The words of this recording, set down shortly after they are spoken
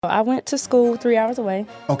I went to school 3 hours away.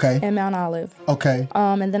 Okay. In Mount Olive. Okay.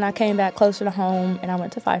 And then I came back closer to home and I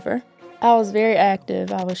went to Pfeiffer. I was very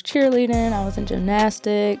active. I was cheerleading, I was in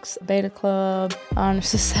gymnastics, beta club, honor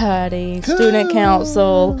society, student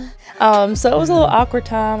council. So it was a little awkward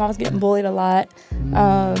time. I was getting bullied a lot.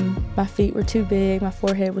 My feet were too big. My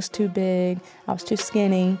forehead was too big. I was too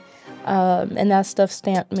skinny. And that stuff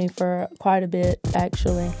stamped me for quite a bit,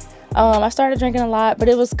 actually. I started drinking a lot, but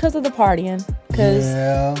it was because of the partying. Because,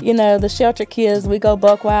 the shelter kids, we go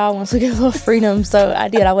buck wild once we get a little freedom. So I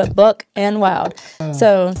did. I went buck and wild.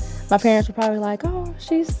 So my parents were probably like, oh,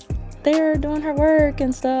 she's there doing her work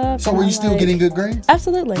and stuff. So were you still getting good grades?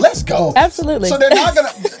 Absolutely. Let's go. Absolutely. So they're not going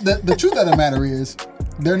to, the truth of the matter is,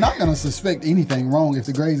 they're not going to suspect anything wrong if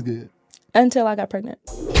the grade's good. Until I got pregnant.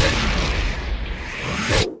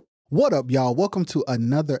 What up, y'all? Welcome to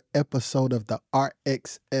another episode of the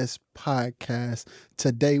RXS podcast.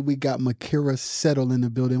 Today we got MaKira Settle in the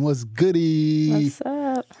building. What's goody? What's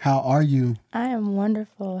up? How are you? I am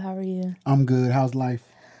wonderful. How are you? I'm good. How's life?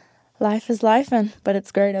 Life is lifing, but it's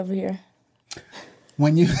great over here.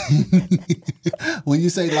 When you when you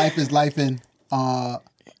say life is lifing,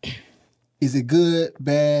 is it good,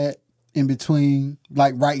 bad, in between?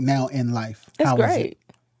 Like right now in life? It's great.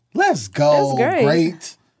 Let's go. It's great.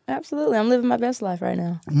 Great. Absolutely. I'm living my best life right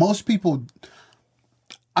now. Most people,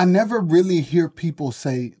 I never really hear people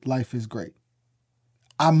say life is great.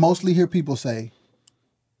 I mostly hear people say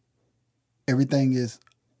everything is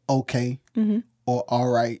okay or all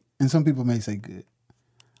right. And some people may say good.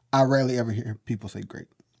 I rarely ever hear people say great.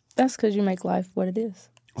 That's because you make life what it is.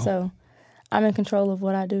 Oh. So I'm in control of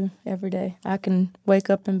what I do every day. I can wake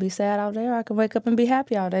up and be sad all day, or I can wake up and be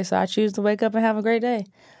happy all day. So I choose to wake up and have a great day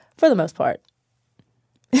for the most part.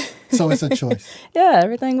 So it's a choice. Yeah,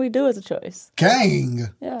 everything we do is a choice. Gang.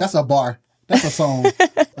 Yeah. That's a bar. That's a song.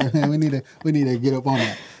 we need to get up on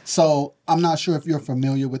that. So I'm not sure if you're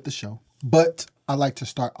familiar with the show, but I like to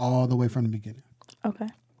start all the way from the beginning. Okay.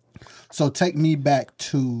 So take me back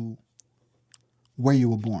to where you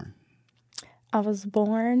were born. I was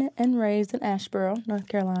born and raised in Asheboro, North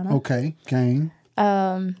Carolina. Okay, gang.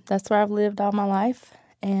 That's where I've lived all my life,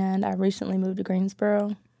 and I recently moved to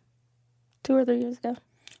Greensboro 2 or 3 years ago.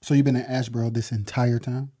 So you've been in Asheboro this entire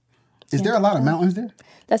time? Is there a lot of mountains there?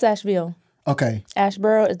 That's Asheville. Okay.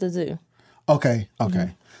 Asheboro is the zoo. Okay.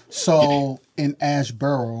 So in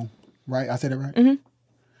Asheboro, right? I said it right? Mm-hmm.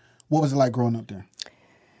 What was it like growing up there?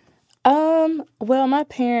 Well, my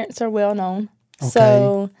parents are well known. Okay.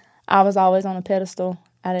 So I was always on a pedestal.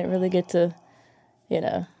 I didn't really get to,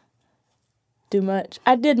 do much.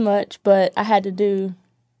 I did much, but I had to do.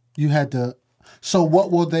 You had to. So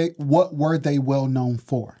what were they well known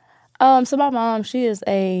for? So my mom, she is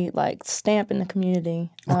a stamp in the community.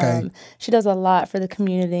 Okay. She does a lot for the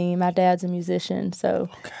community. My dad's a musician, so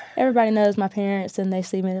everybody knows my parents, and they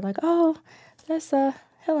see me. They're like, "Oh, that's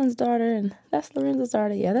Helen's daughter, and that's Lorenzo's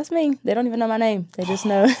daughter." Yeah, that's me. They don't even know my name. They just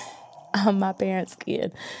know I'm my parents'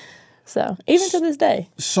 kid. So even to this day.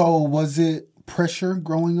 So was it pressure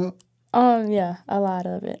growing up? Yeah, a lot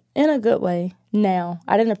of it in a good way. Now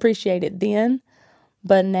I didn't appreciate it then.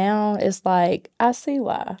 But now it's like, I see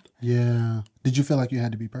why. Yeah. Did you feel like you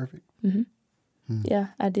had to be perfect? Mm-hmm. Yeah,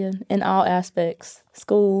 I did. In all aspects.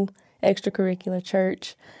 School, extracurricular,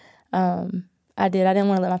 church. I did. I didn't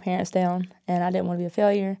want to let my parents down. And I didn't want to be a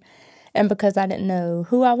failure. And because I didn't know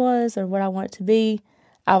who I was or what I wanted to be,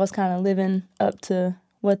 I was kind of living up to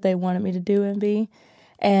what they wanted me to do and be.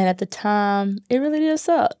 And at the time, it really did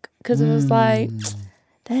suck. Because it was like,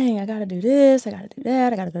 dang, I got to do this, I got to do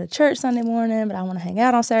that, I got to go to church Sunday morning, but I want to hang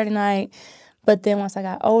out on Saturday night. But then once I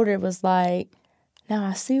got older, it was like, now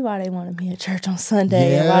I see why they wanted me at church on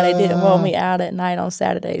Sunday and why they didn't want me out at night on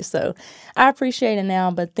Saturday. So I appreciate it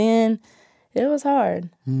now, but then it was hard.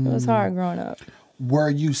 It was hard growing up. Were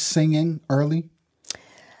you singing early?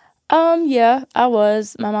 Yeah, I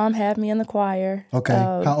was. My mom had me in the choir. Okay.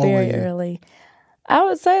 How old very were you? Early. I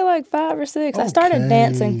would say 5 or 6. Okay. I started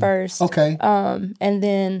dancing first. Okay. And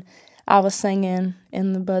then I was singing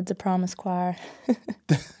in the Buds of Promise choir.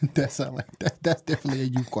 That sounds like that. That's definitely a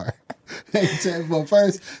youth choir. Well,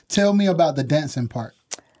 first, tell me about the dancing part.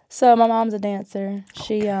 So my mom's a dancer.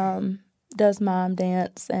 She does mime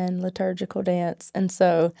dance and liturgical dance. And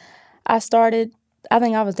so I think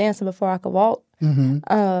I was dancing before I could walk.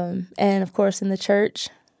 Mm-hmm. And of course in the church,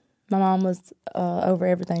 my mom was over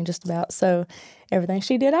everything just about. So everything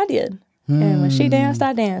she did, I did. And when she danced,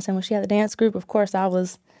 I danced. And when she had the dance group, of course, I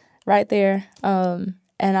was right there. And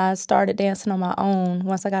I started dancing on my own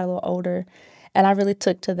once I got a little older. And I really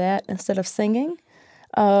took to that instead of singing.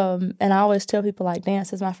 And I always tell people, like,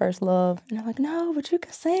 dance is my first love. And they're like, no, but you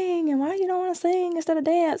can sing. And why you don't want to sing instead of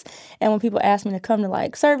dance? And when people ask me to come to,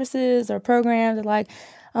 like, services or programs, they're like,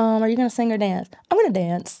 are you going to sing or dance? I'm going to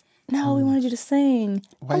dance. No, we wanted you to sing.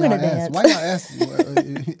 I'm going to dance. Why y'all ask?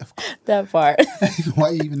 That part.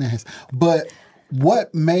 Why you even ask? But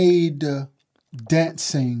what made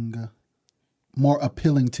dancing more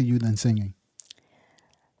appealing to you than singing?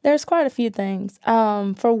 There's quite a few things.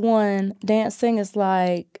 For one, dancing is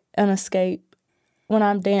like an escape. When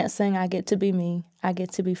I'm dancing, I get to be me. I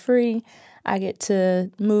get to be free. I get to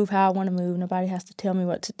move how I want to move. Nobody has to tell me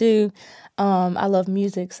what to do. I love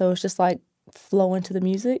music, so it's just like flowing to the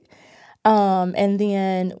music. And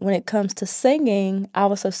then when it comes to singing, I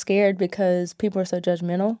was so scared because people are so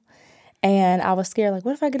judgmental. And I was scared, like,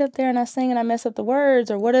 what if I get up there and I sing and I mess up the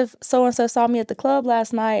words? Or what if so-and-so saw me at the club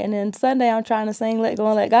last night and then Sunday I'm trying to sing Let Go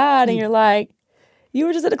and Let God, and you're like, you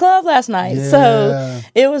were just at the club last night. Yeah. So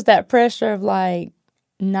it was that pressure of, like,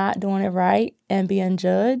 not doing it right and being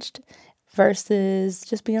judged versus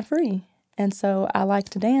just being free. And so I like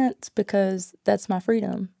to dance because that's my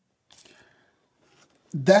freedom.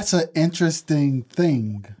 That's an interesting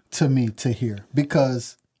thing to me to hear,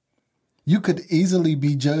 because you could easily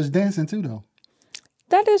be judged dancing too, though.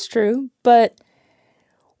 That is true. But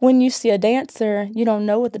when you see a dancer, you don't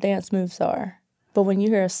know what the dance moves are. But when you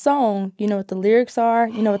hear a song, you know what the lyrics are.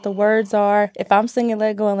 You know what the words are. If I'm singing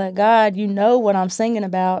Let Go and Let God, you know what I'm singing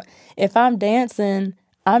about. If I'm dancing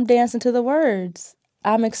to the words.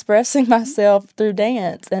 I'm expressing myself through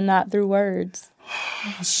dance and not through words.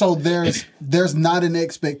 So there's not an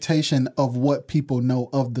expectation of what people know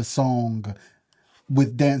of the song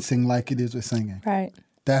with dancing like it is with singing. Right.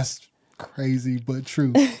 That's crazy but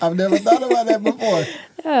true. I've never thought about that before.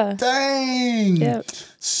 Yeah. Dang. Yep.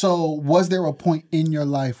 So was there a point in your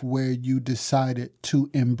life where you decided to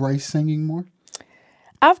embrace singing more?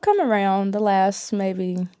 I've come around the last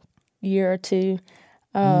maybe year or two.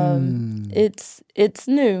 It's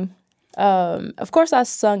new. Of course I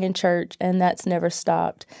sung in church and that's never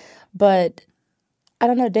stopped. But I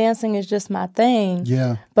don't know, dancing is just my thing.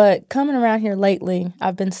 Yeah. But coming around here lately,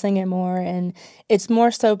 I've been singing more, and it's more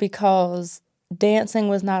so because dancing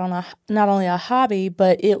was not only a hobby,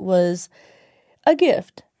 but it was a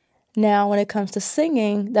gift. Now, when it comes to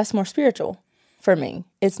singing, that's more spiritual for me.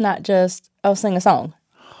 It's not just, sing a song.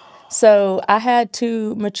 So I had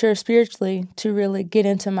to mature spiritually to really get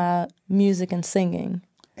into my music and singing,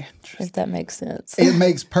 if that makes sense. It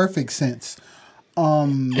makes perfect sense.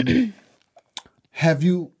 When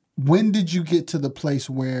did you get to the place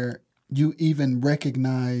where you even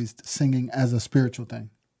recognized singing as a spiritual thing?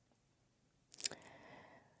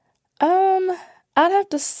 I'd have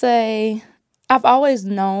to say I've always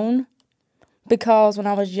known, because when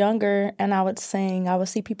I was younger and I would sing, I would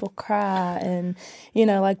see people cry, and,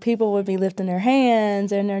 like, people would be lifting their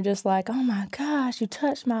hands and they're just like, oh my gosh, you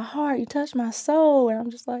touched my heart, you touched my soul. And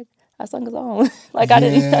I'm just like, I sung a song. Like, I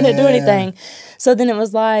didn't do anything. So then it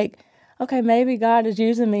was like, okay, maybe God is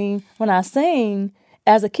using me when I sing.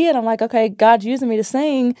 As a kid, I'm like, okay, God's using me to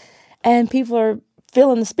sing, and people are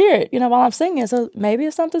feeling the spirit, while I'm singing. So maybe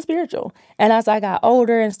it's something spiritual. And as I got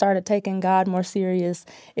older and started taking God more serious,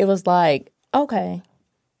 it was like, okay,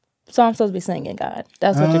 so I'm supposed to be singing, God.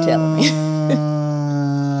 That's what you're telling me.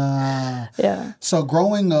 Yeah. So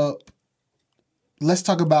growing up, let's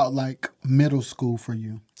talk about, like, middle school for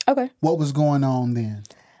you. Okay. What was going on then?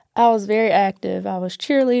 I was very active. I was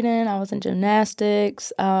cheerleading. I was in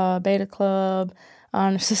gymnastics, beta club,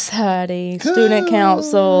 honor society, student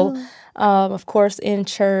council, of course, in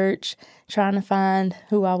church, trying to find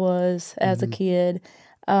who I was as a kid.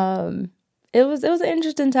 It was an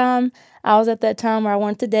interesting time. I was at that time where I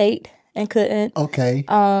wanted to date and couldn't. Okay.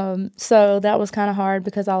 So that was kind of hard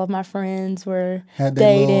because all of my friends were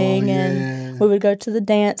dating, and we would go to the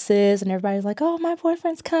dances, and everybody's like, oh, my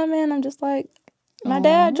boyfriend's coming. I'm just like, my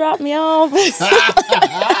dad dropped me off. Like,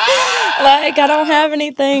 I don't have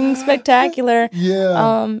anything spectacular.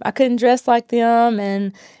 Yeah. I couldn't dress like them,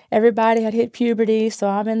 and everybody had hit puberty, so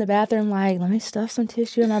I'm in the bathroom like, let me stuff some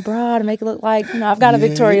tissue in my bra to make it look like, I've got a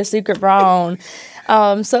Victoria's Secret bra on.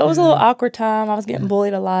 So it was a little awkward time. I was getting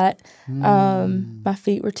bullied a lot. My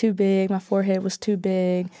feet were too big. My forehead was too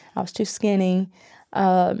big. I was too skinny.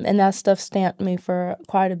 And that stuff stamped me for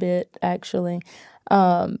quite a bit, actually.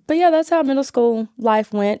 But yeah, that's how middle school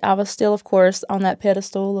life went. I was still, of course, on that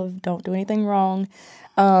pedestal of don't do anything wrong.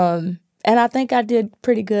 And I think I did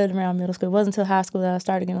pretty good around middle school. It wasn't until high school that I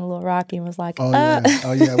started getting a little rocky and was like, Oh, yeah.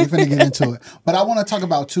 We're finna get into it. But I want to talk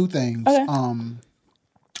about two things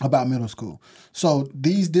about middle school. So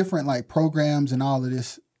these different, like, programs and all of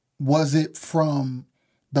this, was it from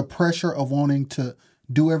the pressure of wanting to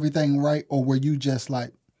do everything right, or were you just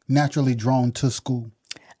like naturally drawn to school?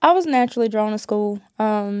 I was naturally drawn to school.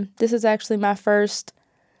 This is actually my first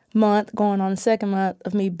month, going on the second month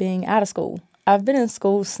of me being out of school. I've been in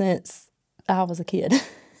school since I was a kid.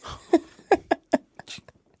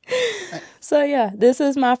 So yeah, this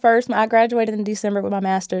is my first. I graduated in December with my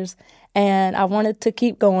master's, and I wanted to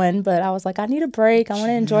keep going, but I was like, I need a break. I want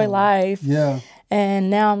to enjoy life. Yeah. And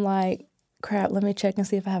now I'm like, crap, let me check and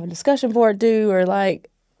see if I have a discussion board due, or like,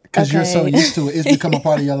 because you're so used to it, it's become a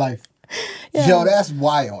part of your life. Yeah. Yo, that's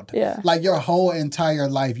wild. Yeah. Like your whole entire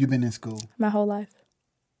life, you've been in school. My whole life.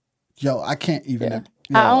 Yo, I can't even. Yeah.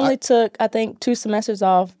 Yo, I only took, I think, 2 semesters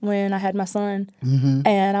off when I had my son. Mm-hmm.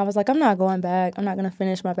 And I was like, I'm not going back. I'm not going to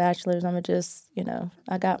finish my bachelor's. I'm going to just,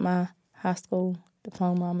 I got my high school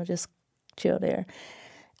diploma. I'm going to just chill there.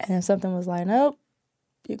 And then something was like, nope,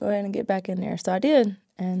 you go ahead and get back in there. So I did.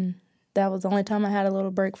 And that was the only time I had a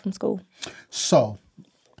little break from school. So,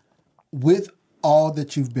 with all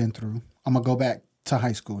that you've been through, I'm going to go back to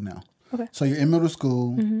high school now. Okay. So you're in middle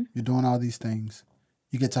school. Mm-hmm. You're doing all these things.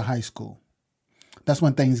 You get to high school. That's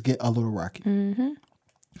when things get a little rocky. Mm-hmm.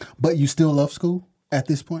 But you still love school at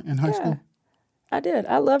this point in high school? I did.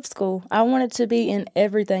 I loved school. I wanted to be in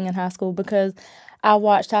everything in high school because I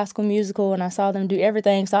watched High School Musical and I saw them do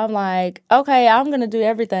everything. So I'm like, okay, I'm going to do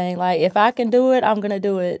everything. Like, if I can do it, I'm going to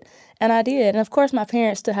do it. And I did. And of course, my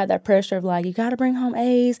parents still had that pressure of like, you got to bring home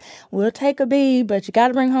A's. We'll take a B, but you got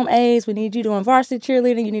to bring home A's. We need you doing varsity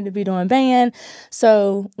cheerleading. You need to be doing band.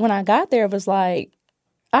 So when I got there, it was like,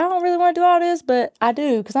 I don't really want to do all this, but I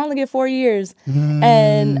do because I only get 4 years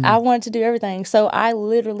and I wanted to do everything. So I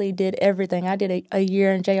literally did everything. I did a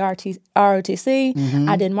year in ROTC. Mm-hmm.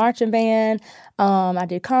 I did marching band. I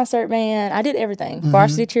did concert band. I did everything,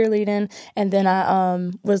 varsity cheerleading. And then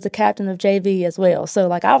I was the captain of JV as well. So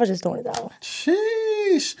like I was just doing it all.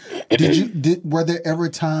 Sheesh. Were there ever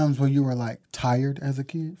times where you were like tired as a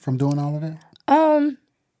kid from doing all of that?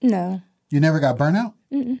 No. You never got burnt out?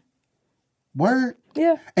 Mm-mm. Word?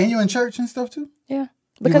 Yeah. And you in church and stuff too? Yeah.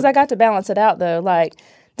 Because I got to balance it out though. Like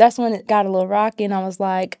that's when it got a little rocky and I was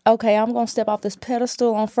like, okay, I'm going to step off this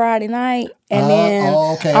pedestal on Friday night and then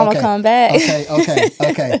I'm going to come back.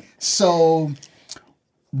 Okay. So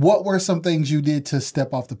what were some things you did to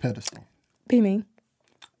step off the pedestal? Be me.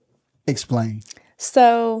 Explain.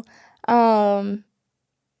 So, I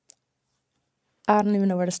don't even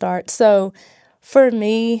know where to start. So for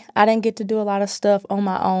me, I didn't get to do a lot of stuff on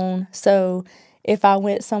my own. So if I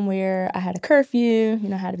went somewhere, I had a curfew,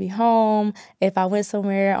 I had to be home. If I went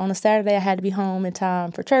somewhere on a Saturday, I had to be home in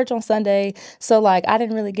time for church on Sunday. So like I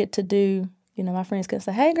didn't really get to do, my friends couldn't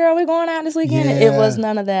say, hey girl, we going out this weekend. Yeah. It was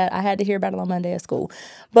none of that. I had to hear about it on Monday at school.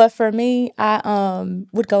 But for me, I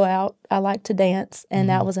would go out. I liked to dance and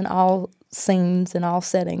that was in all scenes and all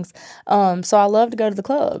settings. So I loved to go to the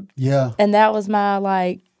club. Yeah. And that was my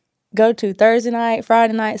like go-to Thursday night,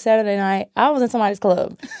 Friday night, Saturday night. I was in somebody's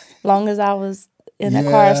club long as I was in that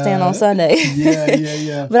choir stand on Sunday.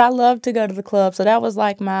 Yeah. But I love to go to the club. So that was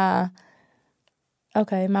like my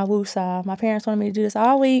woo-saw. My parents wanted me to do this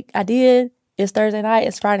all week. I did. It's Thursday night.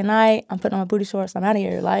 It's Friday night. I'm putting on my booty shorts. I'm out of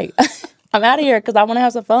here. Like, I'm out of here because I want to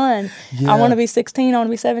have some fun. Yeah. I want to be 16. I want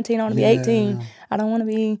to be 17. I want to be 18. I don't want to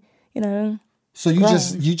be, So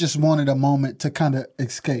you just wanted a moment to kind of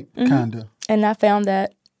escape, kind of. And I found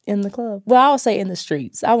that in the club. Well, I would say in the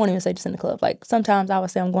streets. I wouldn't even say just in the club. Like sometimes I would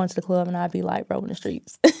say I'm going to the club and I'd be like roaming the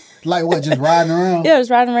streets. Like what? Just riding around? Yeah, just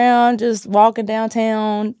riding around, just walking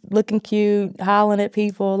downtown, looking cute, hollering at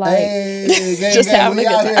people. Like, hey, just having a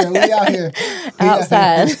good time. We out here.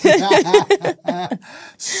 Outside.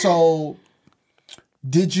 So,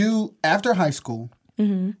 did you, after high school,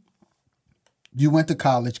 you went to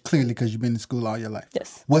college, clearly because you've been in school all your life.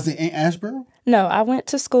 Yes. Was it in Asheboro? No, I went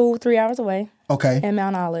to school 3 hours away. Okay. In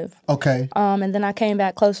Mount Olive. Okay. And then I came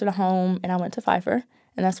back closer to home and I went to Pfeiffer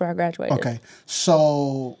and that's where I graduated. Okay.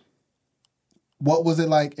 So what was it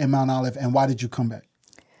like in Mount Olive and why did you come back?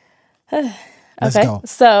 Let's go.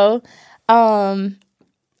 So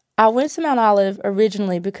I went to Mount Olive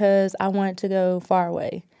originally because I wanted to go far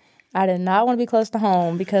away. I did not want to be close to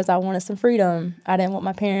home because I wanted some freedom. I didn't want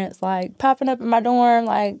my parents like popping up in my dorm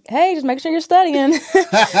like, hey, just make sure you're studying.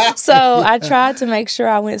 So I tried to make sure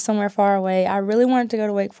I went somewhere far away. I really wanted to go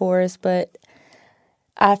to Wake Forest, but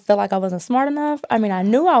I felt like I wasn't smart enough. I mean, I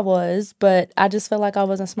knew I was, but I just felt like I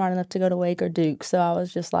wasn't smart enough to go to Wake or Duke. So I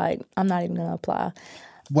was just like, I'm not even going to apply.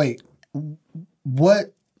 Wait,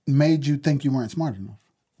 what made you think you weren't smart enough?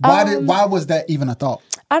 Why was that even a thought?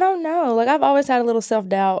 I don't know. Like I've always had a little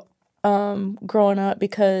self-doubt growing up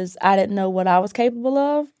because I didn't know what I was capable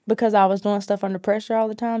of because I was doing stuff under pressure all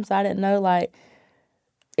the time. So I didn't know like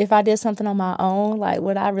if I did something on my own, like,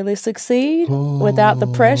 would I really succeed without the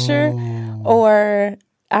pressure? Or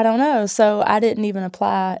I don't know. So I didn't even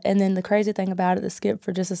apply. And then the crazy thing about it, to skip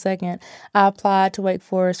for just a second, I applied to Wake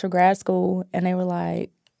Forest for grad school, and they were like,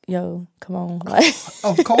 yo, come on. Like,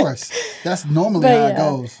 of course. That's normally how it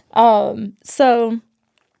goes. So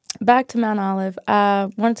back to Mount Olive. I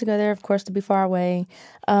wanted to go there, of course, to be far away.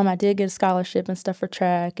 I did get a scholarship and stuff for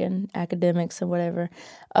track and academics and whatever.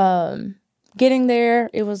 Getting there,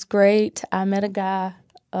 it was great. I met a guy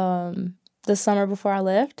the summer before I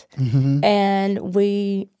left, and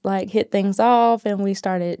we like hit things off, and we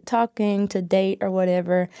started talking to date or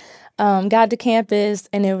whatever. Got to campus,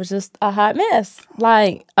 and it was just a hot mess,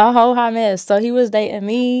 like a whole hot mess. So he was dating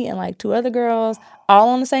me and like 2 other girls, all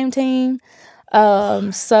on the same team.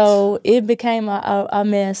 So it became a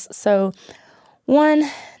mess. So one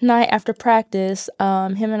night after practice,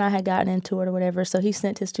 him and I had gotten into it or whatever. So he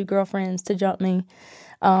sent his 2 girlfriends to jump me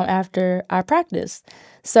after our practice.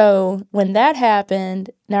 So when that happened,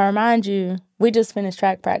 now remind you, we just finished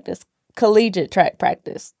track practice, collegiate track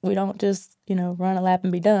practice. We don't just, run a lap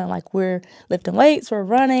and be done. Like, we're lifting weights, we're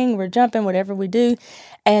running, we're jumping, whatever we do.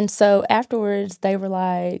 And so afterwards, they were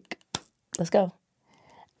like, let's go.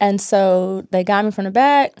 And so they got me from the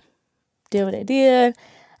back, did what they did.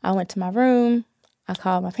 I went to my room. I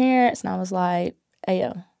called my parents, and I was like, hey,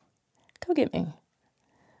 yo, come get me.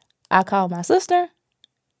 I called my sister.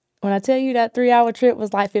 When I tell you that 3-hour trip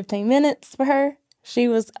was like 15 minutes for her, she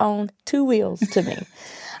was on 2 wheels to me.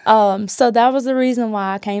 So that was the reason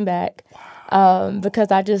why I came back,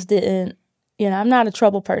 because I just didn't, I'm not a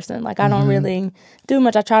trouble person. Like, I don't really do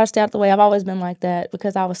much. I try to stay out the way. I've always been like that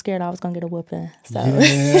because I was scared I was going to get a whooping. So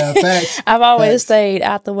yeah, facts. I've always stayed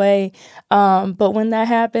out the way. But when that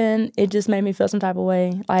happened, it just made me feel some type of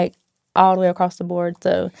way, like all the way across the board.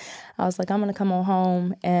 So I was like, I'm going to come on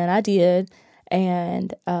home. And I did.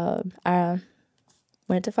 And I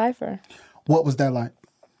went to Pfeiffer. What was that like?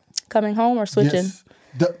 Coming home or switching? Yes,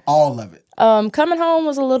 all of it. Coming home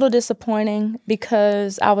was a little disappointing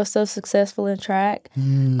because I was so successful in track.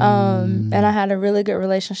 And I had a really good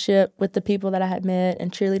relationship with the people that I had met,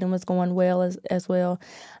 and cheerleading was going well as well.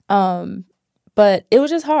 But it was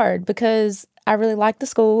just hard because I really liked the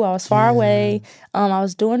school. I was far away. I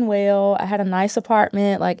was doing well. I had a nice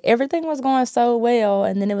apartment. Like, everything was going so well.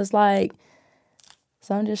 And then it was like,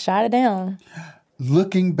 someone just shot it down.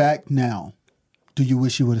 Looking back now, do you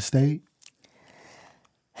wish you would have stayed?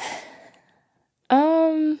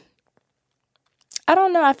 I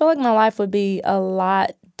don't know. I feel like my life would be a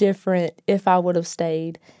lot different if I would have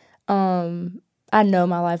stayed. I know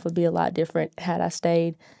my life would be a lot different had I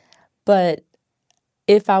stayed. But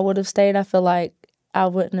if I would have stayed, I feel like I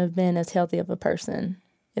wouldn't have been as healthy of a person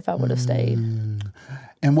if I would have stayed.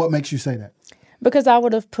 And what makes you say that? Because I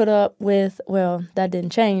would have put up with, well, that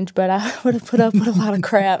didn't change, but I would have put up with a lot of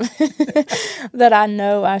crap that I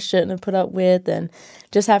know I shouldn't have put up with, and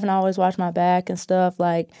just having to always watch my back and stuff.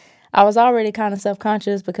 Like, I was already kind of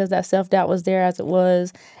self-conscious because that self-doubt was there as it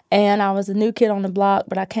was, and I was a new kid on the block,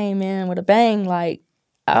 but I came in with a bang. Like,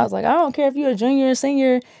 I was like, I don't care if you're a junior or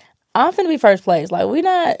senior, I'm finna be first place. Like, we're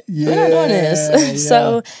not doing this.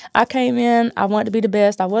 So I came in, I wanted to be the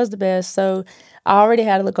best, I was the best, so I already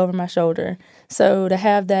had to look over my shoulder. So to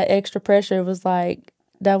have that extra pressure was like,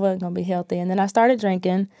 that wasn't going to be healthy. And then I started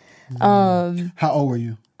drinking. How old were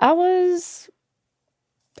you? I was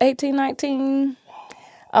 18, 19.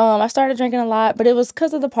 I started drinking a lot, but it was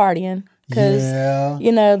because of the partying. Because,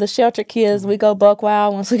 the sheltered kids, we go buck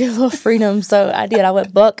wild once we get a little freedom. So I did. I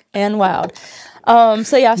went buck and wild. I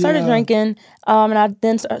started drinking, and I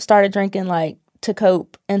then started drinking, like, to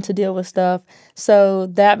cope and to deal with stuff. So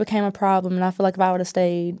that became a problem. And I feel like if I would have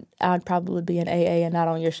stayed, I'd probably be in AA and not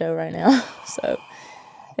on your show right now. So,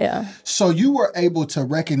 yeah. So you were able to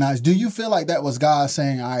recognize, do you feel like that was God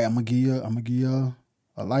saying, all right, I'm going to give you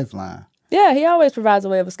a lifeline? Yeah, he always provides a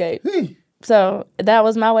way of escape. So that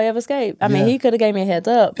was my way of escape. I mean, he could have gave me a heads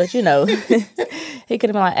up, but he could have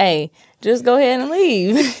been like, hey, just go ahead and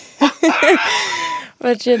leave.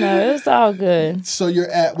 But, it's all good. So you're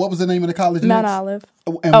at, what was the name of the college? Mount Olive.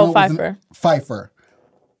 And Pfeiffer. Pfeiffer.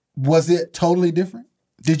 Was it totally different?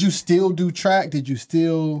 Did you still do track? Did you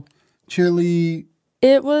still cheerlead?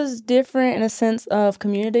 It was different in a sense of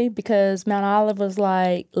community because Mount Olive was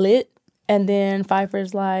like lit, and then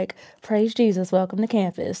Pfeiffer's like, praise Jesus, welcome to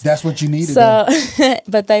campus. That's what you needed. So,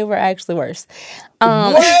 but they were actually worse. Wait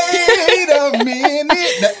a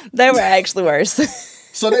minute. They were actually worse.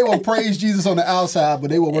 So they will praise Jesus on the outside, but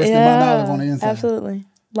they were worse than Mount Olive on the inside. Absolutely.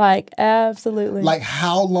 Absolutely. Like,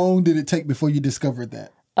 how long did it take before you discovered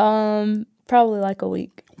that? Probably like a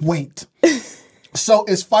week. Wait. So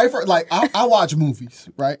is Pfeiffer, like, I watch movies,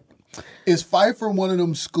 right? Is Pfeiffer one of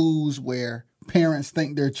them schools where parents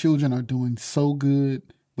think their children are doing so good,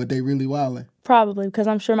 but they really wilding? Probably, because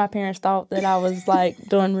I'm sure my parents thought that I was, like,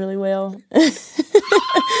 doing really well.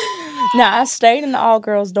 Now, I stayed in the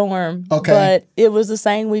all-girls dorm, but it was the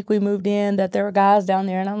same week we moved in that there were guys down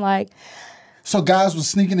there, and I'm like... So guys was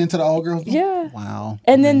sneaking into the all-girls dorm? Yeah. Wow.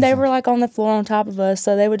 And then they were, like, on the floor on top of us,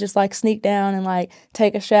 so they would just, like, sneak down and, like,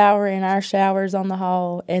 take a shower in our showers on the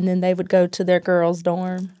hall, and then they would go to their girls'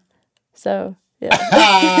 dorm. So,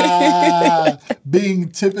 yeah.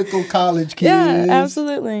 Being typical college kids. Yeah,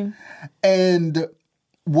 absolutely. And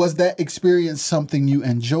was that experience something you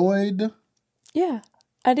enjoyed? Yeah,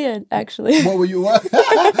 I did, actually. What were you up to?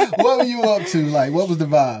 Like, what was the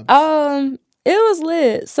vibe? It was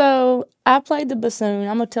lit. So I played the bassoon.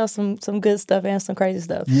 I'm gonna tell some good stuff and some crazy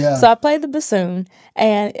stuff. Yeah. So I played the bassoon,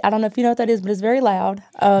 and I don't know if you know what that is, but it's very loud.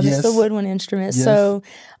 It's the woodwind instrument. Yes. So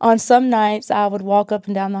on some nights, I would walk up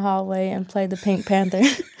and down the hallway and play the Pink Panther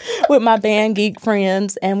with my band geek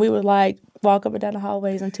friends, and we would like walk up and down the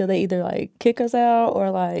hallways until they either like kick us out or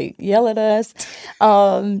like yell at us.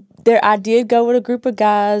 I did go with a group of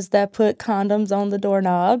guys that put condoms on the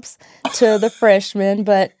doorknobs to the freshmen,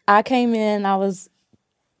 but I came in, I was,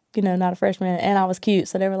 not a freshman, and I was cute.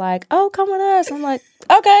 So they were like, oh, come with us. I'm like,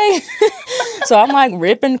 okay. So I'm like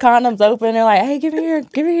ripping condoms open. They're like, hey, give it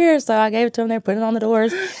here. So I gave it to them. They put it on the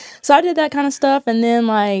doors. So I did that kind of stuff. And then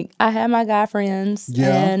like I had my guy friends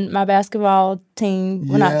and my basketball team.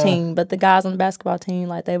 Well, not team, but the guys on the basketball team,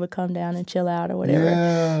 like they would come down and chill out or whatever.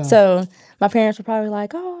 Yeah. So my parents were probably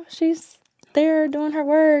like, oh, she's there doing her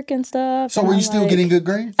work and stuff. So and were I'm you still like, getting good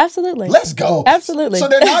grades? Absolutely. Let's go. Absolutely. So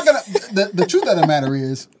they're not going to, the truth of the matter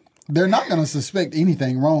is, they're not going to suspect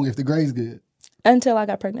anything wrong if the grade's good. Until I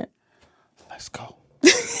got pregnant. Let's go.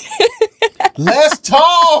 Let's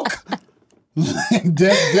talk.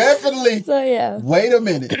 Definitely. So, yeah. Wait a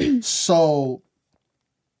minute. So,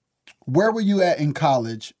 where were you at in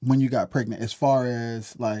college when you got pregnant as far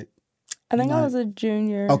as like... I think I was a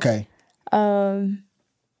junior. Okay.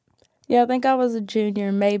 Yeah, I think I was a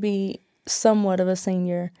junior, maybe somewhat of a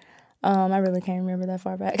senior. I really can't remember that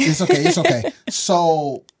far back. It's okay.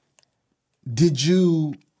 So... Did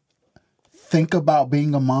you think about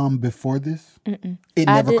being a mom before this? Mm-mm. It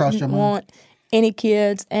never crossed your mind? I didn't want any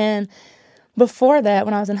kids. And before that,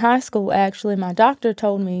 when I was in high school, actually, my doctor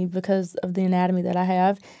told me, because of the anatomy that I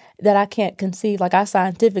have, that I can't conceive. Like, I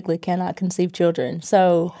scientifically cannot conceive children.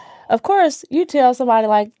 So, of course, you tell somebody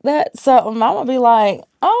like that, so I'm going to be like,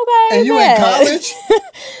 okay. And you in college?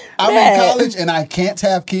 I'm in college and I can't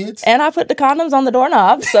have kids? And I put the condoms on the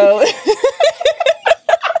doorknob, so...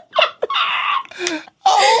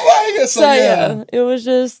 Oh my God. So yeah, it was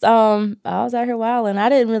just, I was out here wilding. I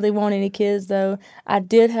didn't really want any kids, though. I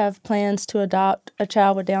did have plans to adopt a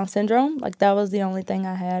child with Down syndrome. Like, that was the only thing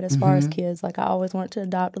I had as far as kids. Like, I always wanted to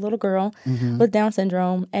adopt a little girl with Down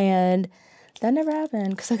syndrome, and that never happened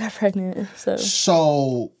because I got pregnant.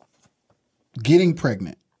 So, getting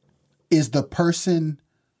pregnant, is the person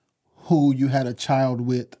who you had a child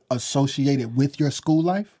with associated with your school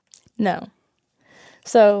life? No.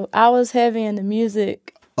 So I was heavy in the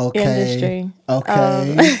music industry.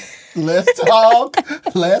 Okay. Let's talk.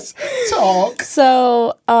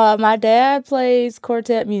 So my dad plays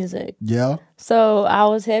quartet music. Yeah. So I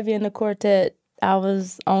was heavy in the quartet. I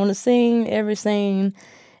was on the scene, every scene,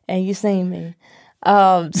 and you seen me.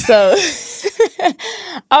 So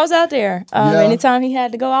I was out there. Anytime he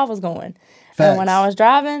had to go, I was going. Facts. And when I was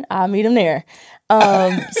driving, I'd meet him there.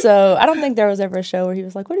 So I don't think there was ever a show where he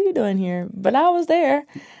was like, what are you doing here? But I was there.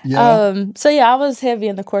 Yeah. I was heavy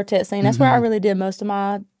in the quartet scene. That's where I really did most of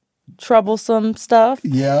my troublesome stuff.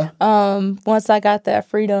 Yeah. Once I got that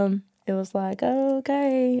freedom, it was like,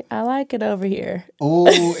 okay, I like it over here.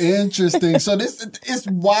 Oh, interesting. So it's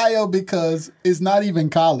wild because it's not even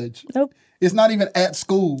college. Nope. It's not even at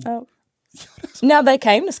school. Oh. Now they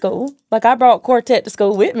came to school. Like, I brought quartet to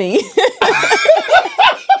school with me.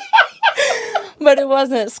 But it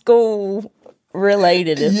wasn't school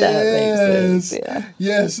related, if that makes sense. Yeah.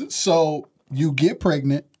 Yes. So you get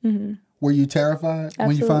pregnant. Mm-hmm. Were you terrified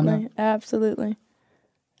when you found out? Absolutely.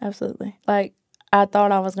 Like, I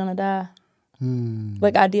thought I was going to die.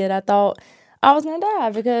 Like, I did. I thought I was going to die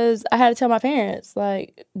because I had to tell my parents.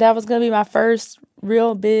 Like, that was going to be my first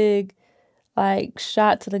real big, like,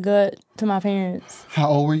 shot to the gut to my parents. How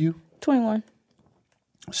old were you? 21.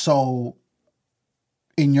 So,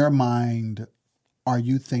 in your mind, are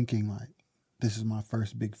you thinking, like, this is my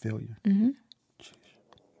first big failure? Mm-hmm.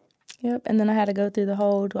 Yep. And then I had to go through the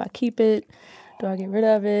whole, do I keep it? Do I get rid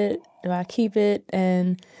of it? Do I keep it?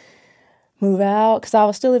 And move out because I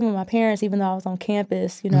was still living with my parents, even though I was on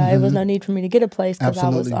campus. You know, it was no need for me to get a place because I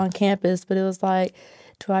was on campus. But it was like,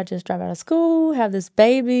 do I just drive out of school, have this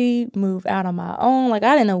baby, move out on my own? Like,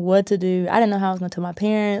 I didn't know what to do. I didn't know how I was going to tell my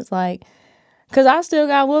parents. Like, because I still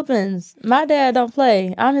got whoopings. My dad don't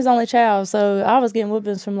play. I'm his only child. So I was getting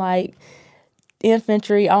whoopings from, like,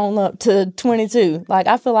 infantry on up to 22. Like,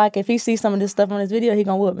 I feel like if he sees some of this stuff on this video, he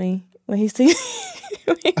going to whoop me when he sees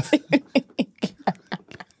me.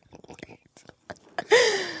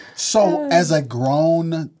 So, as a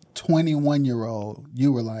grown 21-year-old,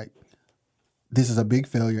 you were like, this is a big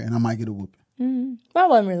failure and I might get a whooping. Mm-hmm. Well, I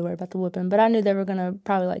wasn't really worried about the whooping, but I knew they were going to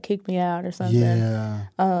probably like kick me out or something. Yeah.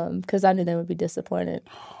 Because I knew they would be disappointed.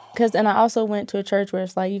 And I also went to a church where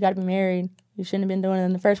it's like, you got to be married. You shouldn't have been doing it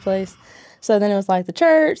in the first place. So then it was like the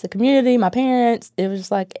church, the community, my parents. It was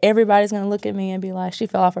just like everybody's going to look at me and be like, she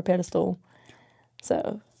fell off her pedestal.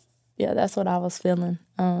 So, yeah, that's what I was feeling.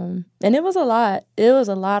 And it was a lot. It was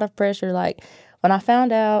a lot of pressure. Like, when I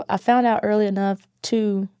found out early enough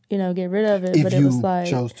to, you know, get rid of it. If but it was like,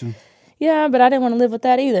 chose to. Yeah, but I didn't want to live with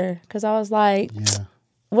that either. Because I was like,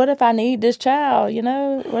 what if I need this child, you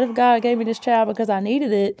know? What if God gave me this child because I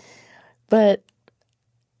needed it? But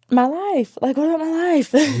my life, like, what about my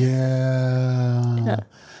life? Yeah.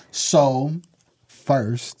 So,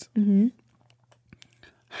 first,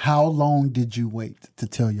 how long did you wait to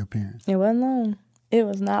tell your parents? It wasn't long. It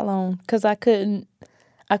was not long because I couldn't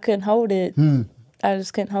hold it. I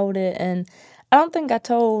just couldn't hold it. And I don't think I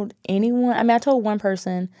told anyone. I mean, I told one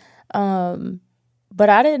person, but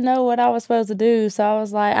I didn't know what I was supposed to do. So I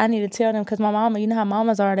was like, I need to tell them because my mama, you know how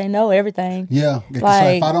mamas are, they know everything. Yeah. Like, so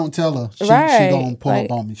if I don't tell her, she going to pull up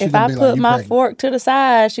on me. She if I put my fork to the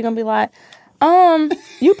side, she going to be like,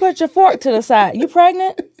 you put your fork to the side. You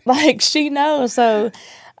pregnant? Like, she knows. So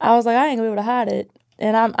I was like, I ain't going to be able to hide it.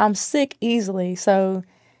 And I'm sick easily. So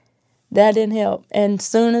that didn't help. And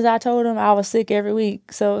soon as I told them, I was sick every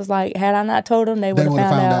week. So it was like, had I not told them, they would have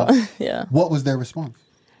found out. Yeah. What was their response?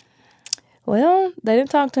 Well, they didn't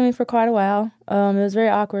talk to me for quite a while. It was very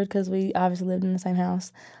awkward because we obviously lived in the same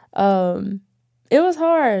house. It was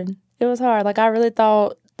hard. It was hard. Like, I really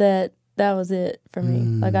thought that was it for me.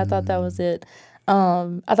 Like, I thought that was it.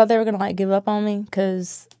 I thought they were going to, like, give up on me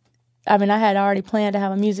because, I mean, I had already planned to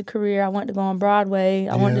have a music career. I wanted to go on Broadway.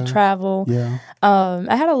 I wanted to travel. Yeah.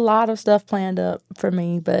 I had a lot of stuff planned up for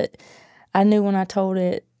me, but I knew when I told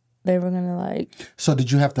it, they were going to, like... So,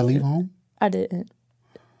 did you have to leave home? I didn't.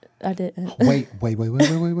 Wait.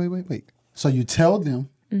 So you tell them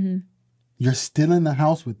you're still in the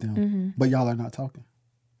house with them, but y'all are not talking.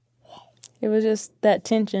 It was just that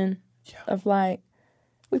tension of like,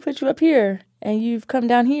 we put you up here and you've come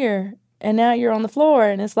down here and now you're on the floor.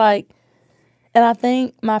 And it's like, and I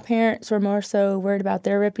think my parents were more so worried about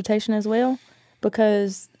their reputation as well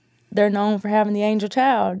because they're known for having the angel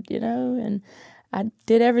child, you know, and I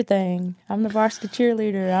did everything. I'm the varsity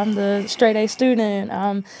cheerleader. I'm the straight A student.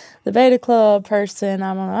 I'm the beta club person.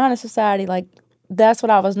 I'm on the honor society. Like, that's what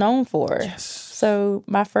I was known for. Yes. So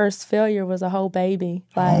my first failure was a whole baby.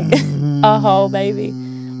 Like, a whole baby.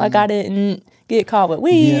 Like, I didn't get caught with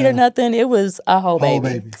weed or nothing. It was a whole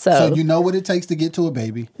baby. So you know what it takes to get to a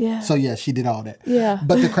baby. Yeah. So, yeah, she did all that. Yeah.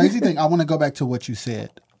 But the crazy thing, I want to go back to what you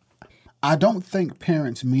said. I don't think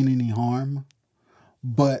parents mean any harm,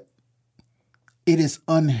 but it is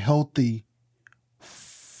unhealthy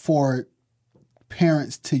for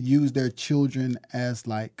parents to use their children as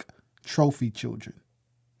like trophy children.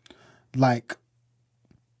 Like,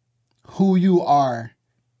 who you are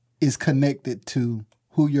is connected to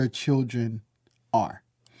who your children are.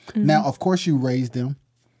 Now, of course, you raise them,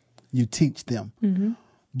 you teach them,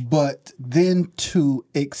 but then to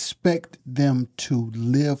expect them to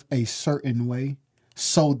live a certain way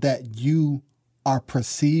so that you are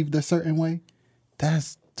perceived a certain way,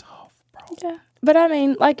 that's tough, bro. Yeah. But I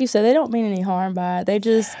mean, like you said, they don't mean any harm by it. They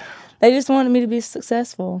just wanted me to be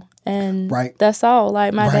successful. And that's all.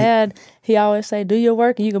 Like, my dad, he always say, do your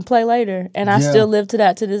work and you can play later. And I still live to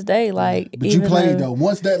that to this day. Like, but you played though.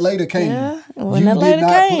 Once that later came. Yeah. When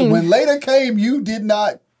later came, you did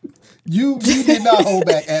not hold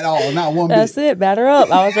back at all. Not one bit. That's it. Batter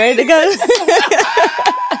up. I was ready to go.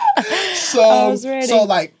 I was ready. So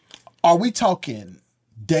like, are we talking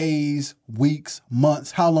days, weeks,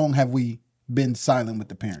 months? How long have we been silent with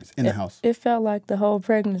the parents in the house? It felt like the whole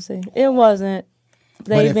pregnancy. It wasn't.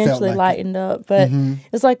 They eventually lightened up. But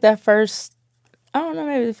it's like that first, I don't know,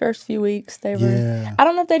 maybe the first few weeks they were. Yeah. I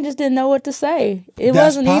don't know if they just didn't know what to say. It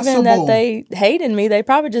wasn't even that they hated me. They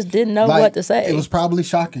probably just didn't know what to say. It was probably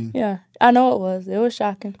shocking. Yeah, I know it was. It was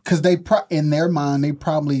shocking. Because in their mind, they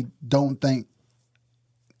probably don't think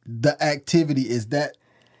the activity is that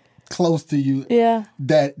close to you Yeah.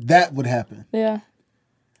 that would happen. Yeah.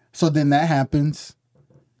 So then that happens.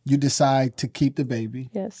 You decide to keep the baby.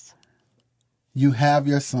 Yes. You have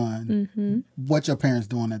your son. Mm-hmm. What your parents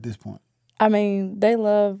doing at this point? I mean, they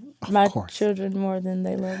love my course. children more than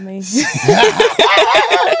they love me.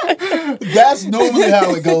 That's normally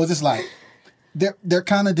how it goes. It's like they're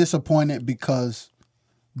kind of disappointed because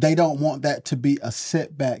they don't want that to be a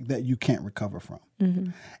setback that you can't recover from. Mm-hmm.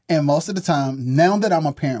 And most of the time, now that I'm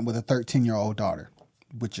a parent with a 13-year-old daughter,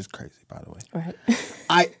 which is crazy, by the way, Right.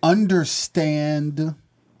 I understand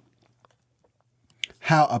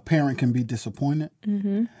how a parent can be disappointed.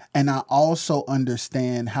 Mm-hmm. And I also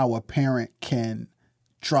understand how a parent can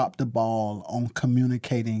drop the ball on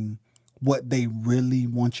communicating what they really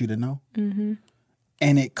want you to know. Mm-hmm.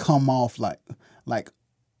 And it come off like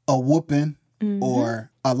a whooping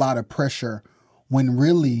or a lot of pressure when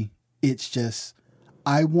really it's just,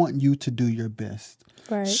 I want you to do your best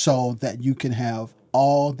so that you can have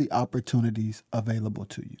all the opportunities available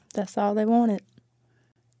to you. That's all they wanted.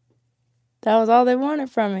 That was all they wanted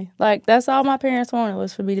from me. Like, that's all my parents wanted,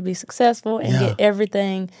 was for me to be successful and get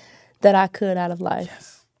everything that I could out of life.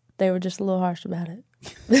 Yes. They were just a little harsh about it.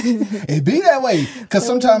 It be that way. Because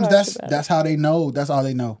sometimes that's how they know. That's all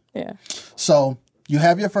they know. Yeah. So you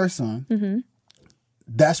have your first son. Mm-hmm.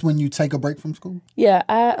 That's when you take a break from school? Yeah.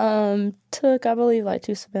 I took, I believe, like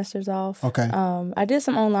 2 semesters off. Okay. I did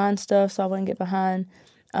some online stuff so I wouldn't get behind.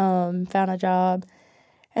 Found a job.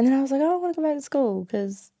 And then I was like, I want to go back to school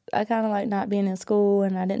because I kind of like not being in school,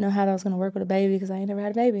 and I didn't know how I was going to work with a baby because I ain't never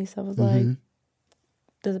had a baby. So I was like,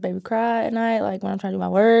 does a baby cry at night? Like when I'm trying to do my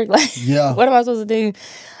work? Like, what am I supposed to do?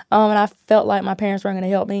 And I felt like my parents weren't going to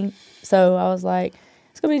help me. So I was like,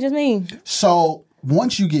 it's going to be just me. So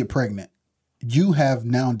once you get pregnant, you have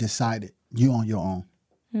now decided you on your own.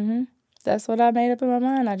 Mm-hmm. That's what I made up in my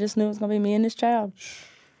mind. I just knew it was going to be me and this child.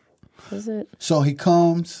 That's it. So he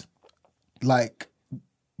comes, like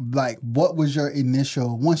what was your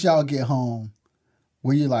initial, once y'all get home,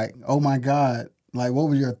 were you like, oh my God, like what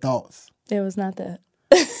were your thoughts? It was not that.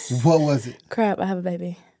 What was it? Crap, I have a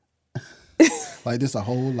baby. Like this a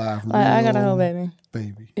whole life. Like, I got a whole baby.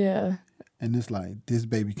 Yeah. And it's like, this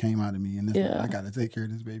baby came out of me, and it's like, I got to take care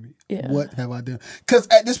of this baby. Yeah. What have I done? Because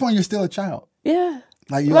at this point, you're still a child. Yeah.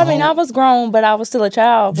 Like I mean, I was grown, but I was still a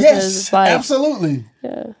child. Because yes, like, absolutely.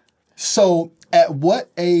 Yeah. So at what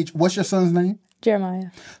age, what's your son's name? Jeremiah.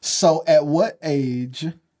 So at what age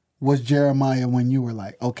was Jeremiah when you were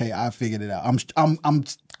like, okay, I figured it out. I'm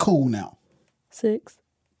cool now. 6.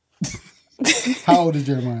 How old is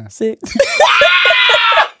Jeremiah? 6.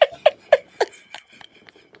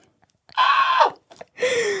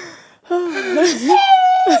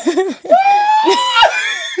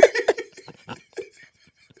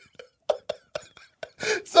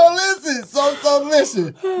 So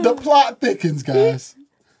listen. The plot thickens, guys.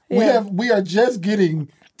 Yeah. We are just getting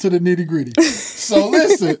to the nitty gritty. So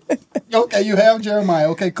listen. Okay, you have Jeremiah.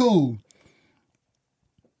 Okay, cool.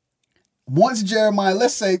 Once Jeremiah,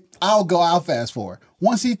 let's say I'll fast forward.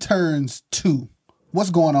 Once he turns 2, what's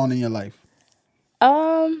going on in your life?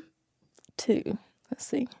 2. Let's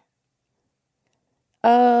see.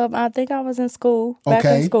 I think I was in school. Back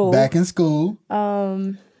in school.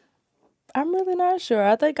 I'm really not sure.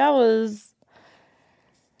 I think I was,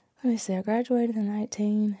 let me see, I graduated in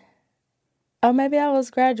 19. Oh, maybe I was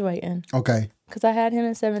graduating. Okay. Because I had him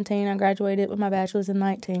in 17. I graduated with my bachelor's in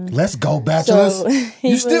 19. Let's go, bachelor's.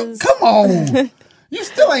 So come on. You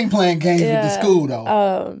still ain't playing games with the school,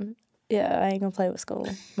 though. Yeah, I ain't going to play with school.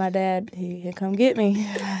 My dad, he'd come get me.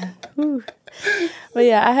 But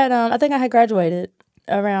yeah, I think I had graduated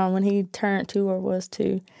around when he turned 2 or was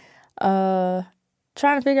 2.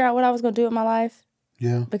 Trying to figure out what I was going to do with my life.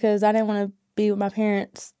 Yeah. Because I didn't want to be with my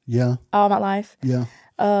parents. Yeah. All my life. Yeah.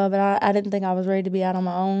 But I didn't think I was ready to be out on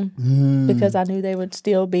my own because I knew they would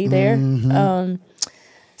still be there. Mm-hmm.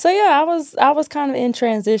 So yeah, I was kind of in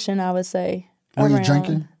transition, I would say. Were you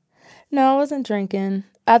drinking? No, I wasn't drinking.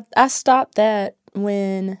 I stopped that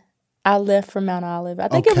when I left from Mount Olive. I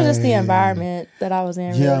think it was just the environment that I was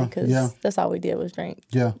in, really, because that's all we did was drink.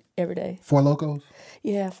 Yeah. Every day. Four Locos?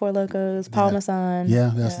 Yeah, Four Locos, Paul Masson.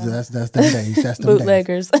 Yeah, that's them days. That's them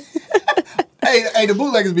bootleggers. Hey, the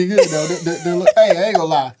bootleggers be good though. Hey, I ain't gonna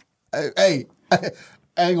lie. Hey, I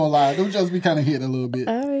ain't gonna lie. Them jokes be kind of hitting a little bit.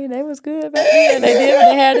 I mean, they was good back then. They did what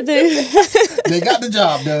they had to do. They got the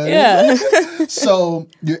job done. Yeah. So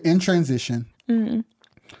you're in transition. Mm-hmm.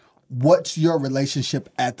 What's your relationship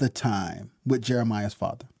at the time with Jeremiah's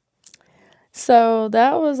father? So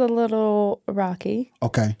that was a little rocky.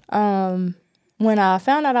 Okay. When I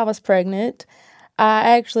found out I was pregnant,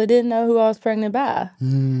 I actually didn't know who I was pregnant by.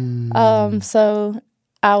 So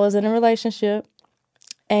I was in a relationship.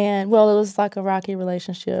 And, well, it was like a rocky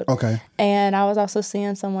relationship. Okay. And I was also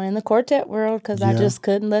seeing someone in the quartet world because I Yeah. just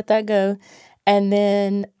couldn't let that go. And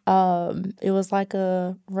then it was like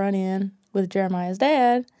a run-in with Jeremiah's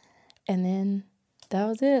dad. And then that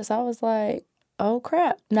was it. So I was like, oh,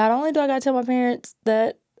 crap. Not only do I got to tell my parents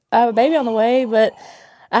that I have a baby on the way, but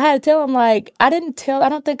I had to tell them, like, I don't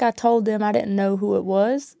think I told them I didn't know who it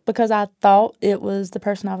was because I thought it was the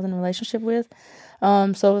person I was in a relationship with.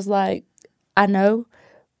 So it was like, I know.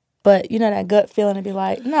 But, you know, that gut feeling to be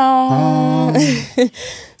like, no.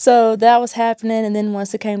 So that was happening. And then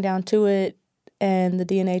once it came down to it and the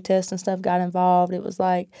DNA test and stuff got involved, it was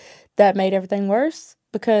like that made everything worse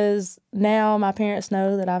because now my parents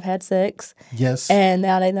know that I've had sex. Yes. And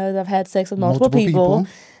now they know that I've had sex with multiple people.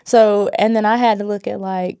 So, and then I had to look at,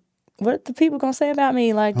 like, what are the people going to say about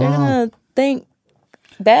me? Like, they're going to think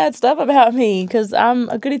bad stuff about me because I'm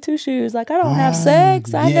a goody two-shoes. Like, I don't have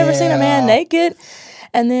sex. I've never seen a man naked.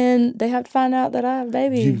 And then they have to find out that I have a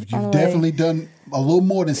baby. You've definitely done a little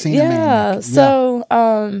more than seeing a man. Yeah. So,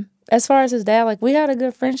 as far as his dad, like, we had a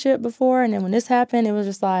good friendship before. And then when this happened, it was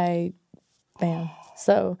just like, bam.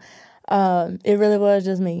 So, it really was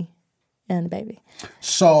just me and the baby.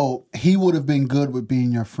 So, he would have been good with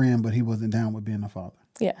being your friend, but he wasn't down with being a father.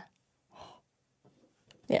 Yeah.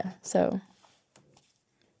 Yeah. So,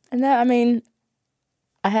 and that, I mean,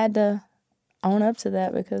 I had to own up to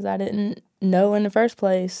that because I didn't know in the first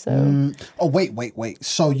place. So Oh, wait.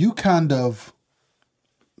 So you kind of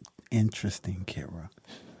interesting, Kira.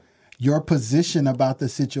 Your position about the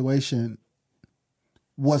situation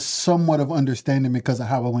was somewhat of understanding because of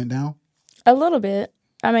how it went down? A little bit.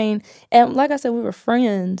 I mean, and like I said, we were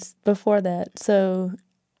friends before that. So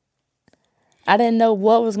I didn't know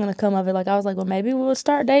what was going to come of it. Like, I was like, well, maybe we'll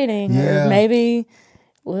start dating or maybe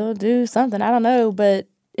we'll do something. I don't know. But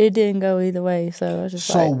it didn't go either way. So I was just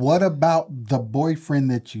So what about the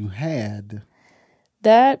boyfriend that you had?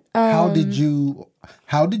 That how did you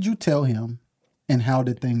tell him and how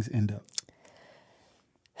did things end up?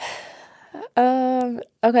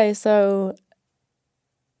 Okay, so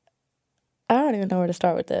I don't even know where to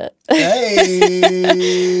start with that.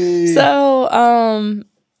 Hey. So,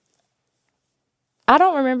 I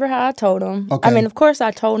don't remember how I told him. Okay. I mean, of course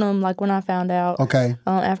I told him like when I found out. Okay.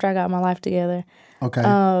 After I got my life together. Okay.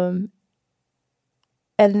 And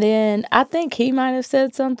then I think he might have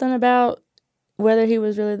said something about whether he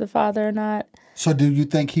was really the father or not. So do you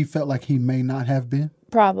think he felt like he may not have been?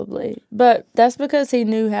 Probably. But that's because he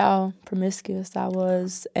knew how promiscuous I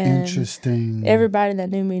was. And interesting. Everybody that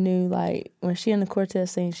knew me knew, like, when she in the quartet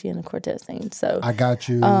scene, she in the quartet scene. So I got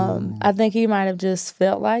you. I think he might have just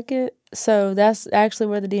felt like it. So that's actually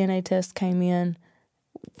where the DNA test came in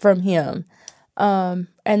from him. And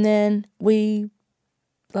then we,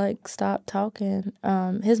 like, stopped talking.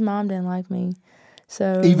 His mom didn't like me.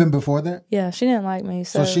 So even before that? Yeah, she didn't like me.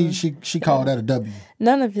 So she called that a W.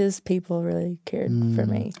 None of his people really cared for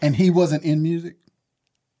me. And he wasn't in music?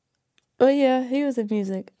 Well, yeah, he was in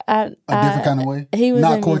music. A different kind of way? He was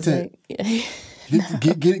not in quartet. Music.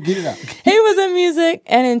 Get it out. He was in music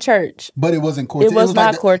and in church. But it wasn't quartet. It was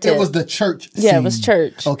not quartet. It was the church scene. Yeah, it was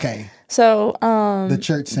church. Okay. So the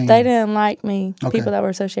church scene. They didn't like me. Okay. People that were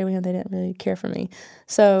associated with him, they didn't really care for me.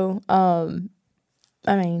 So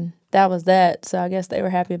I mean, that was that. So I guess they were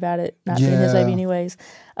happy about it not being his baby anyways.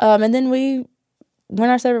 And then we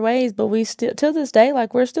went our separate ways, but we still, till this day,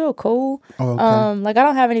 like, we're still cool. Oh, okay. Like, I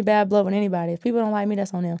don't have any bad blood with anybody. If people don't like me,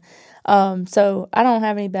 that's on them. So I don't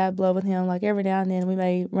have any bad blood with him. Like, every now and then we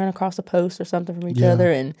may run across a post or something from each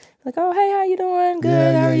other and like, oh, hey, how you doing?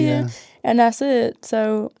 Good, how are you? Yeah. And that's it.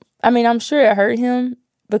 So, I mean, I'm sure it hurt him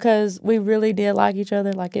because we really did like each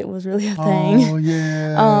other. Like, it was really a thing. Oh,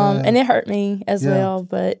 yeah. And it hurt me as well.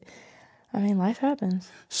 But, I mean, life happens.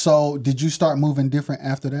 So, did you start moving different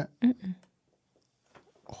after that? Mm-mm.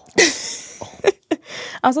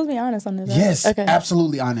 I'm supposed to be honest on this. Right? Yes, okay.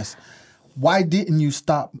 Absolutely honest. Why didn't you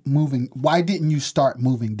stop moving? Why didn't you start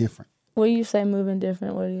moving different? When you say moving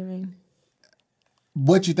different, what do you mean?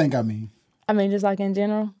 What you think I mean? I mean, just like in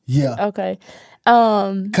general? Yeah. Okay.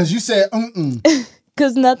 Because you said,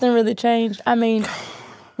 Because nothing really changed. I mean,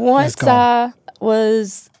 once I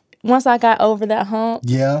got over that hump,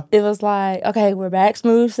 it was like, okay, we're back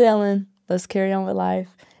smooth sailing. Let's carry on with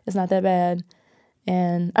life. It's not that bad.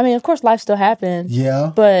 And, I mean, of course, life still happened.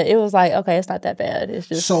 Yeah. But it was like, okay, it's not that bad. It's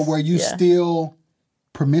just... So, were you still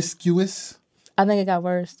promiscuous? I think it got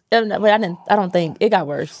worse. I don't think. It got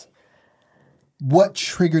worse. What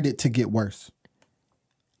triggered it to get worse?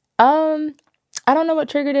 I don't know what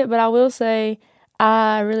triggered it, but I will say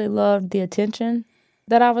I really loved the attention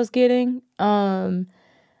that I was getting. I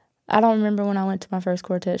I don't remember when I went to my first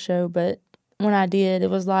quartet show, but when I did, it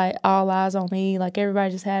was like all eyes on me. Like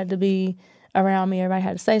everybody just had to be around me. Everybody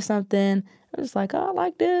had to say something. I was like, oh, I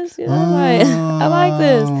like this. You know, like I like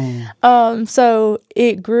this. So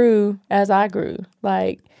it grew as I grew.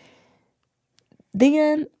 Like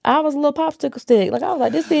then I was a little popsicle stick. Like I was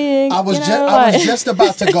like this big. I was just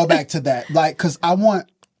about to go back to that. Like, cause I want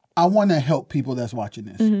to help people that's watching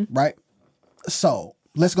this, right? So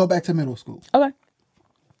let's go back to middle school. Okay.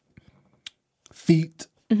 Feet,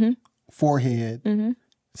 forehead,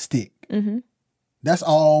 stick. That's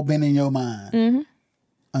all been in your mind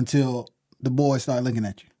until the boys start looking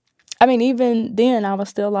at you. I mean, even then, I was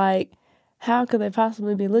still like, how could they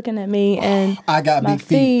possibly be looking at me? And I got my big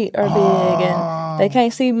feet are big, and they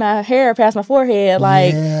can't see my hair past my forehead.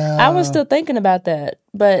 Like, I was still thinking about that.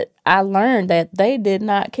 But I learned that they did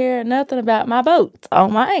not care nothing about my boats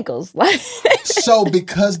on my ankles. Like, so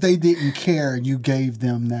because they didn't care, you gave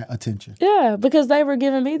them that attention. Yeah, because they were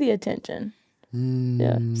giving me the attention.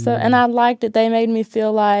 Yeah. So, and I liked it. They made me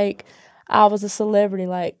feel like I was a celebrity.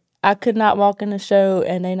 Like, I could not walk in the show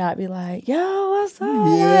and they not be like, yo, what's up?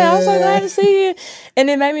 Yeah. I'm so glad to see you. And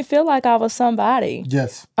it made me feel like I was somebody.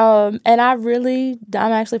 Yes. And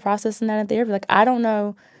I'm actually processing that in therapy. Like, I don't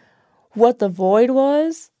know what the void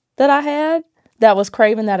was that I had that was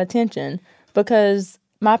craving that attention, because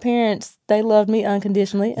my parents, they loved me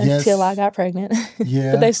unconditionally until I got pregnant.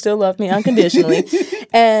 Yeah. But they still loved me unconditionally.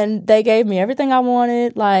 And they gave me everything I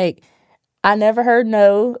wanted. Like, I never heard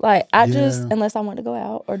no. Like, unless I wanted to go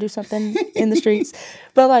out or do something in the streets.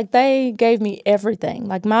 But, like, they gave me everything.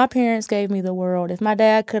 Like, my parents gave me the world. If my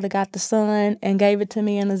dad could have got the sun and gave it to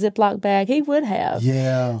me in a Ziploc bag, he would have.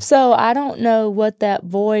 Yeah. So, I don't know what that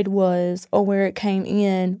void was or where it came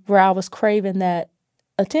in, where I was craving that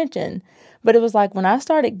attention. But it was like when I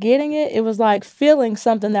started getting it, it was like feeling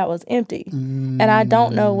something that was empty. And I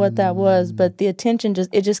don't know what that was, but the attention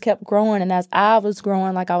just kept growing. And as I was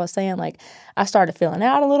growing, like I was saying, like I started filling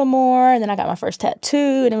out a little more, and then I got my first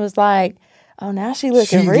tattoo, and it was like, oh, now she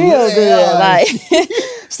looking real good. Like,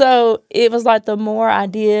 so it was like the more I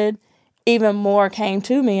did, even more came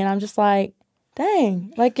to me. And I'm just like,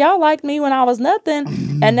 dang, like y'all liked me when I was nothing,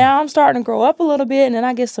 and now I'm starting to grow up a little bit, and then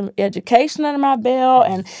I get some education under my belt,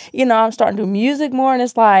 and, you know, I'm starting to do music more, and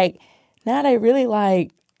it's like, now they really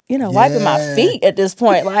like, you know, wiping my feet at this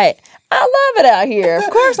point. Like, I love it out here. Of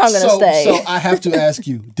course I'm going to stay. So I have to ask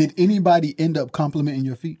you, did anybody end up complimenting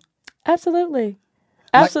your feet? Absolutely.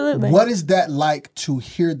 Absolutely. Like, what is that like to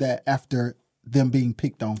hear that after them being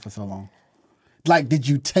picked on for so long? Like, did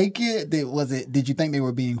you take it? Did you think they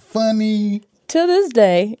were being funny? To this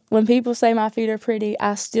day, when people say my feet are pretty,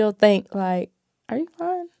 I still think, like, are you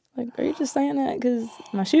fine? Like, are you just saying that because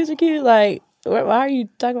my shoes are cute? Like, why are you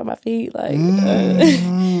talking about my feet? Like,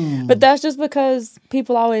 but that's just because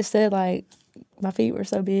people always said, like, my feet were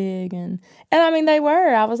so big. And I mean, they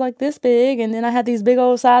were. I was, like, this big. And then I had these big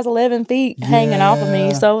old size 11 feet hanging off of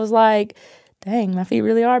me. So it was like, dang, my feet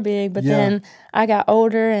really are big. But then I got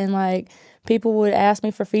older, and, like, people would ask me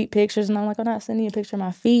for feet pictures, and I'm like, I'm not sending you a picture of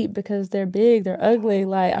my feet because they're big, they're ugly.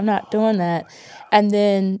 Like, I'm not doing that. And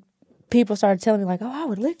then people started telling me, like, oh, I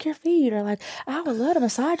would lick your feet, or, like, I would love to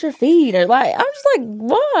massage your feet, or, like, I'm just like,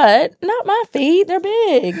 what? Not my feet, they're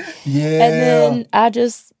big. Yeah. And then I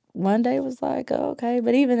just one day was like, oh, okay.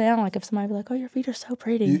 But even now, like, if somebody be like, oh, your feet are so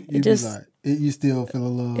pretty, you just like, you still feel a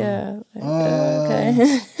little, like,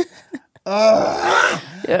 okay.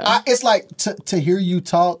 It's like to hear you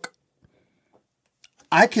talk.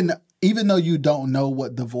 I can, even though you don't know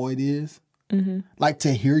what the void is, like,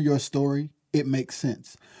 to hear your story, it makes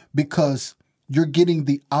sense because you're getting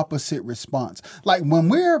the opposite response. Like, when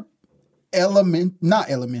we're not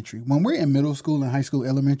elementary, when we're in middle school and high school,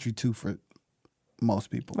 elementary too for most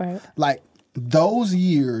people, right? Like, those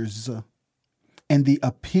years and the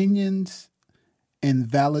opinions and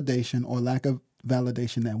validation or lack of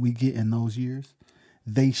validation that we get in those years,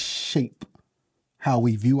 they shape how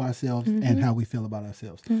we view ourselves and how we feel about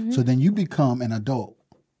ourselves. So then you become an adult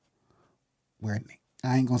where,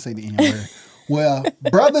 I ain't going to say the N word. Well,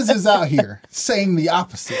 brothers is out here saying the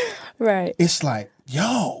opposite. Right. It's like,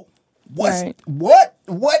 yo,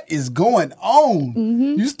 what is going on?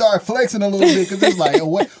 You start flexing a little bit because it's like,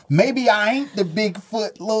 what? Maybe I ain't the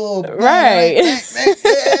Bigfoot little right.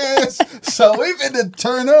 So we finna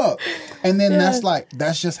turn up. And then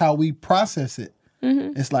that's just how we process it.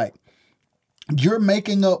 It's like, you're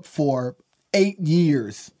making up for 8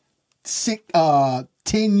 years, 10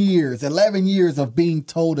 years, 11 years of being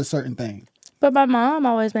told a certain thing. But my mom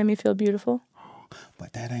always made me feel beautiful.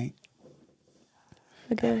 But that ain't.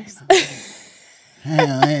 I guess.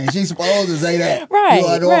 Man, she's supposed to say that.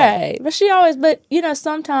 Right. But she always,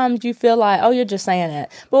 sometimes you feel like, oh, you're just saying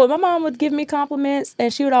that. But my mom would give me compliments,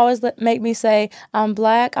 and she would always make me say, I'm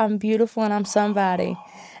black, I'm beautiful, and I'm somebody.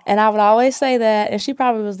 And I would always say that, and she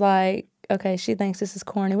probably was like, okay, she thinks this is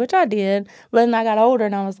corny, which I did. But then I got older,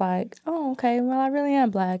 and I was like, oh, okay, well, I really am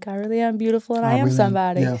black. I really am beautiful, and I am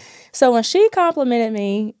somebody. Yeah. So when she complimented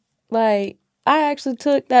me, like, I actually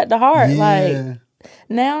took that to heart. Yeah. Like,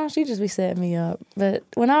 now she just be setting me up. But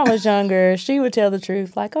when I was younger, she would tell the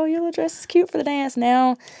truth. Like, oh, your little dress is cute for the dance.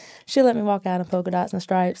 Now she let me walk out in polka dots and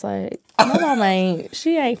stripes. Like, my mom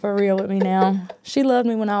she ain't for real with me now. She loved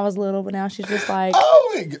me when I was little, but now she's just like.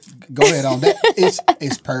 Oh, go ahead on that.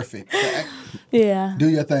 It's perfect. Yeah. Do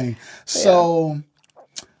your thing. So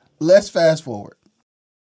let's fast forward.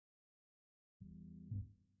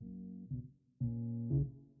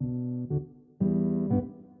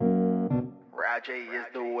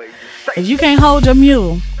 If you can't hold your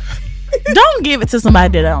mule, don't give it to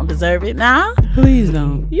somebody that don't deserve it. Nah, please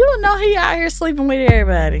don't. You know he out here sleeping with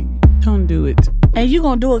everybody. Don't do it. And you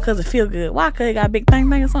gonna do it because it feel good. Why? Because he got a big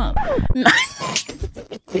thing or something.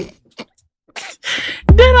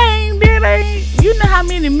 That ain't. You know how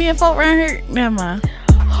many men folk around here? Never mind.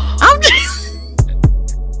 I'm just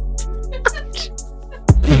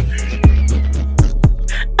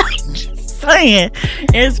saying,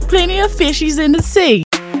 there's plenty of fishies in the sea.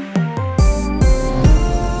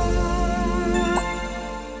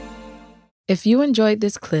 If you enjoyed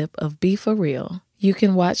this clip of Be For Real, you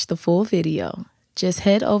can watch the full video. Just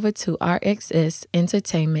head over to RXS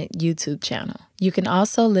Entertainment YouTube channel. You can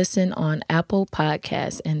also listen on Apple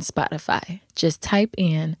Podcasts and Spotify. Just type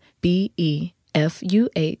in BEFUHREAL.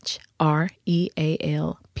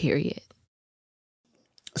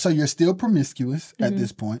 So you're still promiscuous at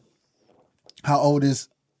this point. How old is,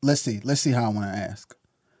 let's see how I want to ask.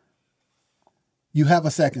 You have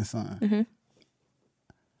a second son. Mm-hmm.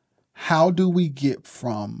 How do we get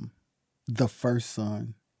from the first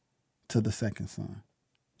son to the second son?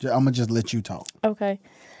 I'm going to just let you talk. Okay.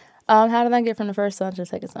 How did I get from the first son to the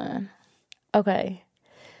second son? Okay.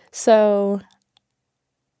 So.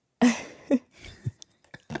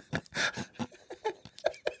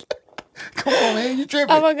 Come on, man. You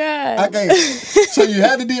tripping. Oh, my God. Okay. So you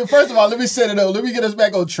had to do it. First of all, let me set it up. Let me get us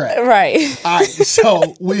back on track. Right. All right.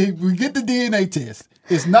 So we get the DNA test.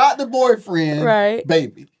 It's not the boyfriend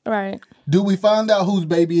baby. Right. Do we find out whose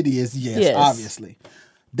baby it is? Yes. Obviously.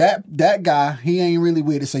 That guy, he ain't really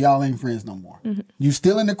with it, so y'all ain't friends no more. Mm-hmm. You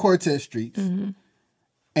still in the Cortez streets. Mm-hmm.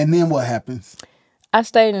 And then what happens? I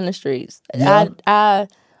stayed in the streets. Yeah.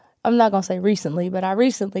 I'm not going to say recently, but I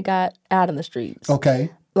recently got out in the streets. Okay.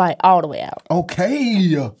 Like, all the way out.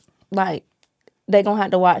 Okay. Like, they going to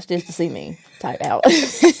have to watch this to see me type out.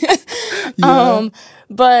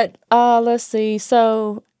 But let's see.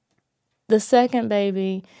 So, the second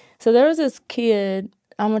baby. So, there was this kid.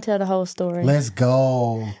 I'm going to tell the whole story. Let's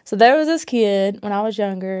go. So, there was this kid when I was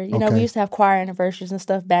younger. You know, we used to have choir anniversaries and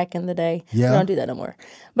stuff back in the day. Yeah. We don't do that no more.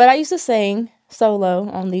 But I used to sing solo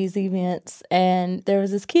on these events. And there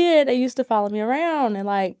was this kid that used to follow me around. And,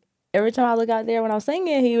 like, every time I look out there when I was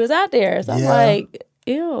singing, he was out there. So I'm like,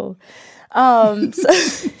 ew.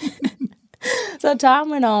 So time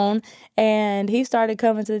went on, and he started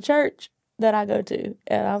coming to the church that I go to.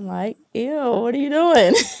 And I'm like, ew, what are you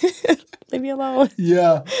doing? Leave me alone.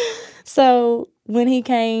 Yeah. So when he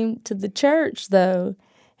came to the church, though,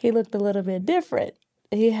 he looked a little bit different.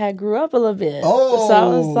 He had grew up a little bit. Oh. So I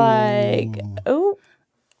was like, ooh.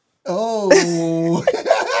 Oh.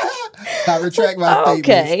 I retract my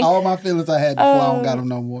statements. All my feelings I had before, I don't got them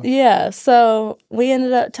no more. Yeah, so we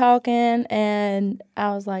ended up talking, and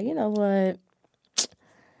I was like, you know what?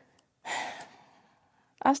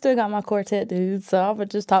 I still got my quartet dude, so I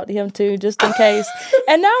would just talk to him too, just in case.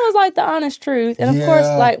 And that was like the honest truth. And of course,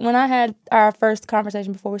 like when I had our first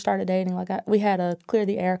conversation before we started dating, like we had a clear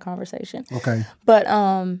the air conversation. Okay. But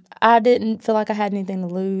I didn't feel like I had anything to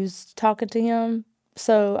lose talking to him.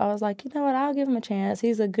 So I was like, you know what? I'll give him a chance.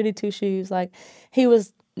 He's a goody two shoes. Like, he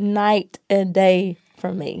was night and day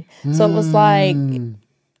for me. So it was like,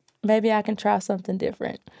 maybe I can try something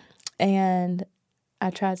different. And I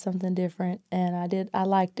tried something different, and I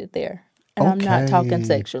liked it there. And I'm not talking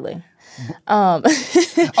sexually.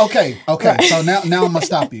 Okay. Right. So now I'm going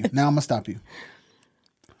to stop you.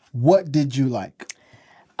 What did you like?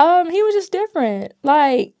 He was just different.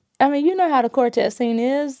 Like, I mean, you know how the quartet scene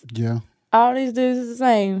is. Yeah. All these dudes is the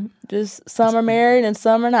same. Just some are married and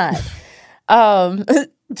some are not.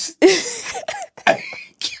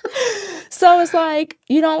 So it's like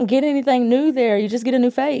you don't get anything new there. You just get a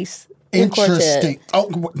new face. Interesting.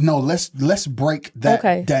 Oh no, let's break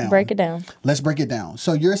that down. Break it down. Let's break it down.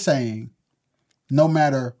 So you're saying, no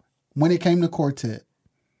matter when it came to quartet,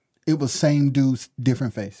 it was same dude,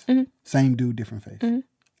 different face. Mm-hmm. Same dude, different face. Mm-hmm.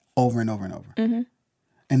 Over and over and over. Mm-hmm.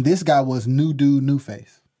 And this guy was new dude, new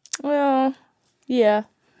face. Well, yeah,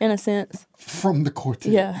 in a sense. From the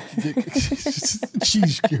quartet. Yeah.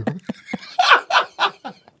 Jeez, Kira.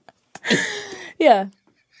 Yeah.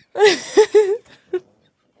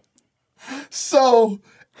 So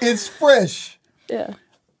it's fresh. Yeah.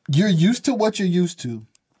 You're used to what you're used to.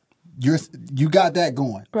 You got that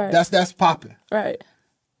going. Right. That's popping. Right.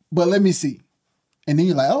 But let me see. And then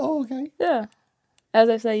you're like, oh, okay. Yeah. As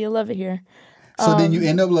I say, you'll love it here. So then you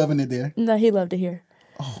end up loving it there. No, he loved it here.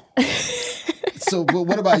 Oh. So but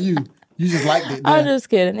what about you? You just liked it there. I'm just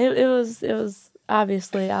kidding. It was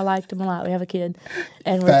obviously I liked him a lot. We have a kid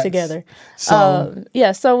and we're Facts. together. So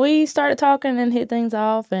So we started talking and hit things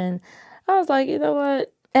off, and I was like, you know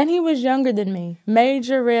what? And he was younger than me.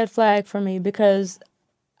 Major red flag for me, because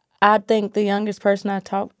I think the youngest person I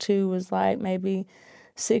talked to was like maybe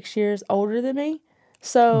 6 years older than me.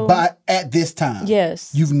 So, but at this time, yes,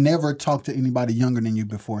 you've never talked to anybody younger than you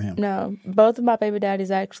before him. No, both of my baby daddies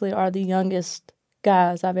actually are the youngest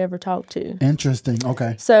guys I've ever talked to. Interesting.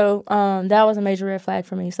 Okay. So that was a major red flag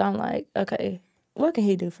for me. So I'm like, okay, what can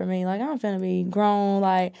he do for me? Like, I'm finna be grown.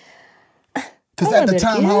 Like, because at the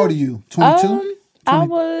time, how old are you? 22? I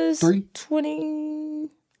was 20?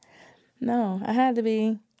 No, I had to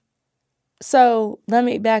be. So let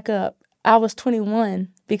me back up. I was 21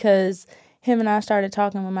 because him and I started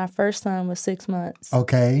talking when my first son was 6 months.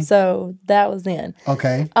 Okay. So that was then.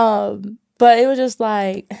 Okay. But it was just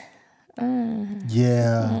like,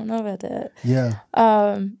 yeah. I don't know about that. Yeah.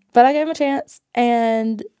 But I gave him a chance,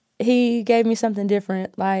 and he gave me something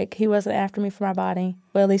different. Like, he wasn't after me for my body.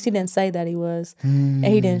 Well, at least he didn't say that he was. And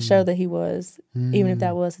he didn't show that he was, even if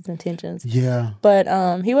that was his intentions. Yeah. But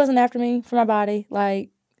he wasn't after me for my body. Like,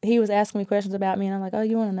 he was asking me questions about me, and I'm like, oh,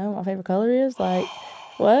 you want to know what my favorite color is? Like,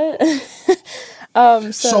 what?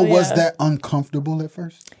 So was that uncomfortable at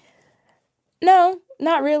first? No,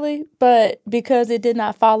 not really. But because it did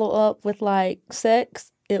not follow up with, like,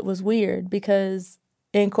 sex, it was weird. Because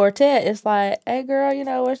in quartet, it's like, hey, girl, you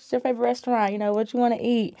know, what's your favorite restaurant? You know, what you want to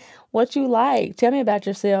eat? What you like? Tell me about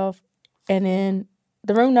yourself. And then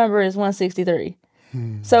the room number is 163.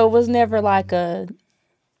 So it was never like a,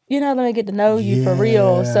 you know, let me get to know you for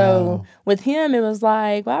real. So with him, it was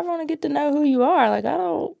like, well, I want to get to know who you are. Like, I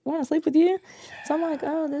don't want to sleep with you. So I'm like,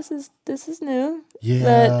 oh, this is new.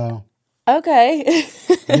 Yeah. But, okay.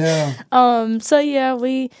 Yeah. So yeah,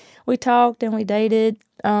 we talked and we dated.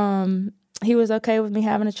 He was okay with me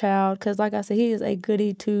having a child because, like I said, he is a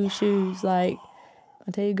goody two shoes. Like,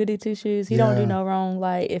 I tell you, goody two shoes. He don't do no wrong.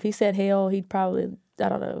 Like, if he said hell, he'd probably, I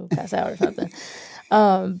don't know, pass out or something.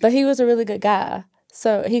 But he was a really good guy.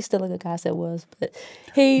 So he's still a good guy. I said was, but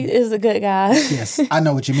he is a good guy. Yes, I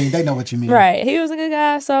know what you mean. They know what you mean. Right. He was a good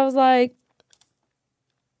guy. So I was like,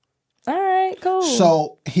 all right, cool.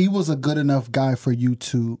 So he was a good enough guy for you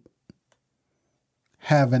to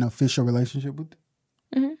have an official relationship with?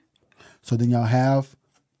 Mm-hmm. So then y'all have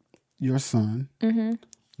your son. Mm-hmm.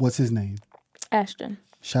 What's his name? Ashton.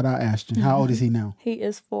 Shout out Ashton. How old is he now? He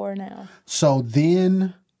is 4 now. So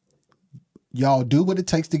then y'all do what it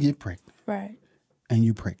takes to get pregnant. Right. And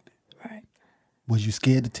you pregnant. Right. Was you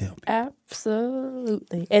scared to tell me?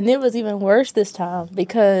 Absolutely. And it was even worse this time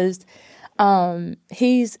because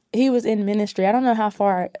he was in ministry. I don't know how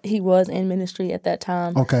far he was in ministry at that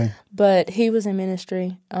time. Okay. But he was in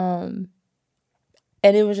ministry. And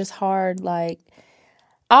it was just hard. Like,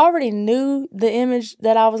 I already knew the image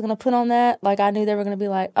that I was going to put on that. Like, I knew they were going to be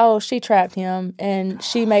like, oh, she trapped him and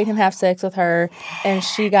she made him have sex with her and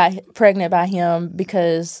she got pregnant by him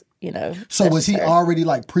because, you know. So was he already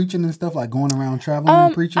like preaching and stuff, like going around traveling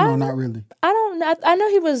and preaching, or not really? I don't know. I know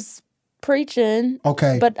he was preaching.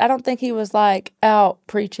 Okay. But I don't think he was like out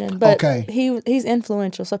preaching. But okay. He's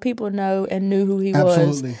influential, so people know and knew who he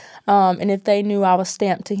Absolutely. was. And if they knew I was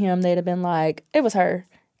stamped to him, they'd have been like, it was her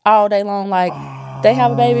all day long. Like, they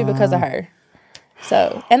have a baby because of her.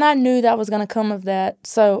 So, and I knew that was going to come of that.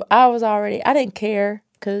 So I didn't care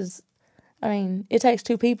because, I mean, it takes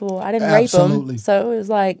 2 people. I didn't rape him. So it was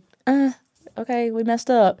like, okay, we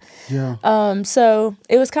messed up. Yeah. So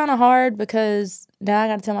it was kind of hard because now I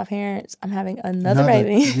got to tell my parents I'm having another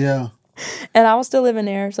baby. Yeah. And I was still living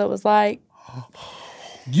there. So it was like,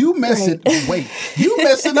 you messing, wait, you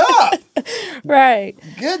messing up. Right.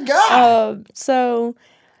 Good God. So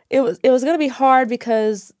it was going to be hard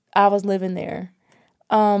because I was living there.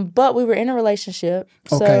 But we were in a relationship.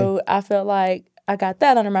 So I felt like I got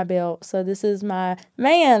that under my belt. So this is my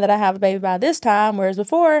man that I have a baby by this time, whereas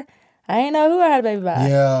before I didn't know who I had a baby by.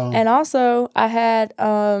 Yeah. And also I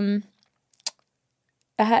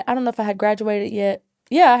don't know if I had graduated yet.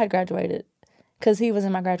 Yeah, I had graduated because he was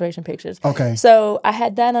in my graduation pictures. Okay. So I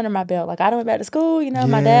had that under my belt. Like, I done went back to school. You know,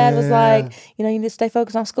 my dad was like, you know, you need to stay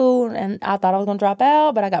focused on school. And I thought I was going to drop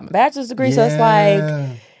out, but I got my bachelor's degree. So it's like,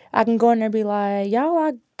 I can go in there and be like, y'all,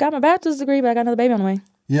 I got my bachelor's degree, but I got another baby on the way.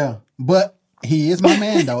 Yeah. But he is my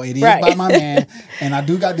man, though. It is Right. by my man. And I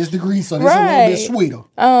do got this degree, so this is a little bit sweeter.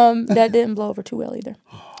 That didn't blow over too well either.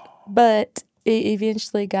 But it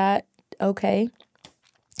eventually got okay.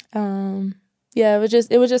 Yeah,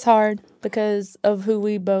 it was just hard because of who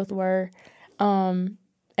we both were.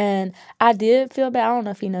 And I did feel bad. I don't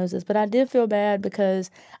know if he knows this, but I did feel bad because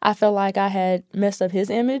I felt like I had messed up his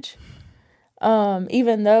image.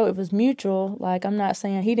 Even though it was mutual, like, I'm not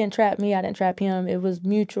saying he didn't trap me, I didn't trap him. It was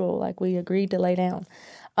mutual, like, we agreed to lay down.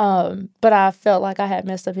 But I felt like I had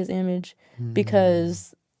messed up his image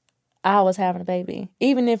because I was having a baby.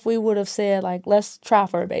 Even if we would have said, like, let's try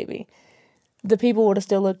for a baby, the people would have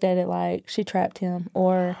still looked at it like she trapped him,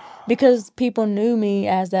 or because people knew me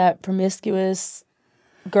as that promiscuous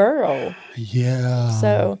girl. Yeah.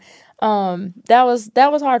 So that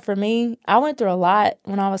was hard for me. I went through a lot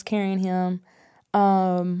when I was carrying him.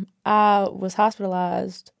 I was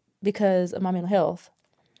hospitalized because of my mental health.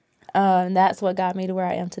 And that's what got me to where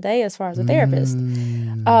I am today as far as a therapist.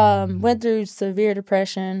 Went through severe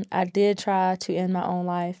depression. I did try to end my own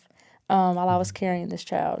life while I was carrying this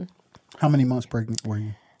child. How many months pregnant were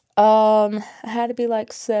you? I had to be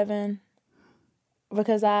like 7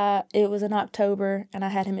 because it was in October and I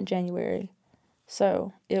had him in January.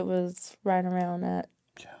 So it was right around that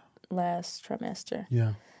last trimester.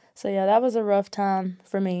 Yeah. So yeah, that was a rough time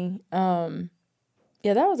for me. Yeah,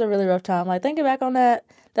 that was a really rough time. Like, thinking back on that,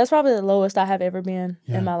 that's probably the lowest I have ever been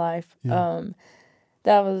in my life. Yeah.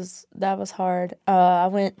 That was hard. I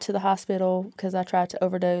went to the hospital because I tried to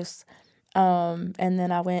overdose. And then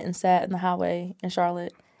I went and sat in the highway in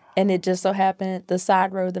Charlotte, and it just so happened the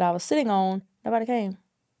side road that I was sitting on, nobody came.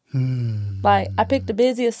 Like, I picked the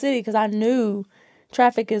busiest city because I knew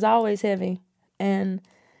traffic is always heavy, and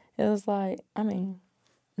it was like, I mean,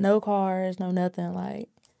 no cars, no nothing. Like,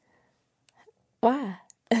 why?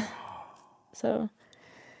 So,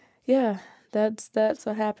 yeah, that's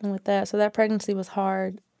what happened with that. So that pregnancy was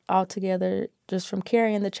hard altogether, just from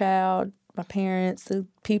carrying the child, my parents, the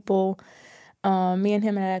people. Me and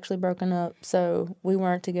him had actually broken up, so we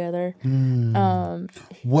weren't together.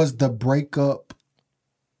 Was the breakup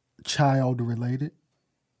child related?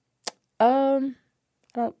 I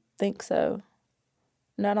don't think so.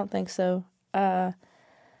 No, I don't think so. I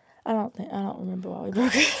don't remember why we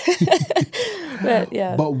broke up. But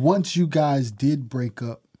yeah. But once you guys did break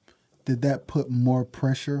up, did that put more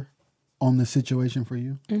pressure on the situation for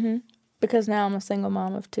you? Mm-hmm. Because now I'm a single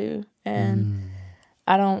mom of 2, and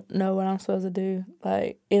I don't know what I'm supposed to do.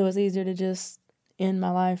 Like, it was easier to just end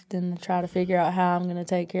my life than to try to figure out how I'm going to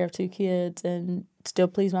take care of 2 kids and still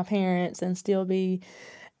please my parents and still be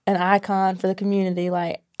an icon for the community.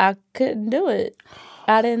 Like, I couldn't do it.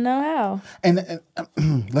 I didn't know how. And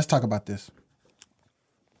let's talk about this.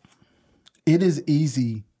 It is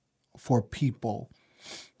easy for people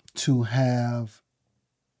to have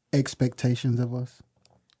expectations of us.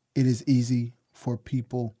 It is easy for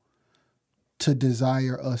people to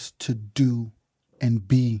desire us to do and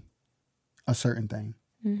be a certain thing.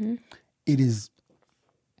 Mm-hmm. It is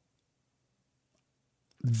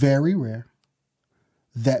very rare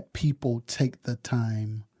that people take the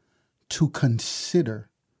time to consider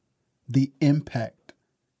the impact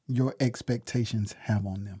your expectations have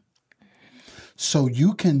on them. So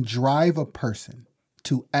you can drive a person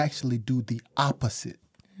to actually do the opposite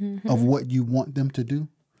of what you want them to do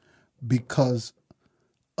because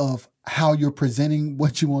of how you're presenting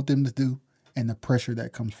what you want them to do and the pressure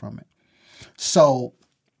that comes from it. So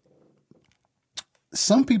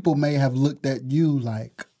some people may have looked at you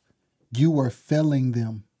like you were failing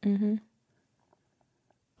them. Mm-hmm.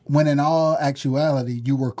 When in all actuality,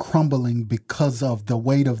 you were crumbling because of the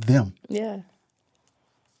weight of them. Yeah.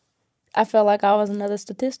 I felt like I was another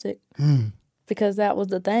statistic because that was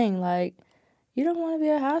the thing. Like, you don't want to be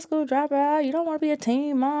a high school dropout. You don't want to be a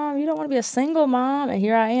teen mom. You don't want to be a single mom. And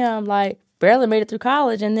here I am, like, barely made it through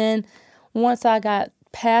college. And then once I got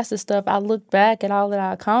past this stuff, I looked back at all that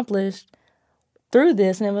I accomplished through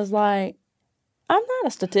this, and it was like, I'm not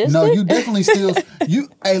a statistic. No, you definitely still,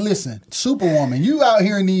 hey, listen, Superwoman, you out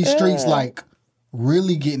here in these streets, like,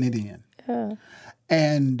 really getting it in. Yeah.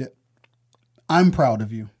 And I'm proud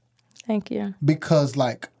of you. Thank you. Because,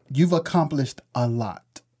 like, you've accomplished a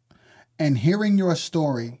lot. And hearing your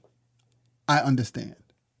story, I understand.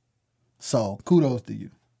 So kudos to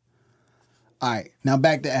you. All right, now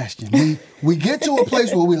back to Ashton. We get to a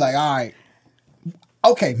place where we're like, all right,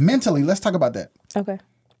 okay, mentally, let's talk about that. Okay.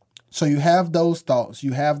 So you have those thoughts,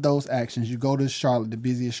 you have those actions, you go to Charlotte, the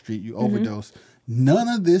busiest street, you overdose. None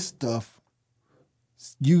of this stuff,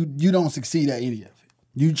 you don't succeed at any of it.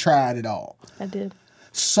 You tried it all. I did.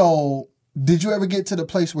 So did you ever get to the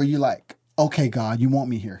place where you're like, okay, God, you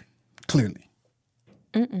want me here? Clearly.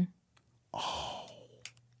 Mm-mm. Oh.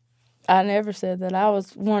 I never said that. I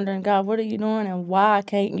was wondering, God, what are you doing and why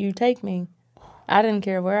can't you take me? I didn't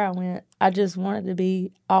care where I went. I just wanted to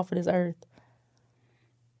be off of this earth.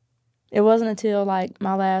 It wasn't until, like,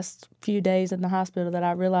 my last few days in the hospital that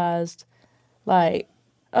I realized, like,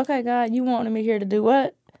 okay, God, you wanted me here to do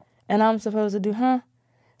what? And I'm supposed to do,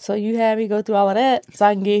 So you had me go through all of that so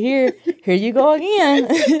I can get here. Here you go again.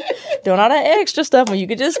 Doing all that extra stuff when you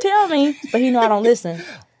could just tell me. But I don't listen.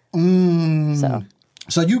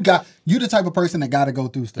 So you the type of person that got to go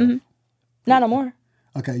through stuff. Mm-hmm. Not no more.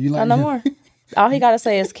 Okay, you like Not no more. All he got to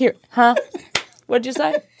say is, What'd you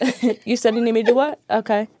say? You said you need me to do what?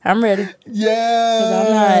 Okay, I'm ready.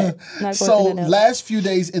 Yeah. I'm not so going through that. Last few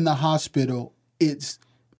days in the hospital, is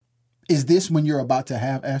this when you're about to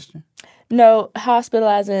have Ashton? No,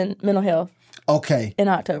 hospitalized in mental health. Okay. In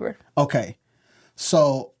October. Okay.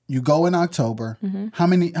 So you go in October.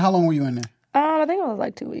 Mm-hmm. How long were you in there? I think it was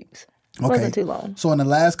like 2 weeks. It wasn't too long. So in the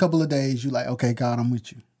last couple of days, you're like, okay, God, I'm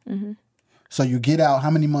with you. Mm-hmm. So you get out. How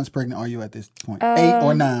many months pregnant are you at this point? 8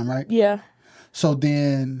 or 9, right? Yeah. So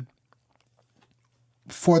then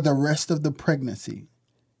for the rest of the pregnancy,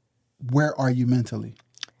 where are you mentally?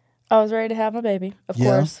 I was ready to have my baby, of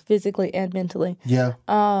course, physically and mentally. Yeah.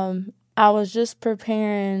 I was just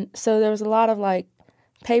preparing. So there was a lot of like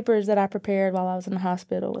papers that I prepared while I was in the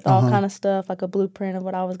hospital with all kind of stuff, like a blueprint of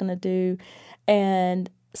what I was going to do, and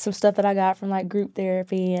some stuff that I got from like group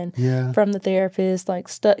therapy and from the therapist, like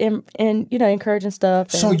stuff and encouraging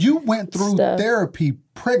stuff. So you went through therapy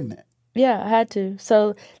pregnant. Yeah, I had to.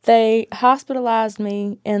 So they hospitalized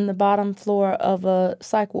me in the bottom floor of a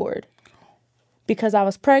psych ward. Because I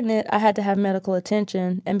was pregnant, I had to have medical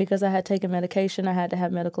attention. And because I had taken medication, I had to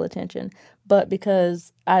have medical attention. But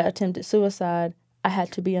because I attempted suicide, I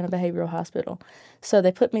had to be in a behavioral hospital. So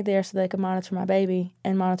they put me there so they could monitor my baby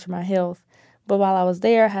and monitor my health. But while I was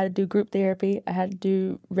there, I had to do group therapy. I had to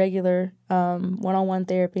do regular one-on-one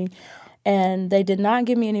therapy. And they did not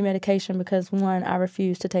give me any medication because, one, I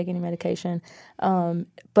refused to take any medication.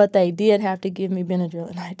 But they did have to give me Benadryl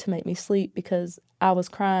at night to make me sleep because I was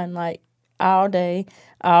crying like all day,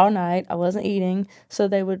 all night. I wasn't eating. So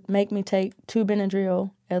they would make me take 2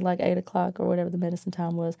 Benadryl at like 8 o'clock or whatever the medicine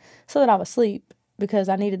time was so that I would sleep because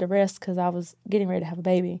I needed to rest because I was getting ready to have a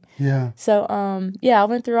baby. Yeah. So, I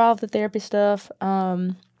went through all of the therapy stuff.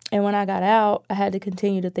 And when I got out, I had to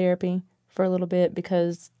continue the therapy for a little bit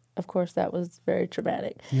because, of course, that was very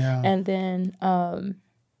traumatic. Yeah. And then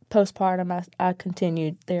postpartum, I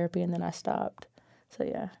continued therapy and then I stopped. So,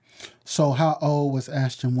 yeah. So how old was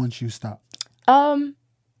Ashton once you stopped?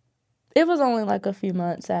 It was only like a few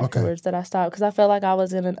months afterwards that I stopped because I felt like I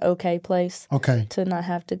was in an okay place to not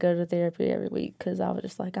have to go to therapy every week because I was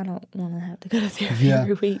just like, I don't want to have to go to therapy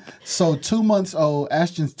every week. So 2 months old,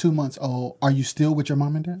 Ashton's 2 months old. Are you still with your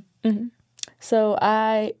mom and dad? Mm-hmm. So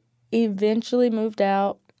I eventually moved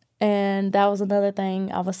out, and that was another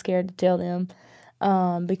thing I was scared to tell them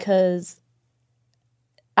because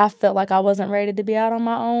I felt like I wasn't ready to be out on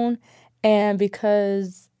my own, and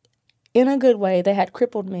because in a good way they had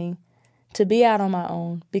crippled me to be out on my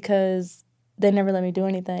own because they never let me do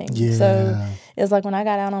anything. Yeah. So it was like when I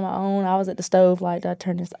got out on my own, I was at the stove like, do I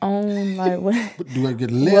turn this on? Like, what do I get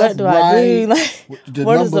left, what do right? I do? Like,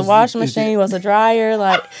 what is the washing machine? What's the dryer?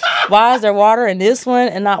 Like, why is there water in this one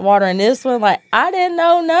and not water in this one? Like, I didn't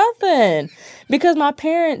know nothing because my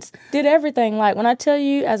parents did everything. Like, when I tell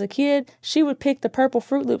you as a kid, she would pick the purple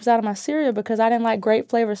Fruit Loops out of my cereal because I didn't like grape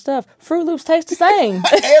flavor stuff. Fruit Loops taste the same.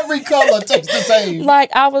 Every color tastes the same.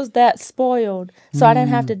 Like, I was that spoiled. So I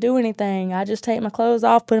didn't have to do anything. I just take my clothes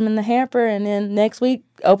off, put them in the hamper, and then next week,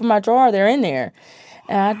 open my drawer, they're in there.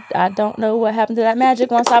 And I don't know what happened to that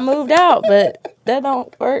magic once I moved out, but that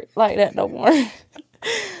don't work like that no more.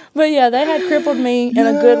 But yeah, they had crippled me in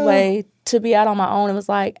a good way to be out on my own. It was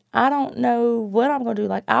like, I don't know what I'm going to do.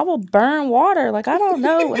 Like, I will burn water. Like, I don't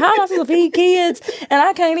know. How am I supposed to feed kids? And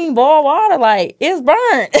I can't even boil water. Like, it's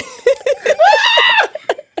burnt.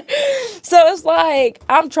 So it's like,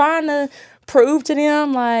 I'm trying to prove to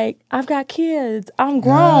them, like, I've got kids. I'm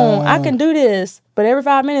grown. I can do this. But every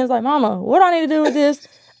 5 minutes, like, Mama, what do I need to do with this?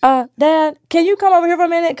 Dad, can you come over here for a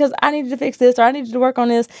minute? Because I needed to fix this or I needed to work on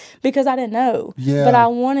this because I didn't know. Yeah. But I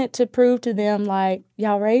wanted to prove to them, like,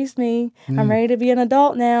 y'all raised me. I'm ready to be an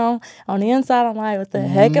adult now. On the inside, I'm like, what the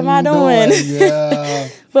heck am I doing? Yeah.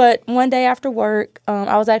 But one day after work,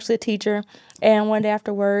 I was actually a teacher. And one day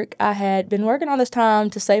after work, I had been working all this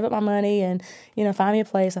time to save up my money and, find me a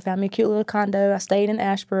place. I found me a cute little condo. I stayed in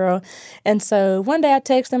Asheboro. And so one day I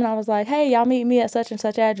texted them and I was like, hey, y'all meet me at such and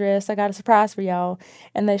such address. I got a surprise for y'all.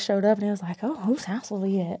 And they showed up and it was like, oh, whose house will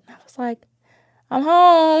we at? And I was like, I'm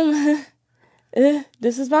home.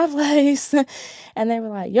 This is my place. And they were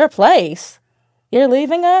like, your place? You're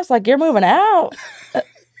leaving us? Like, you're moving out?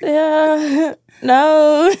 Yeah.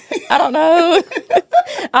 No, I don't know.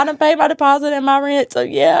 I done paid my deposit and my rent, so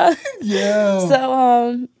yeah. Yeah.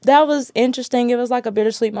 So that was interesting. It was like a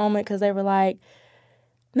bittersweet moment because they were like,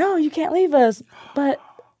 no, you can't leave us, but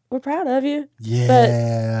we're proud of you.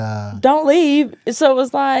 Yeah. But don't leave. So it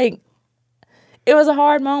was like, it was a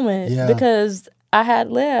hard moment because I had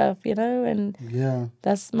left, and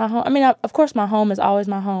that's my home. I mean, of course, my home is always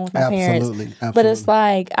my home with my parents. Absolutely. But it's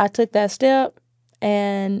like I took that step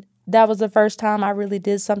and that was the first time I really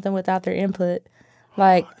did something without their input.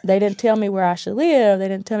 Like, they didn't tell me where I should live. They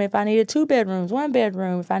didn't tell me if I needed 2 bedrooms, 1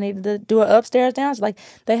 bedroom, if I needed to do an upstairs, downstairs. Like,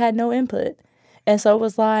 they had no input. And so it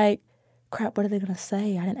was like, crap, what are they going to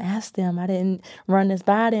say? I didn't ask them. I didn't run this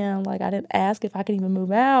by them. Like, I didn't ask if I could even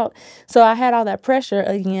move out. So I had all that pressure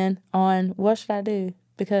again on what should I do?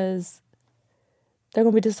 Because they're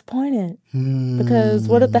going to be disappointed. Because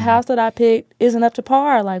what if the house that I picked isn't up to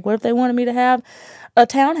par? Like, what if they wanted me to have a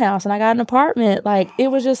townhouse and I got an apartment? Like, it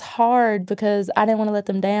was just hard because I didn't want to let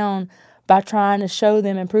them down by trying to show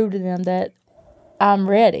them and prove to them that I'm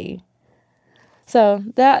ready. So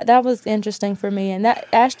that was interesting for me. And that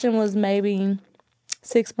Ashton was maybe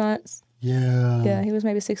 6 months. Yeah. Yeah, he was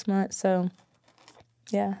maybe 6 months. So,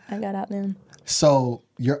 yeah, I got out then. So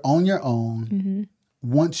you're on your own. Mm-hmm.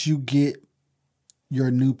 Once you get your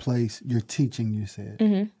new place, you're teaching, you said.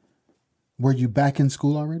 Mm-hmm. Were you back in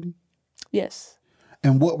school already? Yes.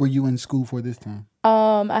 And what were you in school for this time?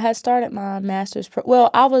 I had started my master's.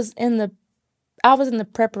 I was in the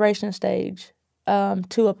preparation stage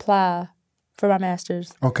to apply for my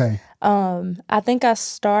master's. Okay. I think I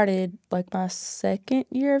started like my second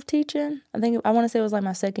year of teaching. I want to say it was like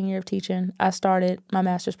my second year of teaching. I started my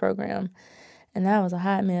master's program. And that was a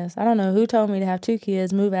hot mess. I don't know who told me to have 2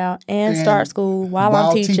 kids, move out, and start school while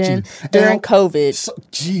I'm teaching during COVID.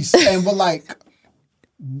 Jeez. And but like,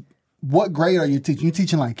 what grade are you teaching? You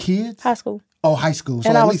teaching like kids? High school. Oh, high school. So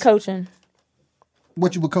and I was coaching.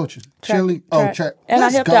 What you were coaching? Cheerleading. Track. And I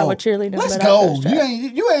helped out with cheerleading. Let's go.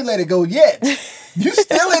 You ain't let it go yet. You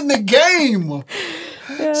still in the game.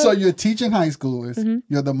 Yeah. So you're teaching high schoolers. Mm-hmm.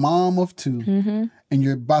 You're the mom of 2. Mm-hmm. And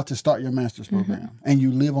you're about to start your master's program. Mm-hmm. And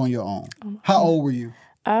you live on your own. How old were you?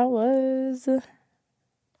 I was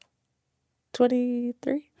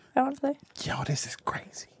 23, I want to say. Yo, this is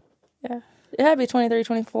crazy. Yeah. It had to be 23,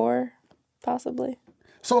 24, possibly.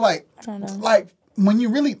 So, like, I don't know. Like, when you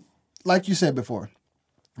really, like you said before,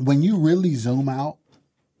 when you really zoom out,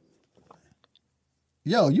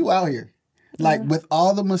 yo, you out here. Like, with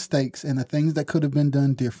all the mistakes and the things that could have been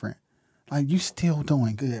done different, like, you still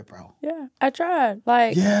doing good, bro. Yeah, I tried.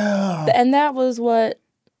 Like, yeah. And that was what,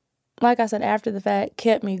 like I said, after the fact,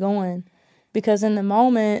 kept me going. Because in the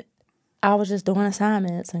moment, I was just doing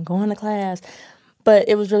assignments and going to class. But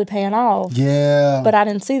it was really paying off. Yeah. But I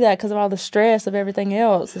didn't see that because of all the stress of everything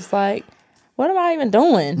else. It's like, what am I even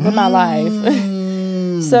doing with my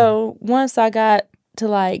life? So once I got to,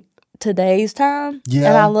 like, today's time,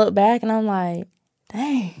 and I look back and I'm like,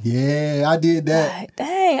 dang. Yeah, I did that. Like,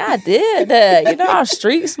 dang, I did that. I'm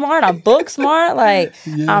street smart. I'm book smart. Like,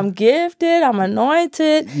 I'm gifted. I'm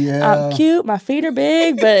anointed. Yeah. I'm cute. My feet are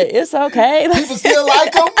big, but it's okay. People still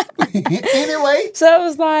like them. Anyway. So it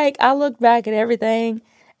was like, I look back at everything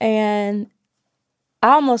and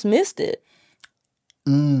I almost missed it.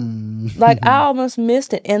 Like, I almost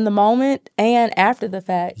missed it in the moment and after the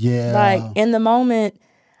fact. Yeah. Like, in the moment,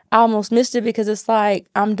 I almost missed it because it's like,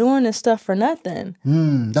 I'm doing this stuff for nothing.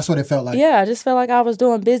 That's what it felt like. Yeah, I just felt like I was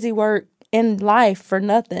doing busy work in life for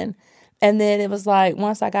nothing. And then it was like,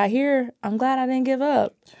 once I got here, I'm glad I didn't give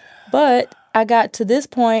up. But I got to this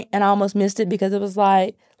point and I almost missed it because it was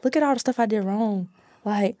like, look at all the stuff I did wrong.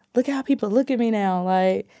 Like, look at how people look at me now.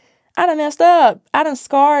 Like, I done messed up. I done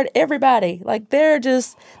scarred everybody. Like,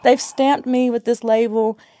 they've stamped me with this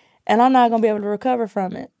label and I'm not going to be able to recover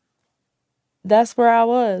from it. That's where I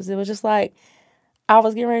was. It was just like, I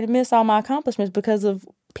was getting ready to miss all my accomplishments because of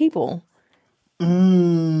people. How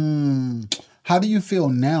do you feel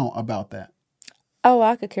now about that? Oh,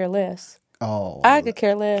 I could care less. Oh, I could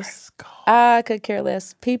care less. I could care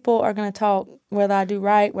less. People are going to talk whether I do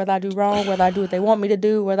right, whether I do wrong, whether I do what they want me to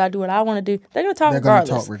do, whether I do what I want to do. They're going to talk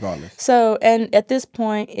regardless. So, and at this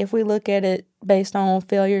point, if we look at it based on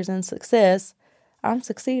failures and success, I'm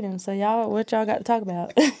succeeding. So what y'all got to talk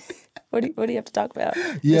about? What do you have to talk about?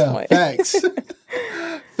 Yeah, facts.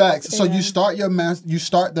 Facts. So you start you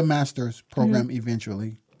start the master's program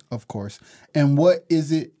eventually, of course. And what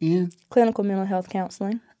is it in? Clinical mental health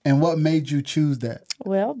counseling. And what made you choose that?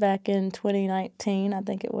 Well, back in 2019, I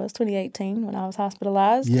think it was 2018 when I was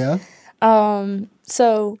hospitalized. Yeah.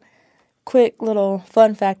 So quick little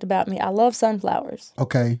fun fact about me. I love sunflowers.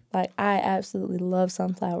 Okay. Like, I absolutely love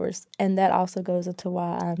sunflowers. And that also goes into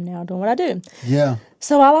why I'm now doing what I do. Yeah.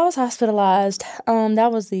 So while I was hospitalized,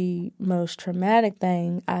 that was the most traumatic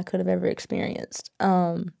thing I could have ever experienced.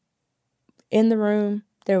 In the room,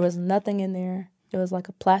 there was nothing in there. It was like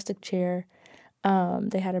a plastic chair.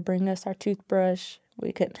 They had to bring us our toothbrush.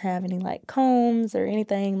 We couldn't have any like combs or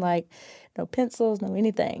anything, like no pencils, no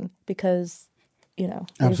anything, because,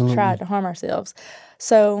 we tried to harm ourselves.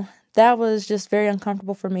 So that was just very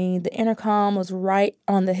uncomfortable for me. The intercom was right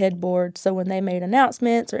on the headboard. So when they made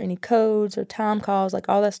announcements or any codes or time calls, like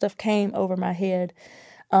all that stuff came over my head.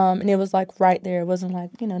 And it was like right there. It wasn't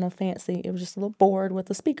like, no fancy. It was just a little board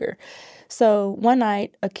with a speaker. So one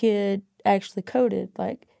night a kid actually coded,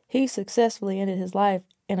 like, he successfully ended his life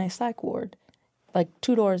in a psych ward, like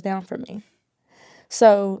 2 doors down from me.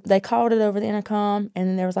 So they called it over the intercom, and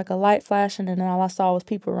then there was like a light flashing, and then all I saw was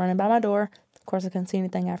people running by my door. Of course, I couldn't see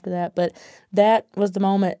anything after that, but that was the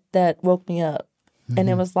moment that woke me up. Mm-hmm. And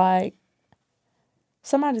it was like,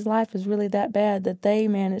 somebody's life is really that bad that they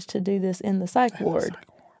managed to do this in the psych ward.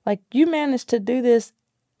 Like, you managed to do this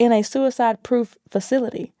in a suicide-proof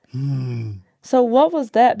facility. So what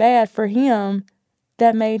was that bad for him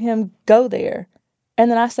that made him go there? And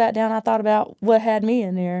then I sat down, I thought about what had me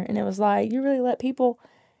in there, and it was like, you really let people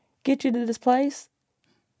get you to this place?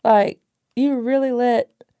 Like, you really let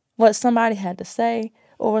what somebody had to say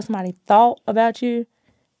or what somebody thought about you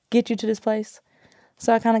get you to this place?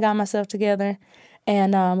 So I kind of got myself together,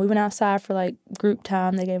 and we went outside for like group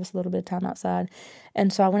time. They gave us a little bit of time outside.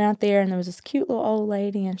 And so I went out there, and there was this cute little old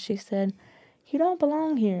lady, and she said, "You don't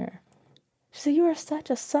belong here." She said, "You are such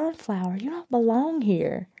a sunflower. You don't belong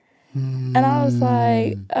here." And I was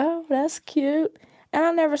like, oh, that's cute. And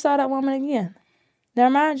I never saw that woman again. Now,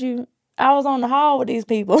 mind you, I was on the hall with these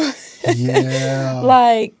people. Yeah.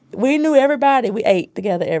 Like, we knew everybody. We ate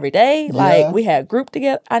together every day. Like, we had group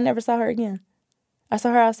together. I never saw her again. I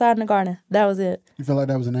saw her outside in the garden. That was it. You feel like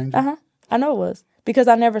that was an angel? Uh-huh. I know it was. Because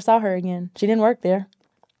I never saw her again. She didn't work there.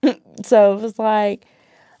 So it was like,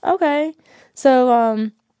 okay.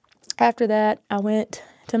 So after that, I went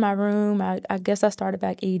to my room. I guess I started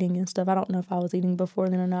back eating and stuff. I don't know if I was eating before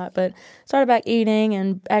then or not, but started back eating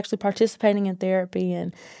and actually participating in therapy.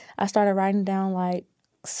 And I started writing down like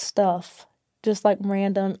stuff, just like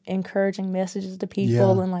random encouraging messages to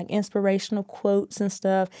people and like inspirational quotes and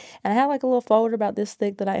stuff. And I had like a little folder about this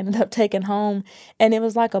thick that I ended up taking home. And it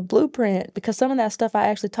was like a blueprint because some of that stuff I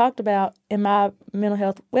actually talked about in my mental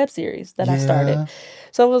health web series that I started.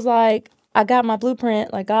 So it was like, I got my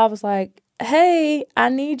blueprint. Like, God was like, hey, I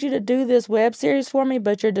need you to do this web series for me,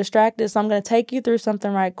 but you're distracted, so I'm going to take you through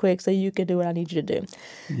something right quick so you can do what I need you to do.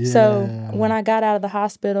 Yeah. So when I got out of the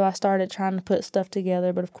hospital, I started trying to put stuff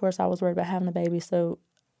together, but of course I was worried about having a baby, so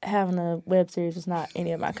having a web series was not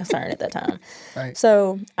any of my concern at that time. Right.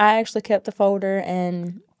 So I actually kept the folder,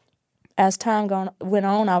 and as time went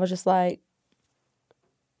on, I was just like,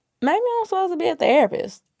 maybe I'm supposed to be a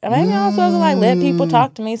therapist. Maybe I'm supposed to like let people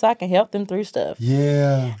talk to me so I can help them through stuff.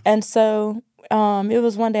 Yeah. And so it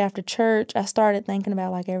was one day after church, I started thinking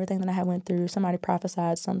about like everything that I had went through. Somebody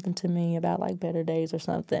prophesied something to me about like better days or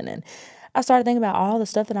something. And I started thinking about all the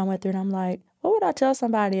stuff that I went through. And I'm like, what would I tell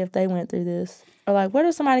somebody if they went through this? Or like, what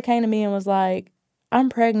if somebody came to me and was like, I'm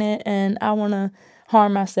pregnant and I want to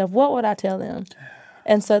harm myself? What would I tell them?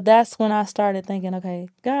 And so that's when I started thinking, okay,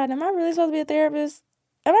 God, am I really supposed to be a therapist?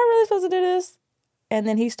 Am I really supposed to do this? And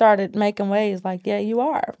then he started making ways like, yeah, you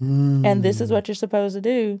are. And this is what you're supposed to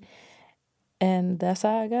do. And that's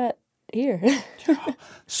how I got here.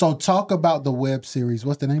 So talk about the web series.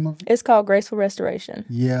 What's the name of it? It's called Graceful Restoration.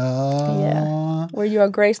 Yeah. Where you are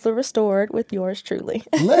gracefully restored with yours truly.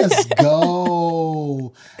 Let's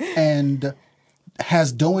go. And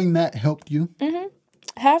has doing that helped you? Mm-hmm.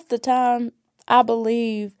 Half the time, I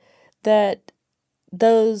believe that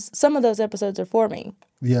some of those episodes are for me.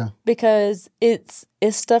 Yeah. Because it's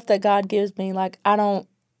stuff that God gives me. Like, I don't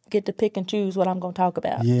get to pick and choose what I'm going to talk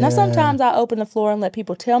about. Yeah. Now, sometimes I open the floor and let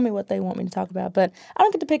people tell me what they want me to talk about, but I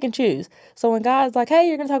don't get to pick and choose. So when God's like, hey,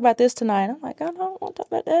 you're going to talk about this tonight, I'm like, I don't want to talk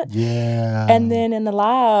about that. Yeah. And then in the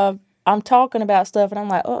live, I'm talking about stuff, and I'm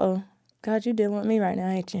like, uh-oh, God, you dealing with me right now,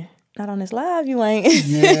 ain't you? Not on this live, you ain't.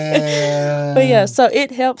 Yeah. But yeah, so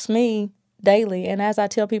it helps me daily. And as I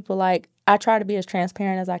tell people, like, I try to be as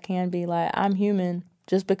transparent as I can be. Like, I'm human.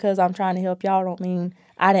 Just because I'm trying to help y'all don't mean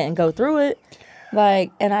I didn't go through it.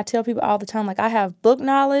 Like, and I tell people all the time, like, I have book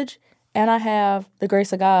knowledge and I have the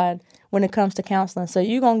grace of God when it comes to counseling. So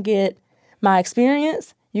you're going to get my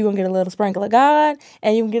experience, you're going to get a little sprinkle of God,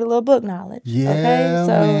 and you can get a little book knowledge. Yeah, okay?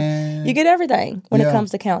 So man. you get everything when Yeah. it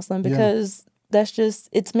comes to counseling because that's just,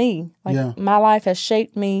 it's me. Like, my life has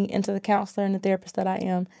shaped me into the counselor and the therapist that I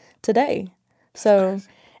am today. So,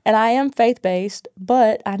 and I am faith-based,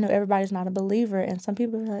 but I know everybody's not a believer. And some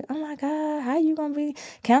people are like, oh, my God, how you going to be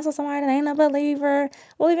counseling somebody that ain't a believer?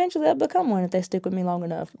 Well, eventually they'll become one if they stick with me long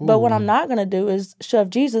enough. Ooh. But what I'm not going to do is shove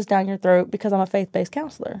Jesus down your throat because I'm a faith-based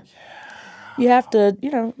counselor. You have to,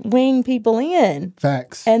 wing people in.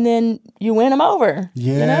 Facts. And then you win them over.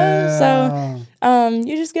 Yeah. So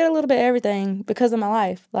you just get a little bit of everything because of my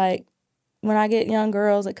life. Like, when I get young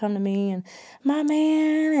girls that come to me and my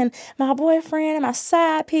man and my boyfriend and my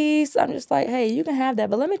side piece, I'm just like, hey, you can have that,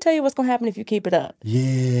 but let me tell you what's going to happen if you keep it up.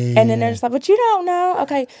 Yeah. And then they're just like, but you don't know.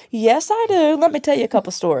 Okay, yes, I do. Let me tell you a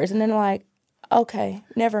couple stories. And then they're like, okay,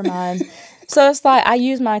 never mind. So it's like I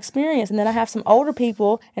use my experience, and then I have some older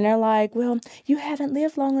people, and they're like, well, you haven't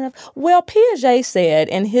lived long enough. Well, Piaget said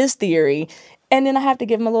in his theory, and then I have to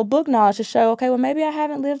give them a little book knowledge to show, okay, well, maybe I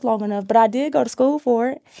haven't lived long enough, but I did go to school for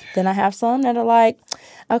it. Then I have some that are like,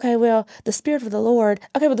 okay, well, the Spirit of the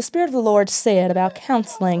Lord said about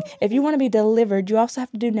counseling, if you want to be delivered, you also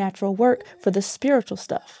have to do natural work for the spiritual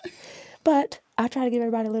stuff. But I try to give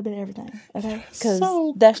everybody a little bit of everything, okay?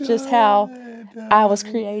 Because that's just how I was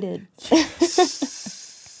created.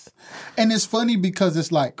 And it's funny because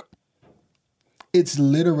it's like, it's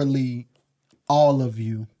literally all of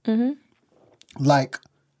you. Mm-hmm. Like,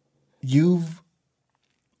 you've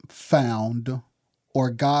found, or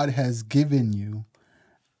God has given you,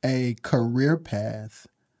 a career path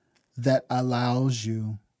that allows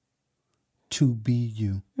you to be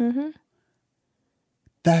you. Mm-hmm.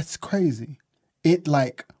 That's crazy. It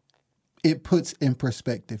puts in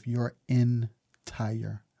perspective your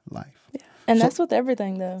entire life. Yeah. And that's with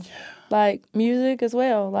everything, though. Yeah. Like, music as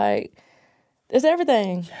well. Like, it's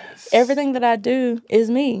everything. Yes. Everything that I do is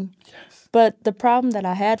me. Yes. But the problem that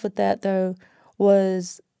I had with that, though,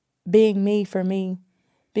 was being me for me.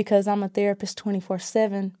 Because I'm a therapist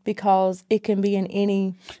 24/7, because it can be in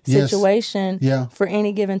any situation for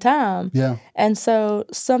any given time. Yeah. And so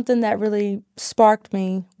something that really sparked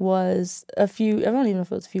me was I don't even know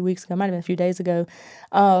if it was a few weeks ago, it might have been a few days ago.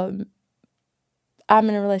 I'm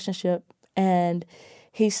in a relationship, and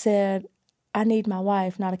he said, I need my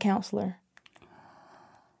wife, not a counselor.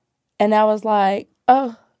 And I was like,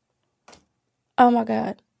 oh my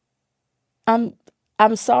God.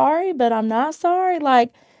 I'm sorry, but I'm not sorry.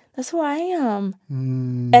 Like, that's who I am.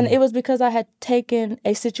 Mm. And it was because I had taken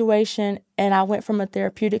a situation and I went from a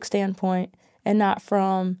therapeutic standpoint and not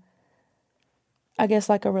from, I guess,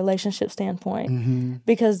 like a relationship standpoint. Mm-hmm.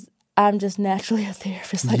 Because I'm just naturally a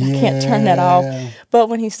therapist. Like, I can't turn that off. But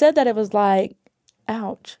when he said that, it was like,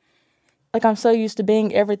 ouch. Like, I'm so used to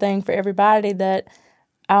being everything for everybody that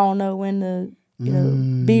I don't know when to,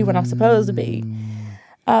 be what I'm supposed to be.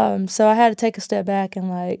 So I had to take a step back and,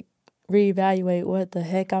 like, reevaluate what the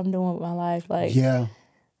heck I'm doing with my life. Like,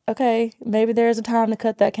 okay, maybe there's a time to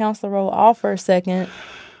cut that counselor role off for a second,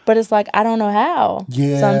 but it's like, I don't know how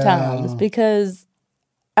sometimes, because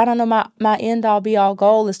I don't know, my end all be all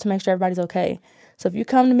goal is to make sure everybody's okay. So if you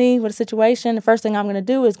come to me with a situation, the first thing I'm going to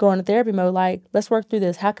do is go into therapy mode. Like, let's work through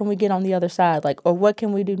this. How can we get on the other side? Like, or what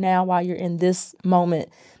can we do now while you're in this moment?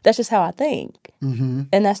 That's just how I think. Mm-hmm.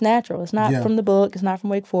 And that's natural. It's not from the book. It's not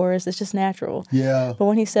from Wake Forest. It's just natural. Yeah. But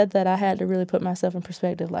when he said that, I had to really put myself in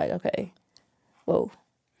perspective. Like, okay, whoa.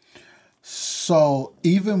 So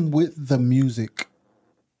even with the music,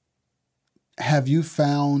 have you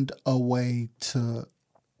found a way to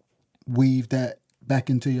weave that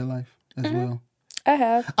back into your life as well? I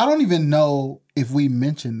have. I don't even know if we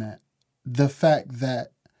mentioned that. The fact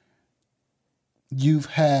that you've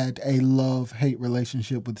had a love-hate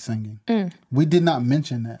relationship with singing. We did not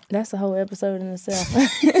mention that. That's a whole episode in itself.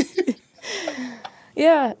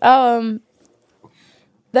 Yeah.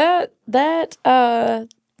 That I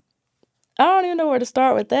don't even know where to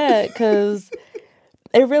start with that, because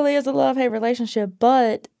it really is a love-hate relationship.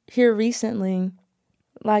 But here recently,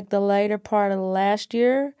 like the later part of last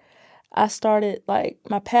year, I started, like,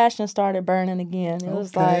 my passion started burning again. It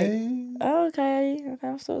was like, okay,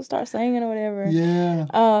 I'm supposed to start singing or whatever. Yeah.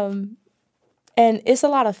 And it's a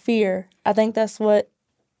lot of fear. I think that's what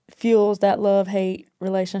fuels that love-hate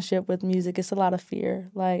relationship with music. It's a lot of fear.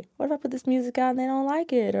 Like, what if I put this music out and they don't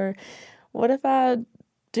like it? Or what if I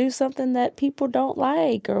do something that people don't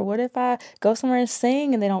like? Or what if I go somewhere and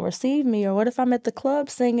sing and they don't receive me? Or what if I'm at the club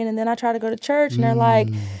singing and then I try to go to church and they're like,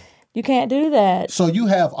 you can't do that. So you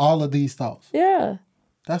have all of these thoughts. Yeah.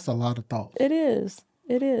 That's a lot of thoughts. It is.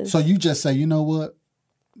 It is. So you just say, you know what?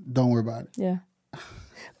 Don't worry about it. Yeah.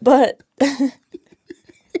 But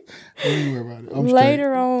Don't worry about it.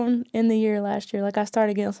 later on in the year last year, like, I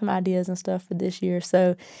started getting some ideas and stuff for this year.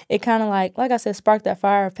 So it kind of like I said, sparked that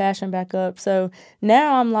fire of passion back up. So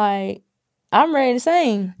now I'm like, I'm ready to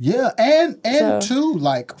sing. Yeah, and too,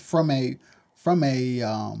 like from a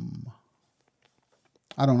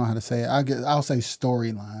I don't know how to say it. I'll say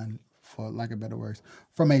storyline, for lack of better words.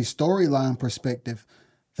 From a storyline perspective,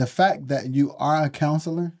 the fact that you are a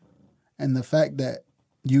counselor and the fact that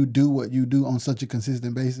you do what you do on such a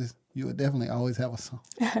consistent basis, you would definitely always have a song.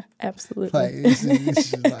 Absolutely. Like it's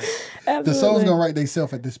just like the song's gonna write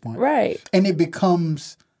themselves at this point, right? And it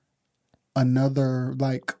becomes another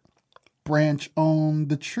like branch on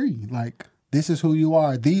the tree. Like, this is who you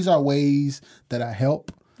are. These are ways that I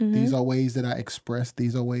help. These are ways that I express.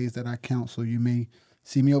 These are ways that I counsel. You may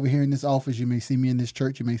see me over here in this office. You may see me in this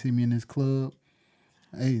church. You may see me in this club.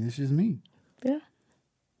 Hey, this is me. Yeah.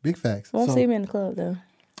 Big facts. Won't see me in the club though.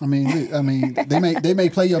 I mean, they may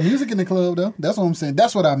play your music in the club though. That's what I'm saying.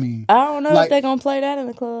 That's what I mean. I don't know if they're gonna play that in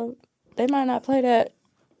the club. They might not play that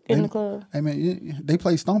in the club. I mean, they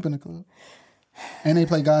play Stomp in the club, and they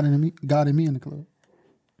play God and Me in the club.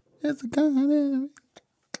 It's a God in me.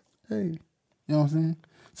 Hey, you know what I'm saying?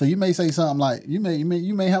 So you may say something like you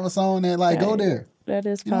may have a song that like go there. That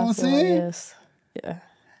is possible. You know what I'm saying? Yes. Yeah.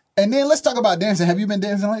 And then let's talk about dancing. Have you been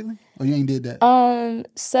dancing lately? Or you ain't did that?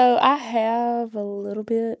 So I have a little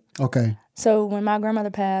bit. Okay. So when my grandmother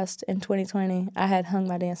passed in 2020, I had hung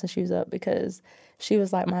my dancing shoes up because she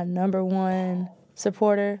was like my number one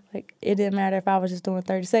supporter. Like, it didn't matter if I was just doing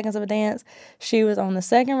 30 seconds of a dance. She was on the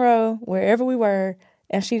second row wherever we were,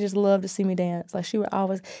 and she just loved to see me dance. Like, she would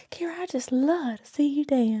always, Kira, I just love to see you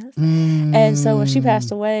dance. And so when she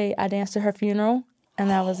passed away, I danced at her funeral, and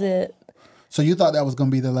that was it. So you thought that was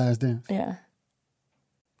going to be the last dance? Yeah.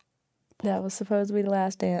 That was supposed to be the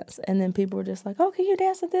last dance. And then people were just like, oh, can you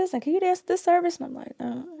dance at this? And can you dance at this service? And I'm like,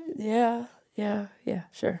 no, yeah,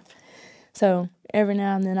 sure. So every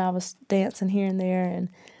now and then I was dancing here and there. And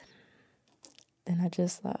then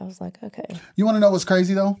I was like, okay. You want to know what's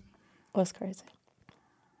crazy, though? What's crazy?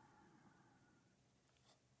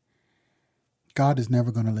 God is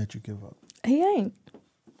never going to let you give up. He ain't.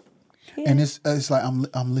 And it's like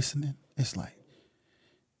I'm listening. It's like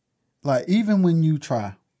even when you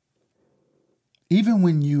try, even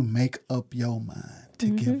when you make up your mind to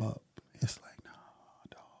give up, it's like, no,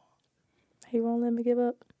 dog. He won't let me give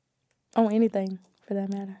up on anything, for that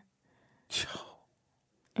matter. Yo.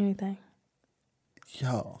 Anything.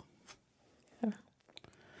 Yo. Yeah.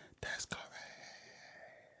 That's correct.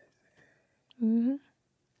 Mm-hmm.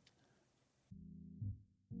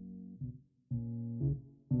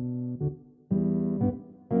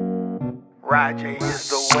 Roger is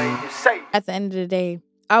the way you say. At the end of the day,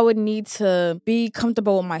 I would need to be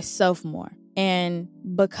comfortable with myself more. And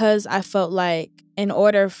because I felt like in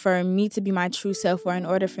order for me to be my true self, or in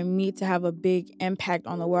order for me to have a big impact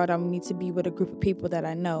on the world, I would need to be with a group of people that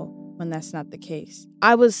I know, when that's not the case.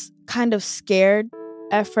 I was kind of scared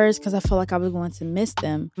at first because I felt like I was going to miss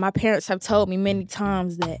them. My parents have told me many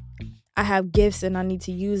times that I have gifts and I need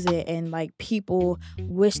to use it, and like people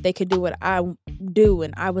wish they could do what I do,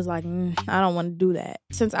 and I was like, I don't want to do that.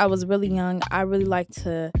 Since I was really young, I really like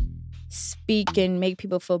to speak and make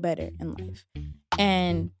people feel better in life,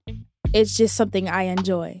 and it's just something I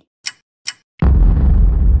enjoy.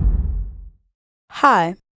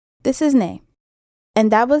 Hi, this is Nay,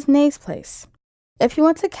 and that was Nay's Place. If you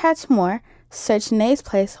want to catch more, search Nay's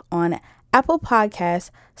Place on Apple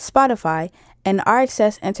Podcasts, Spotify, and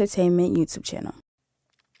RXS Entertainment YouTube channel.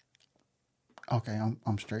 Okay,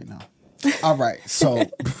 I'm straight now. All right, so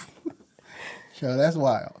yo, that's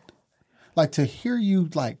wild. Like, to hear you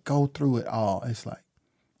like go through it all, it's like,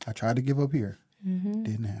 I tried to give up here,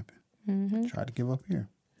 didn't happen. Tried to give up here,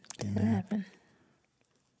 didn't happen.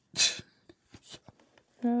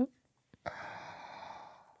 Nope.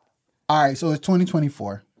 All right, so it's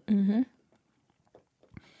 2024.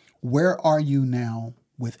 Where are you now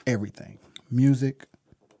with everything? Music,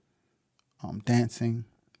 dancing,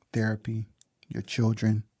 therapy, your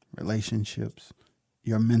children, relationships,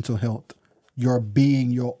 your mental health, your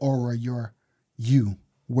being, your aura, your you?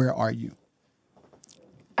 Where are you?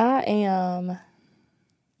 I am,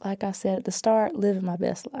 like I said at the start, living my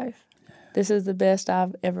best life. This is the best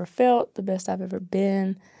I've ever felt, the best I've ever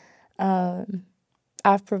been.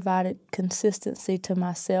 I've provided consistency to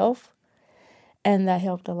myself, and that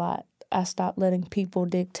helped a lot. I stopped letting people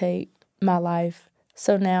dictate my life.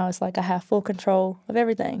 So now it's like I have full control of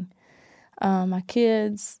everything. My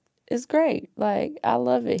kids, it's great. Like, I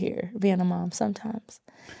love it here, being a mom sometimes.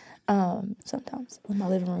 Sometimes when my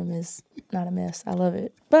living room is not a mess, I love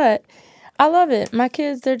it. But I love it. My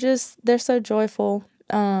kids, they're so joyful,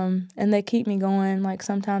 and they keep me going. Like,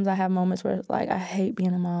 sometimes I have moments where it's like, I hate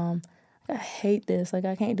being a mom. I hate this. Like,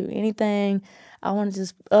 I can't do anything. I want to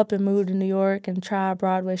just up and move to New York and try a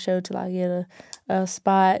Broadway show till I get a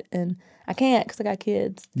spot. And I can't because I got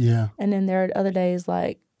kids. Yeah. And then there are other days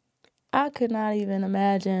like, I could not even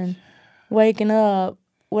imagine waking up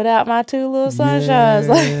without my two little sunshines.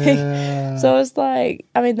 Yeah. Like, so it's like,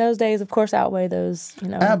 I mean, those days, of course, outweigh those,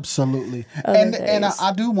 Absolutely. other And days.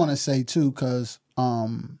 I do want to say, too, because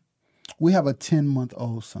we have a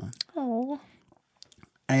 10-month-old son. Oh,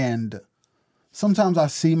 And sometimes I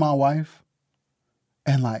see my wife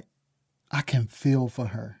and, like, I can feel for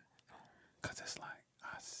her. Because it's like,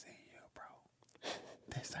 I see you, bro.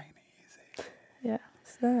 This ain't easy. yeah.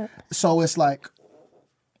 It's that. So it's like,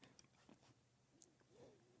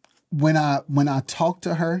 when I talk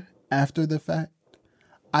to her after the fact,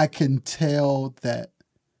 I can tell that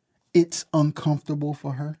it's uncomfortable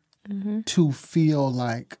for her to feel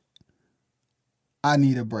like I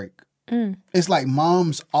need a break. It's like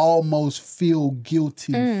moms almost feel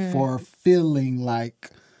guilty for feeling like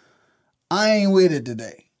I ain't with it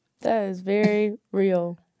today. That is very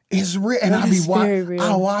real. It's real, and very real.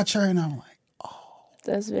 I watch her and I'm like,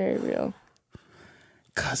 That's very real.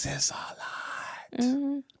 'cause it's a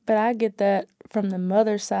lot. But I get that from the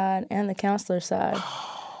mother side and the counselor side.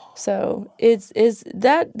 So it's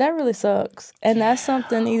that really sucks. And that's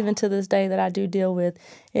something even to this day that I do deal with.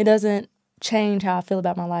 It doesn't change how I feel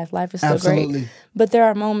about my life. Life is still Absolutely. great. But there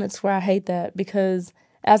are moments where I hate that because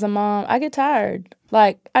as a mom, I get tired.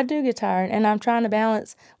 Like, I do get tired. And I'm trying to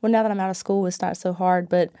balance, well, now that I'm out of school, it's not so hard.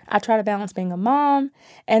 But I try to balance being a mom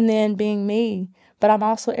and then being me. But I'm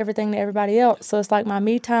also everything to everybody else. So it's like my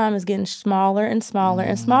me time is getting smaller and smaller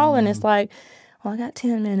and smaller. And it's like, well, I got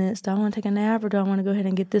 10 minutes. Do I want to take a nap or do I want to go ahead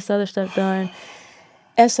and get this other stuff done?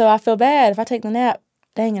 And so I feel bad. If I take the nap,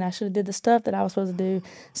 dang it, I should have did the stuff that I was supposed to do.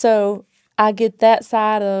 So I get that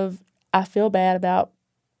side of, I feel bad about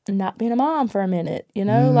not being a mom for a minute,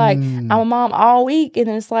 Like, I'm a mom all week. And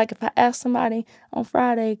then it's like, if I ask somebody on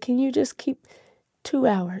Friday, can you just keep 2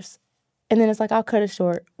 hours? And then it's like, I'll cut it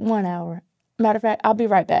short, 1 hour. Matter of fact, I'll be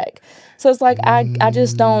right back. So it's like, I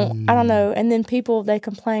just don't know. And then people, they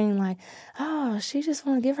complain like, oh, she just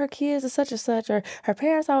want to give her kids to such and such, or her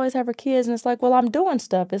parents always have her kids. And it's like, well, I'm doing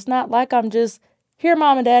stuff. It's not like I'm just, here,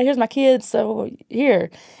 mom and dad, here's my kids, so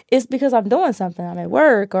here. It's because I'm doing something. I'm at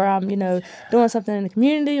work, or I'm, doing something in the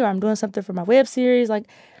community, or I'm doing something for my web series. Like,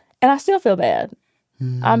 and I still feel bad.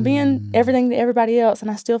 I'm being everything to everybody else,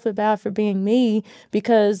 and I still feel bad for being me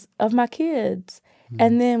because of my kids.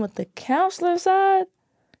 And then with the counselor side,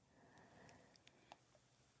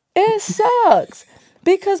 it sucks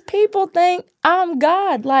because people think I'm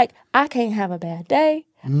God. Like, I can't have a bad day.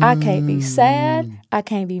 I can't be sad. I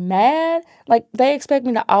can't be mad. Like, they expect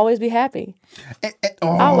me to always be happy.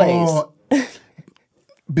 Always.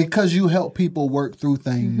 Because you help people work through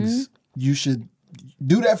things, you should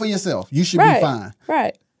do that for yourself. You should be fine.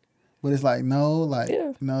 Right. But it's like, no,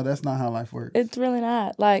 no, that's not how life works. It's really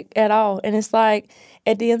not, like, at all. And it's like,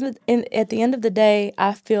 at the end of the day,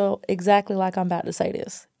 I feel exactly like I'm about to say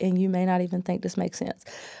this. And you may not even think this makes sense.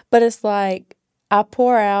 But it's like, I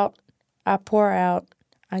pour out.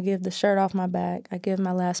 I give the shirt off my back. I give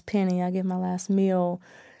my last penny. I give my last meal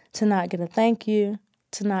to not get a thank you,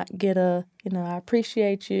 to not get a, I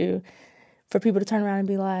appreciate you. For people to turn around and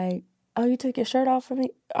be like, oh, you took your shirt off for me?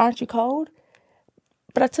 Aren't you cold?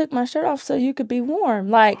 But I took my shirt off so you could be warm.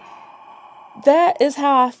 Like, that is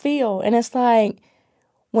how I feel. And it's like,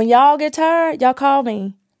 when y'all get tired, y'all call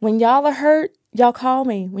me. When y'all are hurt, y'all call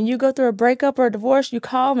me. When you go through a breakup or a divorce, you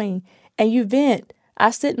call me and you vent. I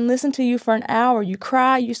sit and listen to you for an hour. You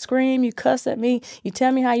cry, you scream, you cuss at me, you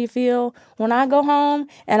tell me how you feel. When I go home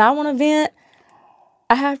and I want to vent,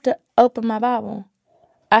 I have to open my Bible.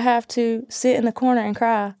 I have to sit in the corner and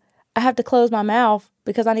cry. I have to close my mouth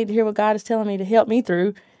because I need to hear what God is telling me to help me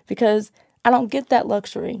through, because I don't get that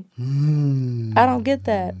luxury. I don't get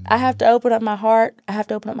that. I have to open up my heart. I have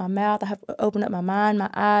to open up my mouth. I have to open up my mind, my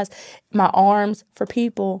eyes, my arms for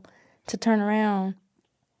people to turn around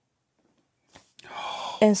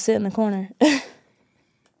and sit in the corner.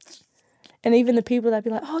 And even the people that be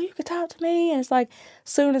like, oh, you could talk to me. And it's like,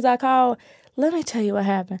 soon as I call, let me tell you what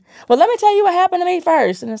happened. Well, let me tell you what happened to me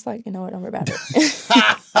first. And it's like, you know what? Don't worry about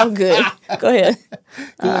it. I'm good. Go ahead.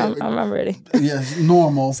 I'm ready. Yes,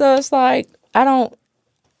 normal. So it's like, I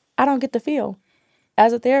don't get the feel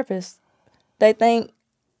as a therapist. They think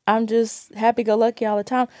I'm just happy-go-lucky all the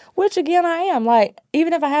time, which, again, I am. Like,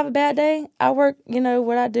 even if I have a bad day, I work,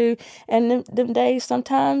 what I do. And them days,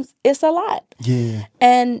 sometimes it's a lot. Yeah.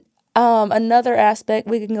 And another aspect,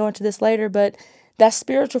 we can go into this later, but that's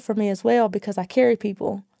spiritual for me as well because I carry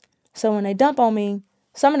people. So when they dump on me,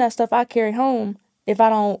 some of that stuff I carry home if I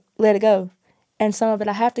don't let it go. And some of it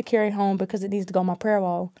I have to carry home because it needs to go on my prayer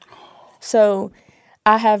wall. So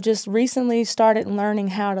I have just recently started learning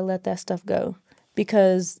how to let that stuff go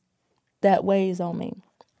because that weighs on me.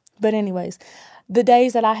 But anyways, the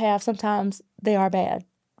days that I have, sometimes they are bad.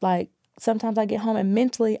 Like sometimes I get home and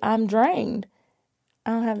mentally I'm drained.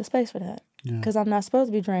 I don't have the space for that because I'm not supposed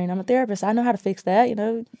to be drained. I'm a therapist. I know how to fix that. You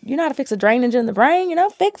know how to fix a drainage in the brain,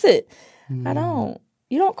 fix it. I don't.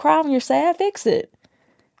 You don't cry when you're sad, fix it.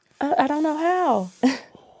 I don't know how.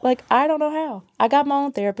 I don't know how. I got my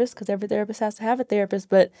own therapist because every therapist has to have a therapist.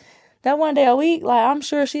 But that one day a week, I'm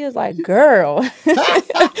sure she is like, girl,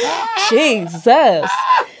 Jesus.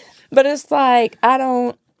 But it's like, I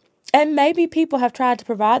don't, and maybe people have tried to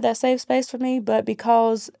provide that safe space for me, but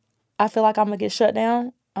because I feel like I'm going to get shut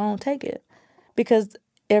down, I don't take it. Because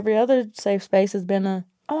every other safe space has been oh,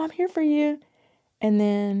 I'm here for you. And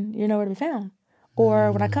then you're nowhere to be found.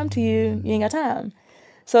 Or when I come to you, you ain't got time.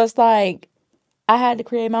 So it's like, I had to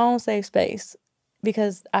create my own safe space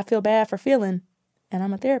because I feel bad for feeling. And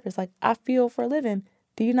I'm a therapist. Like, I feel for a living.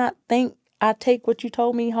 Do you not think I take what you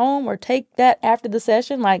told me home or take that after the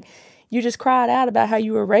session? Like, you just cried out about how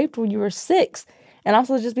you were raped when you were 6. And I'm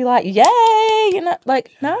supposed to just be like, yay!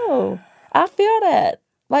 No. I feel that.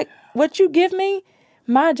 Like, what you give me,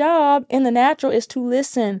 my job in the natural is to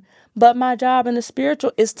listen. But my job in the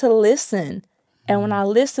spiritual is to listen. And when I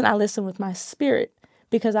listen with my spirit.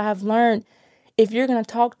 Because I have learned, if you're going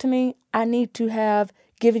to talk to me, I need to have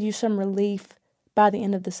given you some relief by the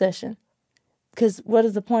end of the session. Because what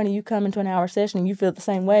is the point of you coming to an hour session and you feel the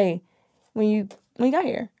same way when you got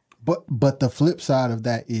here? But the flip side of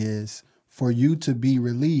that is for you to be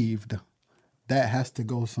relieved, that has to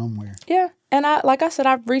go somewhere. Yeah. And like I said,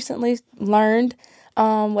 I've recently learned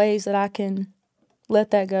ways that I can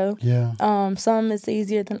let that go. Yeah. Some it's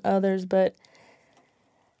easier than others, but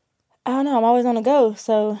I don't know. I'm always on the go.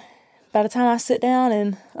 So by the time I sit down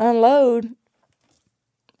and unload,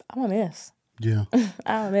 I'm a mess. Yeah.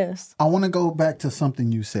 I'm a mess. I want to go back to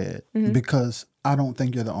something you said because I don't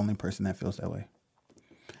think you're the only person that feels that way.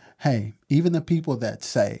 Hey, even the people that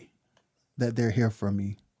say that they're here for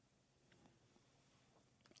me,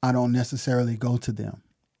 I don't necessarily go to them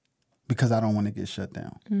because I don't want to get shut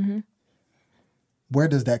down. Mm-hmm. Where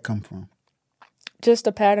does that come from? Just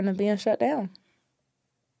a pattern of being shut down.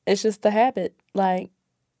 It's just the habit. Like,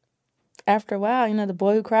 after a while, the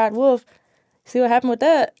boy who cried wolf, see what happened with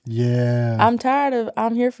that? Yeah. I'm tired of,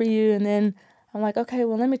 I'm here for you. And then I'm like, okay,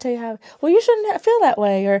 well, let me tell you how. Well, you shouldn't feel that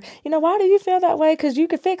way. Or, why do you feel that way? Because you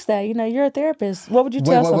could fix that. You're a therapist. What would you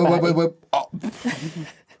tell somebody? Wait. Oh.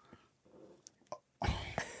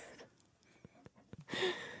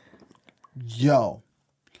 Yo,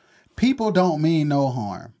 people don't mean no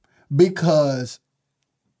harm because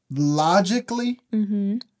logically,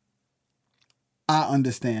 I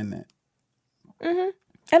understand that. Mm-hmm.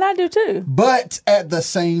 And I do too. But at the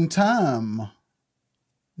same time,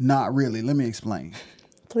 not really. Let me explain.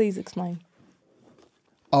 Please explain.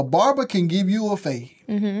 A barber can give you a fade.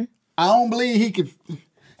 Mm-hmm. I don't believe he could.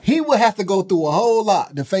 He would have to go through a whole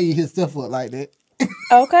lot to fade his stuff up like that.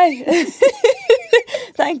 Okay.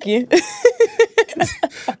 Thank you.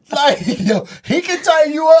 He can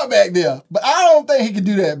tighten you up back there, but I don't think he can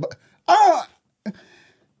do that. But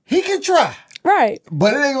he can try. Right.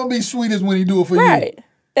 But it ain't gonna be sweet as when he do it for you. Right.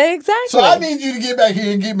 Exactly. So I need you to get back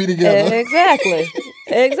here and get me together.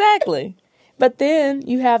 Exactly. But then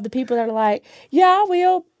you have the people that are like, yeah, I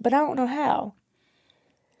will, but I don't know how.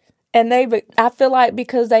 And I feel like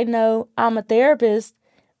because they know I'm a therapist,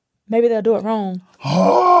 maybe they'll do it wrong.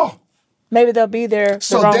 Maybe they'll be there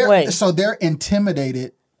the wrong way. So they're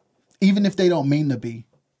intimidated, even if they don't mean to be,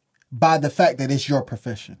 by the fact that it's your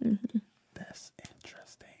profession. Mm-hmm. That's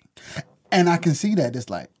interesting. And I can see that. It's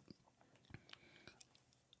like,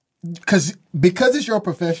 because it's your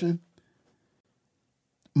profession,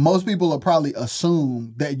 most people will probably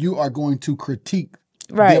assume that you are going to critique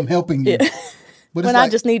them helping you. Yeah. But when I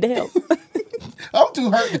just need the help. I'm too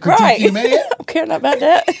hurt to critique you, man. I don't care about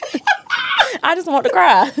that. I just want to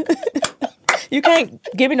cry. You can't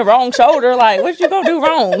give me the wrong shoulder. Like, what you gonna do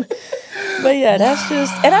wrong? But yeah, that's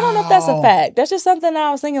just, and I don't know if that's a fact. That's just something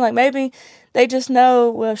I was thinking, like, maybe they just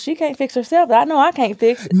know, well, she can't fix herself. I know I can't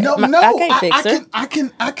fix it. No, I can't fix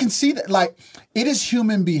her. I can see that. Like, it is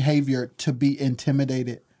human behavior to be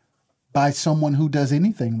intimidated by someone who does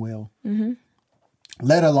anything well. Mm-hmm.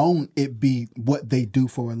 Let alone it be what they do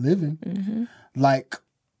for a living. Mm-hmm. Like,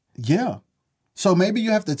 yeah. So maybe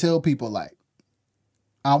you have to tell people, like,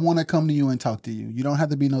 I want to come to you and talk to you. You don't have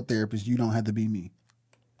to be no therapist. You don't have to be me.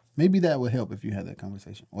 Maybe that would help if you had that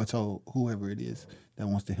conversation. Or tell whoever it is that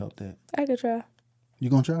wants to help that. I could try.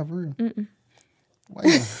 You gonna try for real? Mm-mm. Why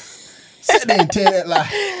you sit there and tell that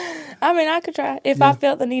lie? I mean, I could try. If I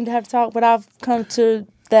felt the need to have to talk, but I've come to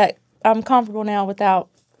that, I'm comfortable now without,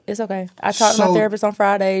 it's okay. I talk to my therapist on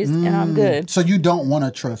Fridays and I'm good. So you don't want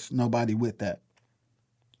to trust nobody with that?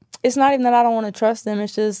 It's not even that I don't want to trust them.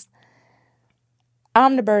 It's just,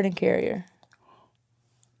 I'm the burden carrier.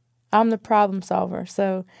 I'm the problem solver.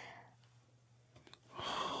 So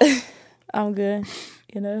I'm good,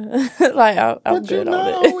 you know? Like, I'm good on it. But you're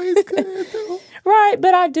not always good, though. Right,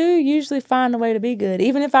 but I do usually find a way to be good.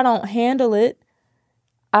 Even if I don't handle it,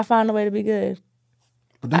 I find a way to be good.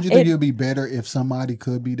 But don't you think it would be better if somebody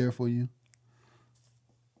could be there for you?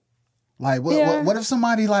 Like, what if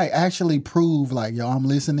somebody, like, actually prove, like, yo, I'm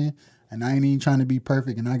listening, and I ain't even trying to be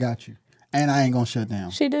perfect, and I got you. And I ain't gonna shut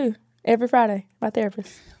down. She do. Every Friday, my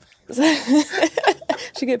therapist.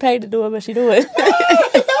 She get paid to do it, but she do it.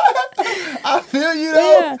 I feel you,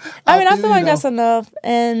 though. Yeah. I feel like that's enough.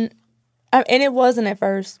 And it wasn't at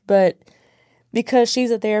first, but because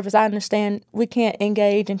she's a therapist, I understand we can't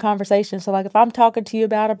engage in conversation. So, like, if I'm talking to you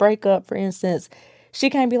about a breakup, for instance, she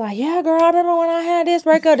can't be like, yeah, girl, I remember when I had this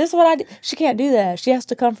breakup. This is what I did. She can't do that. She has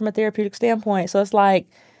to come from a therapeutic standpoint. So it's like,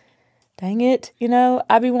 dang it, you know,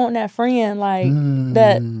 I be wanting that friend, like,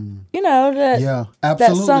 that, you know, yeah,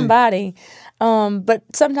 absolutely. That's somebody. But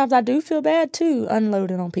sometimes I do feel bad, too,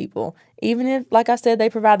 unloading on people. Even if, like I said, they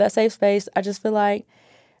provide that safe space, I just feel like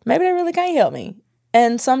maybe they really can't help me.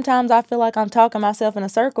 And sometimes I feel like I'm talking myself in a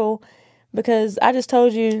circle because I just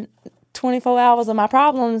told you 24 hours of my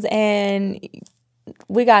problems and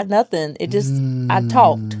we got nothing. It just, I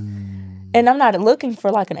talked. And I'm not looking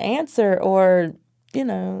for, like, an answer or, you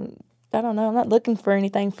know, I don't know. I'm not looking for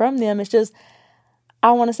anything from them. It's just,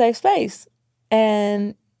 I want a safe space.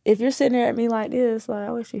 And if you're sitting there at me like this, like,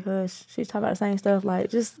 I wish you hush. She's talking about the same stuff. Like,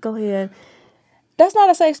 just go ahead. That's not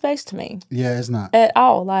a safe space to me. Yeah, it's not. At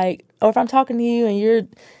all. Like, or if I'm talking to you and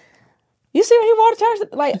you see when he walked to church,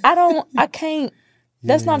 like, I can't,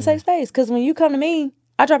 that's not a safe space. Because when you come to me,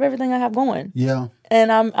 I drop everything I have going. Yeah.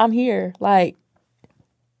 And I'm here. Like,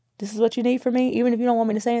 this is what you need from me. Even if you don't want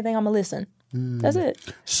me to say anything, I'm going to listen. That's it.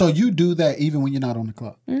 So you do that even when you're not on the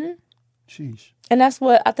clock? Mm-hmm. Sheesh. And that's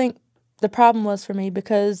what I think the problem was for me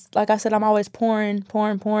because, like I said, I'm always pouring.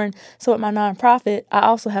 So with my nonprofit, I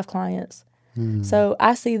also have clients. So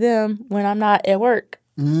I see them when I'm not at work.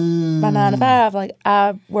 My 9 to 5, like,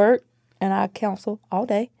 I work and I counsel all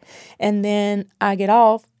day. And then I get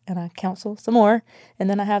off and I counsel some more. And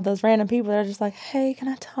then I have those random people that are just like, hey, can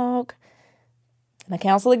I talk? And I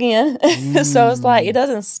counsel again. So it's like, it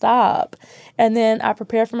doesn't stop. And then I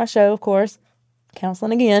prepare for my show, of course,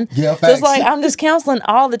 counseling again. Yeah, facts. So it's like, I'm just counseling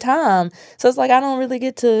all the time. So it's like, I don't really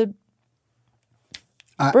get to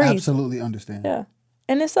breathe. I absolutely understand. Yeah.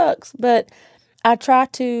 And it sucks. But I try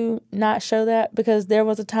to not show that because there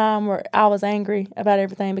was a time where I was angry about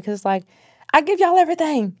everything because it's like, I give y'all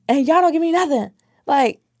everything and y'all don't give me nothing.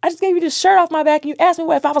 Like, I just gave you this shirt off my back and you asked me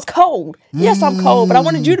what if I was cold. Yes, I'm cold, but I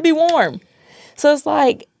wanted you to be warm. So it's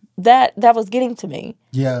like that was getting to me.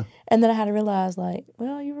 Yeah. And then I had to realize, like,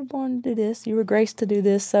 well, you were born to do this. You were graced to do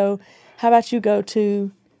this. So how about you go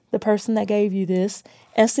to the person that gave you this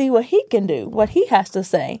and see what he can do, what he has to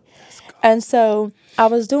say. And so I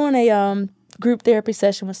was doing a group therapy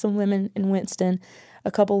session with some women in Winston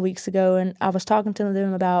a couple of weeks ago, and I was talking to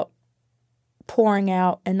them about pouring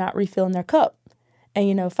out and not refilling their cup. And,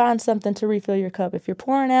 you know, find something to refill your cup. If you're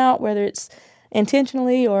pouring out, whether it's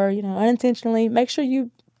intentionally or, you know, unintentionally, make sure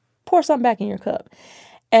you pour something back in your cup.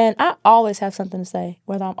 And I always have something to say,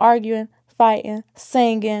 whether I'm arguing, fighting,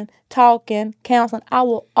 singing, talking, counseling, I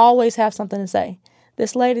will always have something to say.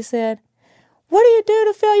 This lady said, what do you do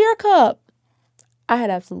to fill your cup? I had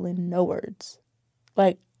absolutely no words.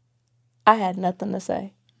 Like, I had nothing to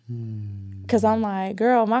say. Because I'm like,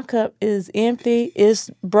 girl, my cup is empty. It's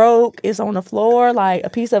broke. It's on the floor. Like, a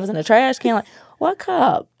piece of it's in the trash can. Like, what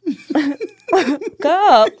cup?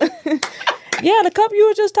 Cup? Yeah, the cup you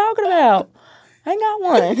were just talking about. I ain't got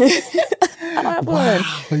one. I don't have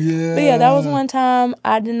one. Yeah. But yeah, that was one time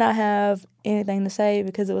I did not have anything to say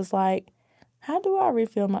because it was like, how do I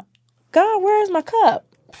refill my... God, where is my cup?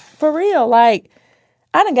 For real. Like,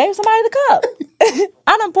 I done gave somebody the cup.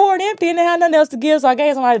 I done poured empty and they had nothing else to give, so I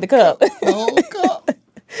gave somebody the cup. Oh, cup.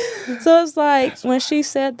 So it's like, when she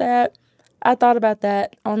said that, I thought about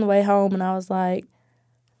that on the way home, and I was like,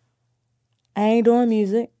 I ain't doing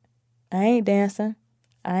music. I ain't dancing.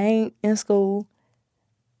 I ain't in school.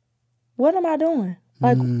 What am I doing?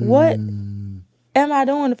 Like, what am I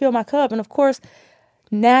doing to fill my cup? And of course,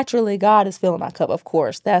 naturally, God is filling my cup. Of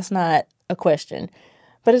course, that's not a question.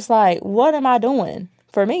 But it's like, what am I doing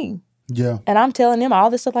for me? Yeah. And I'm telling them all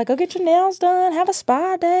this stuff, like, go get your nails done, have a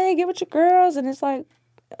spa day, get with your girls. And it's like,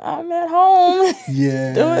 I'm at home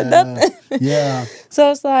Yeah. doing nothing. Yeah.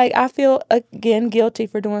 So it's like, I feel, again, guilty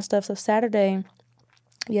for doing stuff. So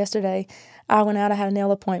yesterday, I went out, I had a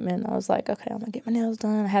nail appointment. I was like, okay, I'm going to get my nails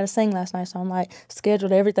done. I had to sing last night, so I'm like,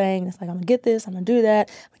 scheduled everything. It's like, I'm going to get this, I'm going to do that,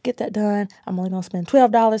 I'm going to get that done. I'm only going to spend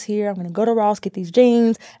 $12 here. I'm going to go to Ross, get these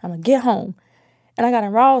jeans. I'm going to get home. And I got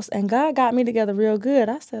in Ross, and God got me together real good.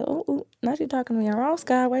 I said, oh, now you're talking to me in Ross,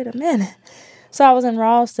 God, wait a minute. So I was in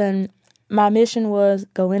Ross, and my mission was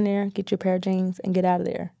go in there, get your pair of jeans, and get out of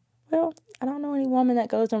there. Well, I don't know any woman that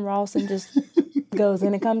goes in Ross and just goes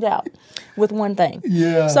in and comes out with one thing.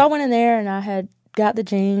 Yeah. So I went in there, and I had got the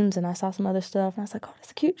jeans, and I saw some other stuff, and I was like, oh,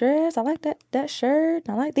 that's a cute dress. I like that shirt,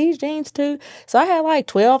 and I like these jeans too. So I had like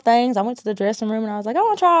 12 things. I went to the dressing room, and I was like, I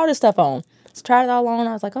want to try all this stuff on. So tried it all on.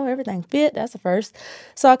 I was like, oh, everything fit. That's the first.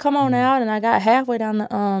 So I come on out, and I got halfway down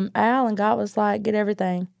the aisle, and God was like, get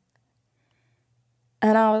everything.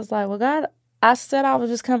 And I was like, well, God, I said I was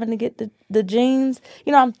just coming to get the jeans.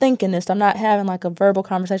 You know, I'm thinking this. I'm not having like a verbal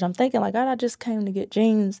conversation. I'm thinking like, God, I just came to get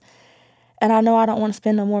jeans. And I know I don't want to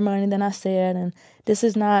spend no more money than I said. And this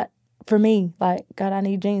is not for me. Like, God, I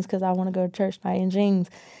need jeans because I want to go to church tonight in jeans.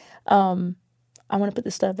 I want to put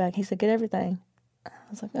this stuff back. He said, get everything. I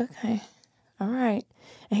was like, okay, all right.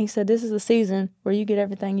 And he said, this is a season where you get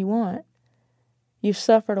everything you want. You've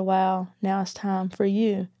suffered a while. Now it's time for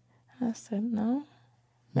you. I said, no.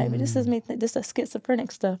 Maybe this is me. This is schizophrenic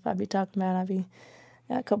stuff I be talking about.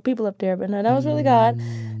 Got a couple people up there, but no, that was really God.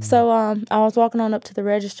 So I was walking on up to the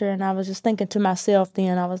register, and I was just thinking to myself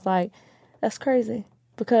then, I was like, that's crazy,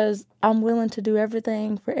 because I'm willing to do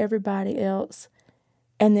everything for everybody else.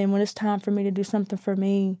 And then when it's time for me to do something for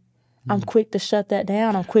me, I'm quick to shut that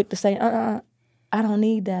down. I'm quick to say, I don't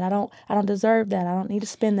need that. I don't deserve that. I don't need to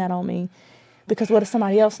spend that on me. Because what if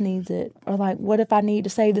somebody else needs it? Or like, what if I need to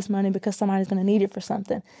save this money because somebody's going to need it for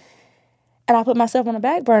something? And I put myself on the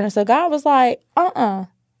back burner. So God was like,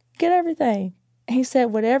 get everything. And he said,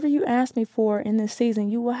 whatever you ask me for in this season,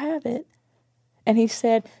 you will have it. And he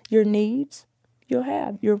said, your needs, you'll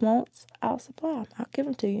have. Your wants, I'll supply. I'll give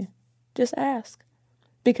them to you. Just ask.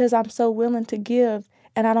 Because I'm so willing to give,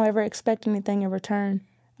 and I don't ever expect anything in return.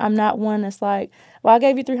 I'm not one that's like, well, I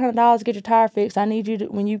gave you $300 to get your tire fixed. I need you to,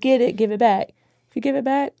 when you get it, give it back. If you give it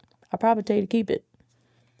back, I'll probably tell you to keep it.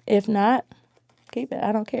 If not, keep it.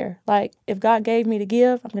 I don't care. Like, if God gave me to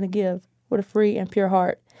give, I'm going to give with a free and pure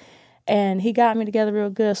heart. And he got me together real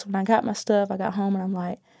good. So when I got my stuff, I got home and I'm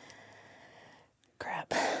like,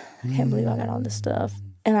 crap, I can't believe I got all this stuff.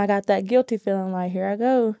 And I got that guilty feeling like, here I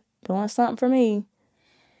go, doing something for me.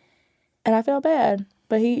 And I felt bad.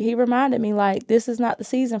 But he reminded me, like, this is not the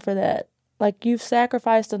season for that. Like, you've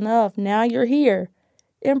sacrificed enough. Now you're here.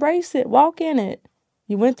 Embrace it. Walk in it.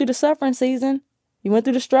 You went through the suffering season. You went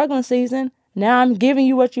through the struggling season. Now I'm giving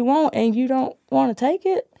you what you want, and you don't want to take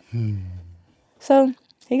it. So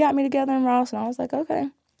he got me together in Ross, and I was like, okay,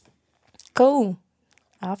 cool.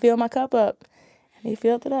 I'll fill my cup up. And he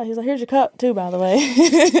filled it up. He's like, here's your cup, too, by the way.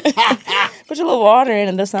 Put your little water in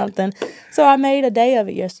it or something. So I made a day of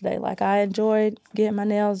it yesterday. Like, I enjoyed getting my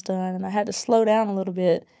nails done, and I had to slow down a little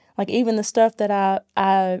bit. Like, even the stuff that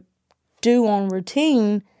I do on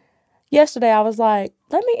routine, yesterday I was like,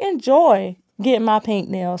 let me enjoy getting my pink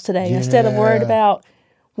nails today instead of worried about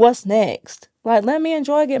what's next. Like, let me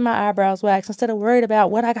enjoy getting my eyebrows waxed instead of worried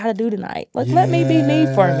about what I got to do tonight. Like, let me be me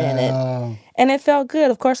for a minute. And it felt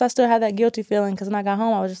good. Of course, I still had that guilty feeling because when I got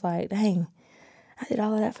home, I was just like, dang, I did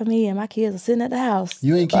all of that for me, and my kids are sitting at the house.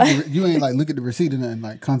 You ain't like look at the receipt and nothing,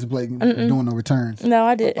 like contemplating doing no returns. No,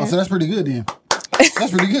 I didn't. Oh, so that's pretty good then.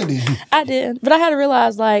 That's pretty good then. I didn't. But I had to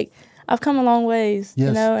realize, like, I've come a long ways,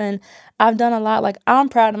 you know, and I've done a lot. Like, I'm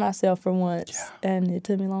proud of myself for once, and it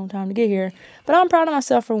took me a long time to get here. But I'm proud of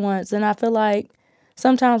myself for once, and I feel like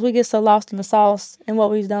sometimes we get so lost in the sauce and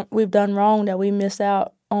what we've done wrong that we miss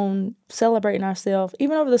out on celebrating ourselves,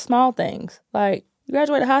 even over the small things. Like, You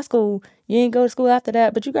graduated high school. You didn't go to school after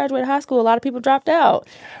that, but you graduated high school. A lot of people dropped out.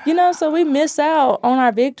 So we miss out on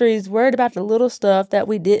our victories, worried about the little stuff that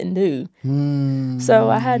we didn't do. So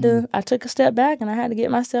I took a step back and I had to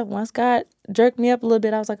get myself, once God jerked me up a little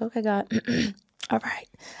bit, I was like, okay, God, all right,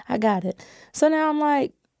 I got it. So now I'm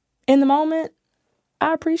like, in the moment,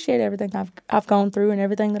 I appreciate everything I've gone through and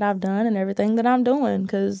everything that I've done and everything that I'm doing,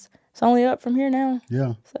 because it's only up from here now.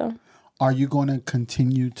 Yeah. So, are you going to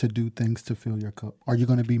continue to do things to fill your cup? Are you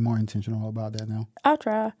going to be more intentional about that now? I'll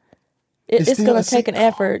try. It's going to take an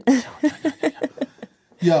effort.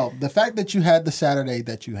 Yo, the fact that you had the Saturday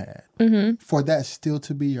that you had, for that still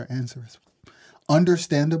to be your answer is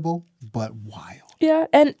understandable, but wild. Yeah,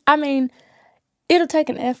 and I mean, it'll take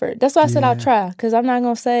an effort. That's why I said I'll try, because I'm not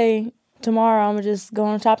going to say tomorrow I'm going to just go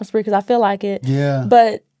on a shopping spree because I feel like it. Yeah.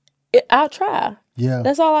 But I'll try. Yeah.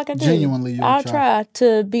 That's all I can do. Genuinely, I'll try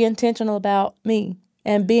to be intentional about me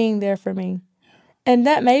and being there for me. And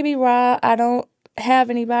that may be why I don't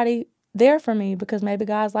have anybody there for me, because maybe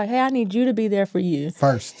God's like, hey, I need you to be there for you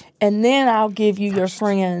first. And then I'll give you your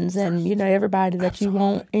friends and, everybody that you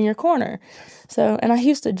want in your corner. So, and I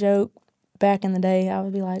used to joke back in the day, I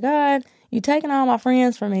would be like, God, you taking all my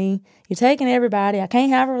friends from me. You taking everybody. I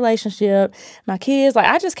can't have a relationship. My kids,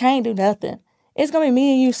 I just can't do nothing. It's going to be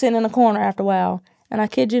me and you sitting in the corner after a while. And I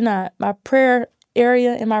kid you not, my prayer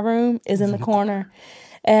area in my room is in the corner.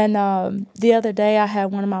 And the other day I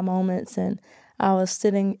had one of my moments and I was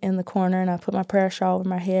sitting in the corner and I put my prayer shawl over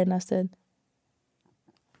my head and I said,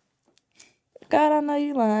 God, I know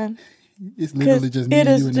you lying. It's literally just me and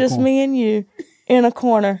you in the corner. It is just me and you in a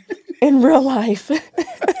corner in real life.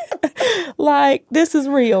 This is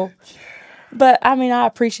real. But I mean, I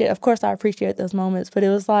appreciate those moments, but it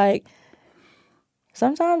was like,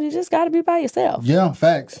 sometimes you just got to be by yourself. Yeah,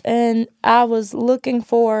 facts. And I was looking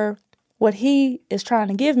for what he is trying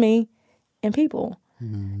to give me in people.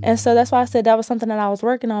 And so that's why I said that was something that I was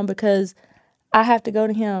working on, because I have to go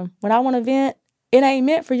to him. When I want to vent, it ain't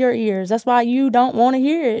meant for your ears. That's why you don't want to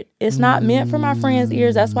hear it. It's not meant for my friend's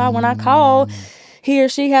ears. That's why when I call, he or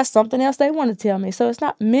she has something else they want to tell me. So it's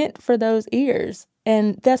not meant for those ears.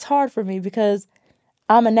 And that's hard for me because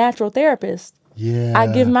I'm a natural therapist. Yeah.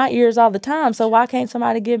 I give my ears all the time. So why can't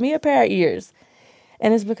somebody give me a pair of ears?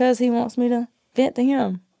 And it's because he wants me to vent to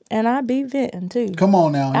him. And I be venting too. Come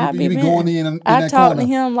on now. You be going in that I talk corner. to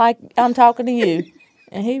him like I'm talking to you.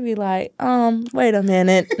 And he be like, wait a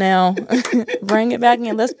minute now. Bring it back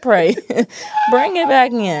in. Let's pray. Bring it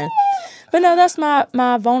back in. But no, that's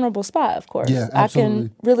my vulnerable spot, of course. Yeah, absolutely. I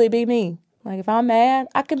can really be me. Like if I'm mad,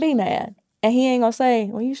 I can be mad. And he ain't going to say,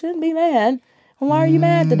 well, you shouldn't be mad. Well, why are you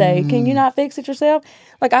mad today? Can you not fix it yourself?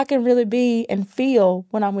 Like I can really be and feel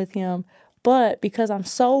when I'm with him. But because I'm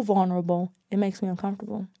so vulnerable, it makes me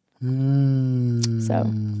uncomfortable. So.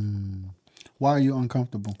 Why are you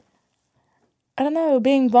uncomfortable? I don't know.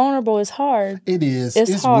 Being vulnerable is hard. It is. It's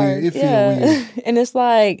Weird. hard. It feels weird. And it's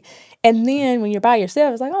like, and then when you're by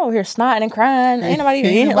yourself, it's like, oh, here snotting and crying. Ain't nobody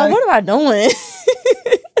even in. Like, what am I doing?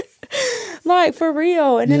 Like, for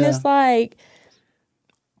real. And then it's like,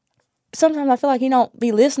 sometimes I feel like he don't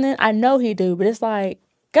be listening. I know he do, but it's like,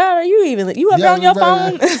 God, are you up there on your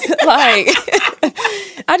phone? Like,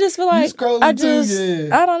 I just feel like,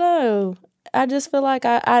 I don't know. I just feel like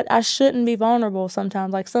I shouldn't be vulnerable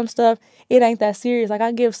sometimes. Like some stuff, it ain't that serious. Like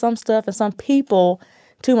I give some stuff and some people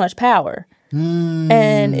too much power.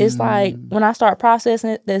 And it's like when I start processing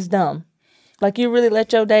it, that's dumb. Like you really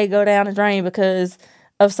let your day go down the drain because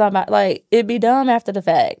of somebody. Like it'd be dumb after the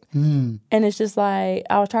fact. And it's just like,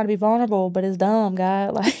 I was trying to be vulnerable, but it's dumb,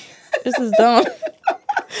 God. Like this is dumb.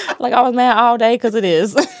 Like I was mad all day because it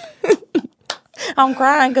is. I'm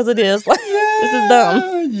crying because it is. Like, this is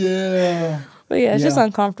dumb. Yeah. But yeah, it's just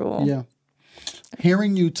uncomfortable. Yeah.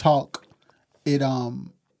 Hearing you talk,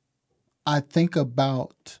 I think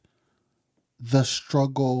about the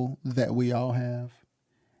struggle that we all have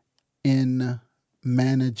in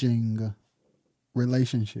managing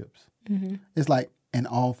relationships. It's like in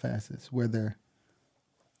all facets, whether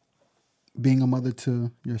being a mother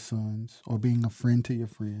to your sons or being a friend to your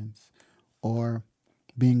friends or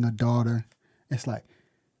being a daughter. It's like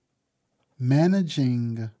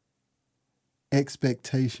managing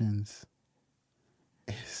expectations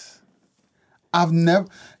is,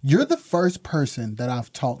 you're the first person that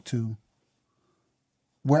I've talked to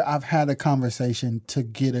where I've had a conversation to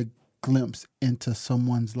get a glimpse into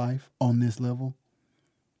someone's life on this level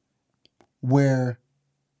where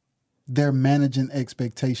they're managing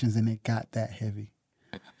expectations and it got that heavy.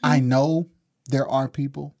 I know there are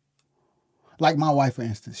people. Like my wife, for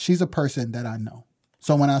instance, she's a person that I know.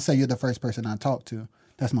 So when I say you're the first person I talk to,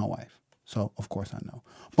 that's my wife. So, of course, I know.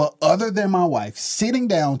 But other than my wife, sitting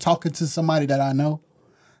down, talking to somebody that I know,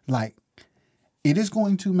 like, it is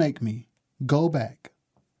going to make me go back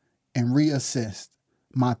and reassess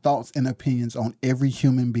my thoughts and opinions on every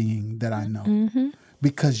human being that I know. Mm-hmm.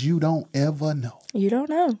 Because you don't ever know. You don't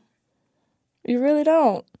know. You really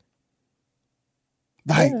don't.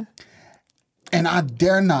 Like, Yeah. and I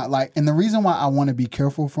dare not, like, and the reason why I want to be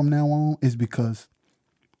careful from now on is because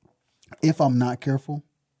if I'm not careful,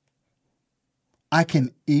 I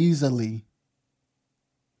can easily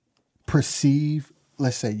perceive,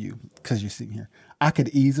 let's say you, because you're sitting here, I could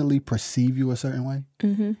easily perceive you a certain way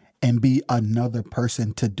and be another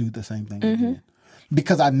person to do the same thing again.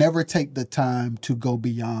 Because I never take the time to go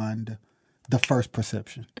beyond the first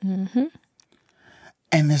perception.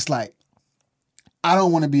 And it's like, I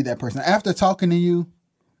don't want to be that person. After talking to you,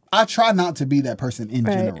 I try not to be that person in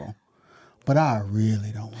general. But I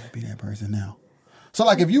really don't want to be that person now. So,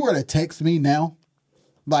 like, if you were to text me now,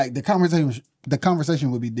 like, the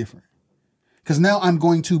conversation would be different. Because now I'm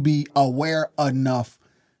going to be aware enough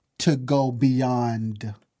to go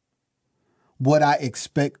beyond what I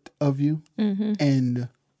expect of you and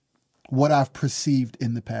what I've perceived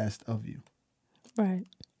in the past of you. Right.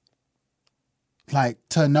 Like,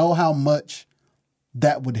 to know how much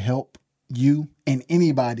that would help you and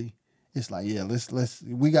anybody. It's like, yeah,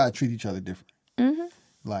 we gotta treat each other different.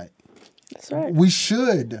 Like, That's right. we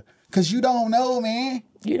should, cause you don't know, man.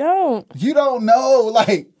 You don't. You don't know.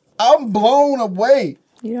 Like, I'm blown away.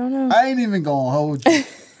 You don't know. I ain't even gonna hold you.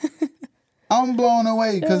 I'm blown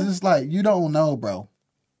away because it's like, you don't know, bro.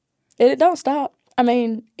 It don't stop. I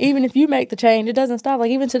mean, even if you make the change, it doesn't stop.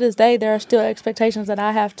 Like, even to this day, there are still expectations that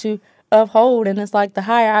I have to uphold. And it's like, the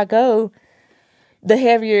higher I go, the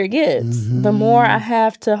heavier it gets. The more I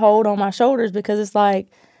have to hold on my shoulders, because it's like,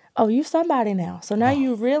 oh, you somebody now. So now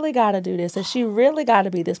you really got to do this. And she really got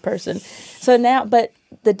to be this person. So now, but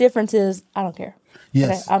the difference is, I don't care.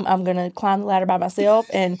 Yes. Okay, I'm going to climb the ladder by myself,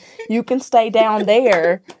 and you can stay down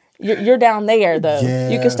there. You're down there, though. Yeah.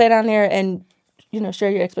 You can stay down there and,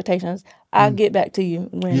 share your expectations. I'll get back to you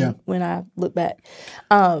when I look back.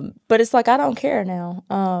 But it's like, I don't care now.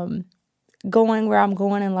 Going where I'm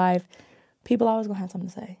going in life, people always going to have something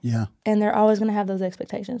to say. Yeah. And they're always going to have those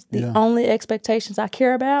expectations. The only expectations I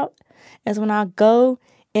care about is when I go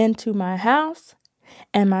into my house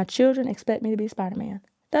and my children expect me to be Spider-Man.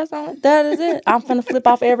 That is it. I'm finna flip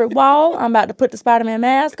off every wall. I'm about to put the Spider-Man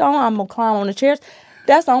mask on. I'm going to climb on the chairs.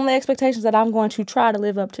 That's the only expectations that I'm going to try to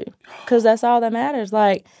live up to, because that's all that matters.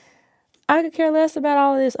 Like, I could care less about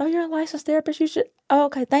all of this. Oh, you're a licensed therapist. You should. Oh,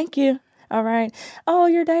 okay. Thank you. All right. Oh,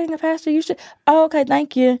 you're dating a pastor. You should. Oh, okay.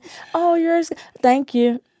 Thank you. Oh, thank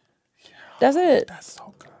you. That's it. That's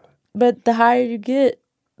so good. But the higher you get,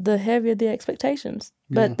 the heavier the expectations.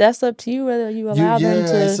 But that's up to you whether you allow them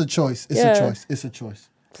to. It's a choice. It's a choice. It's a choice.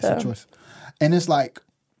 It's a choice. And it's like,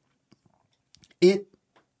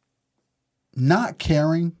 not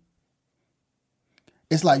caring.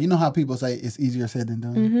 It's like, you know how people say it's easier said than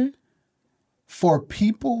done? For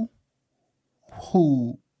people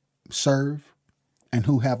who serve and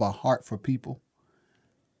who have a heart for people,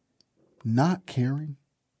 not caring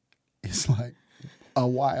is like a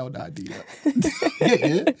wild idea.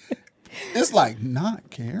 It's like, not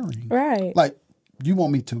caring. Right. Like, you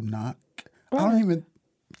want me to not? Right. I don't even,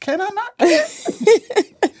 can I not care?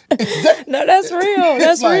 No, that's real.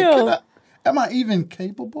 That's like, real. Am I even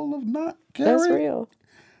capable of not caring? That's real.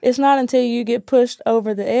 It's not until you get pushed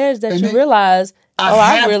over the edge that you realize,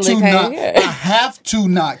 I really can't care. I have to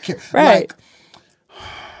not care. Right. Like,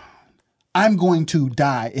 I'm going to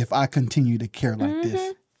die if I continue to care like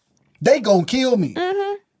this. They gonna kill me.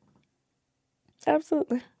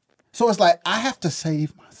 Absolutely. So it's like, I have to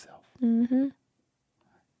save myself.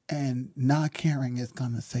 And not caring is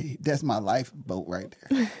gonna save. That's my lifeboat right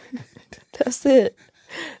there. That's it.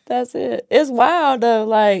 That's it. It's wild though.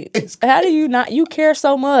 Like, how do you not? You care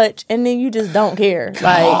so much, and then you just don't care. Gosh.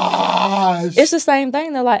 Like, it's the same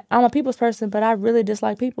thing. Though, like, I'm a people's person, but I really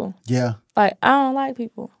dislike people. Yeah. Like, I don't like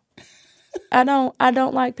people. I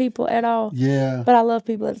don't like people at all. Yeah. But I love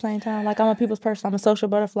people at the same time. Like, I'm a people's person. I'm a social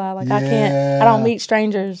butterfly. Like, I don't meet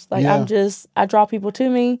strangers. Like, I draw people to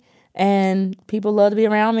me, and people love to be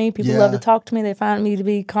around me. People love to talk to me. They find me to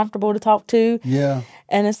be comfortable to talk to. Yeah.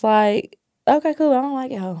 And it's like, okay, cool. I don't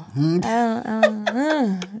like y'all.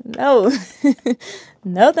 No.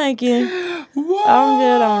 No, thank you. Whoa. I'm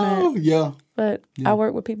good on it. Yeah. But I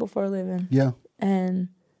work with people for a living. Yeah. And,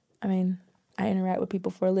 I mean, I interact with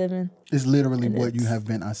people for a living. It's literally what you have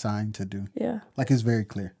been assigned to do. Yeah. Like, it's very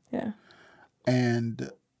clear. Yeah. And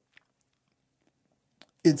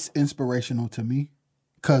it's inspirational to me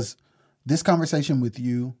because this conversation with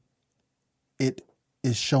you it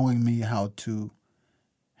is showing me how to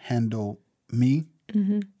handle me,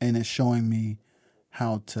 and it's showing me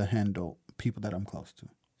how to handle people that I'm close to.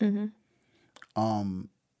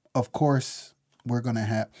 Of course, we're gonna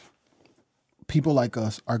have people like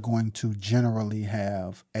us are going to generally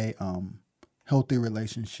have a healthy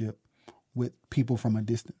relationship with people from a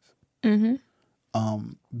distance,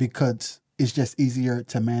 because it's just easier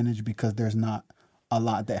to manage because there's not a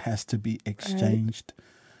lot that has to be exchanged. Right.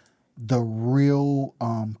 The real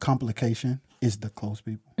complication is the close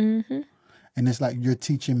people. And it's like you're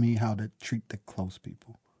teaching me how to treat the close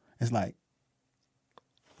people. It's like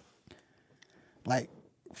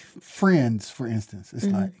friends, for instance. It's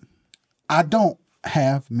like I don't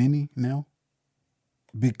have many now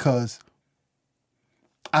because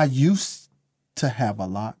I used to have a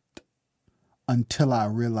lot until I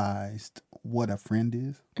realized what a friend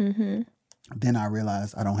is. Then I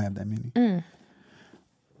realized I don't have that many.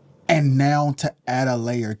 And now to add a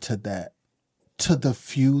layer to that, to the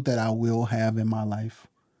few that I will have in my life,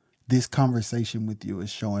 this conversation with you is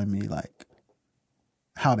showing me like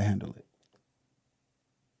how to handle it.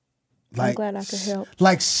 I'm glad I could help.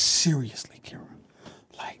 Like seriously, Kira.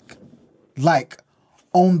 Like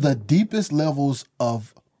on the deepest levels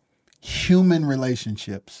of human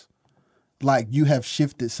relationships, like you have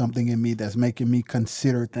shifted something in me that's making me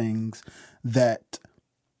consider things that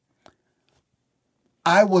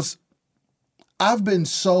I've been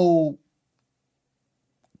so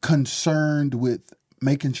concerned with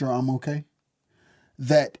making sure I'm okay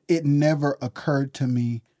that it never occurred to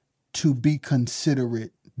me to be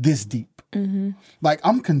considerate this deep. Like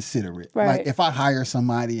I'm considerate. Right. Like if I hire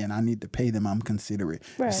somebody and I need to pay them, I'm considerate.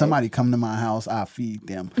 Right. If somebody come to my house, I feed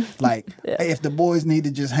them. Like if the boys need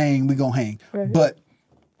to just hang, we gonna hang. Right. But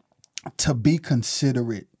to be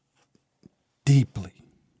considerate deeply.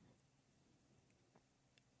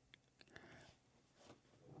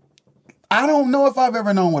 I don't know if I've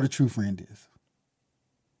ever known what a true friend is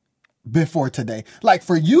before today. Like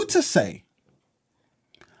for you to say,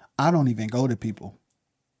 I don't even go to people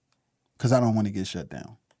because I don't want to get shut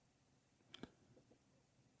down.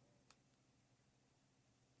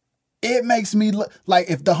 It makes me look like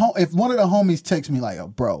if one of the homies texts me like, oh,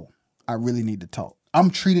 bro, I really need to talk. I'm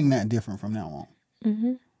treating that different from now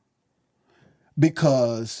on.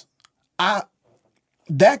 Because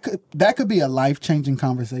that could be a life-changing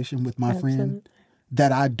conversation with my friend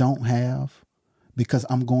that I don't have because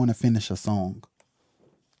I'm going to finish a song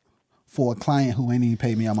for a client who ain't even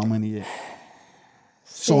paid me all my money yet.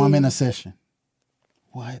 So I'm in a session.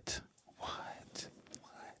 What?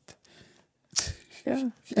 Yeah.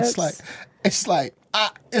 It's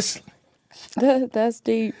that's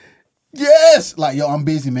deep. Yes. Like, yo, I'm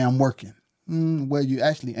busy, man. I'm working. Well, you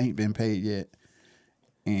actually ain't been paid yet.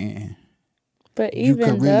 And but even you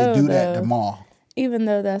could really do that tomorrow. Even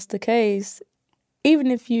though that's the case,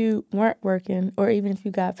 even if you weren't working or even if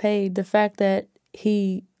you got paid, the fact that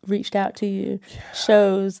he reached out to you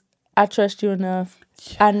shows I trust you enough.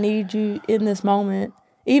 I need you in this moment.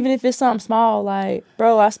 Even if it's something small, like,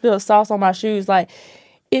 bro, I spilled sauce on my shoes. Like,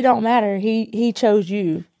 it don't matter. He chose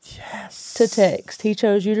you to text. He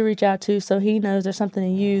chose you to reach out to, so he knows there's something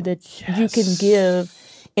in you that you can give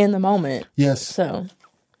in the moment. Yes. So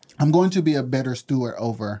I'm going to be a better steward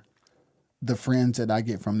over the friends that I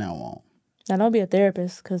get from now on. Now, don't be a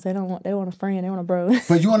therapist because they want a friend. They want a bro.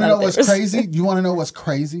 But you want to know what's crazy? You want to know what's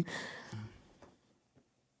crazy?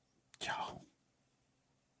 Yo.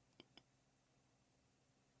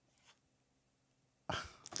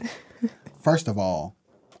 First of all,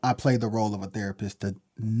 I play the role of a therapist to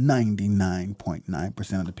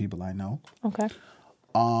 99.9% of the people I know. Okay.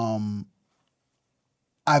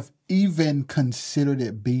 I've even considered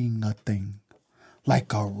it being a thing.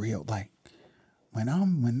 Like a real, like,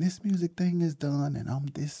 when this music thing is done and I'm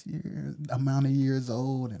this amount of years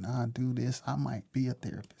old and I do this, I might be a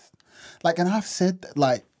therapist. Like, and I've said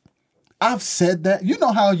that. You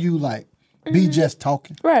know how you like be just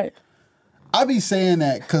talking? Right. I be saying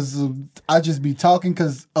that because I just be talking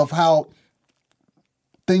because of how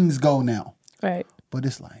things go now. Right. But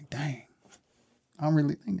it's like, dang, I'm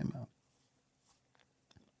really thinking about it.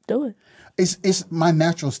 Do it. It's my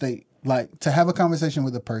natural state. Like, to have a conversation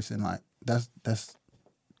with a person, like, that's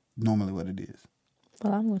normally what it is.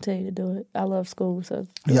 Well, I'm gonna tell you to do it. I love school, so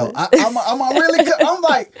yo, I'm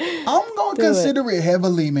gonna consider it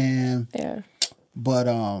heavily, man. Yeah. But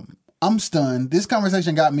I'm stunned. This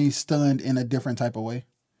conversation got me stunned in a different type of way.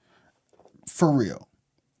 For real,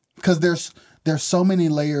 because there's so many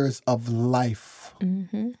layers of life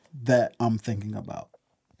that I'm thinking about,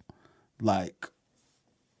 like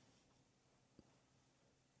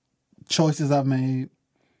choices I've made,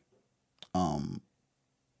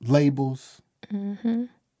 labels, Mm-hmm.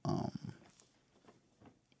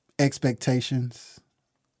 expectations,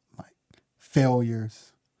 like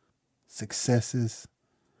failures, successes.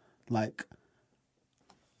 Like,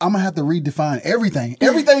 I'm gonna have to redefine everything.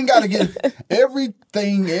 Everything got to get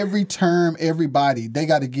everything, every term, everybody. They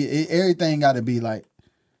got to get everything. Got to be like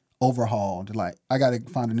overhauled. Like, I got to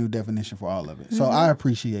find a new definition for all of it. So I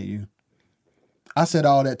appreciate you. I said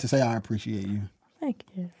all that to say I appreciate you. Thank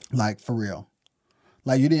you. Like, for real.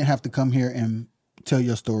 Like, you didn't have to come here and tell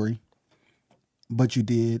your story, but you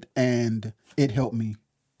did, and it helped me.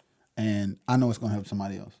 And I know it's gonna help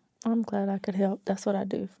somebody else. I'm glad I could help. That's what I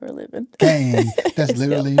do for a living. Dang, that's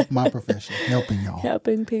literally my profession, helping y'all.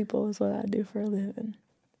 Helping people is what I do for a living.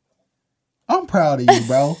 I'm proud of you,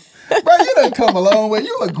 bro. Bro, you done come a long way.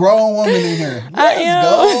 You a grown woman in here. Let's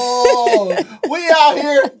go. We out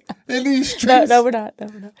here in these streets. No, we're not. No,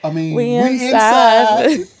 we're not. I mean, we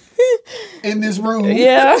inside in this room.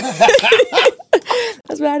 Yeah.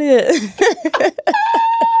 That's about it.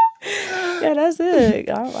 Yeah, that's it.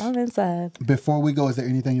 I'm inside. Before we go, is there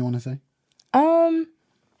anything you want to say? I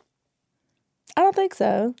don't think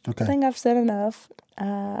so. Okay. I think I've said enough.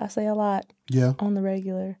 I say a lot on the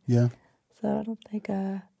regular. Yeah. So I don't think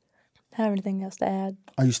I have anything else to add.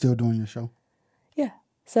 Are you still doing your show? Yeah.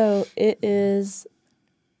 So it is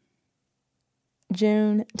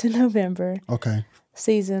June to November. Okay.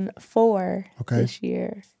 Season 4 Okay. this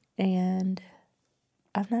year. And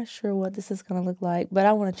I'm not sure what this is going to look like, but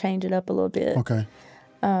I want to change it up a little bit. Okay.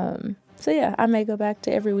 So yeah, I may go back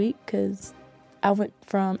to every week because I went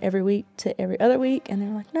from every week to every other week, and they're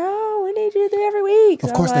like, "No, we need you to do every week." So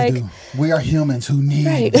Of course I'm they do. We are humans who need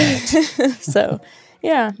right. that. So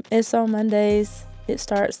yeah, it's on Mondays. It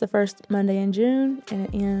starts the first Monday in June, and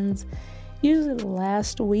it ends usually the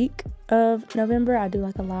last week of November. I do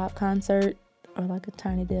like a live concert or like a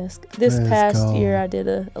tiny desk. This Let's past go. year, I did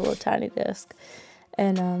a little tiny desk,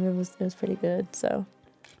 and it was pretty good. So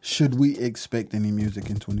Should we expect any music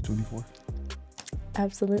in 2024?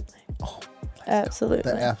 absolutely. Oh,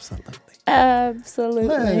 Absolutely. absolutely. Absolutely.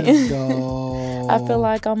 Let's go. I feel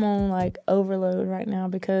like I'm on like overload right now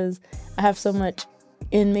because I have so much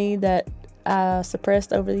in me that I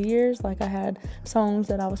suppressed over the years. Like I had songs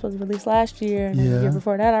that I was supposed to release last year, and then the year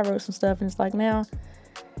before that I wrote some stuff, and it's like now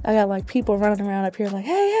I got like people running around up here like,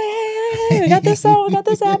 hey, we got this song, we got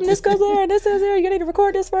this album, this goes there, and this goes there, you need to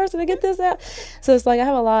record this first and then get this out. So it's like I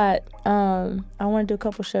have a lot. I want to do a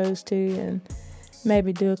couple shows too, and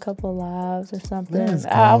maybe do a couple of lives or something.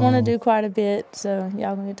 I want to do quite a bit, so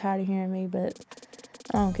y'all gonna get tired of hearing me, but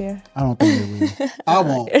I don't care. I don't think they will. I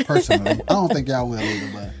won't, personally. I don't think y'all will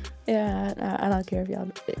either, but. Yeah, I don't care if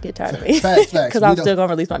y'all get tired of me. Facts. Because I'm still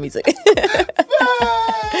gonna release my music.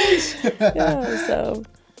 Yeah, so.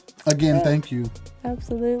 Again, thank you.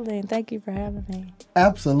 Absolutely, and thank you for having me.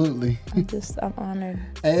 Absolutely. I'm honored.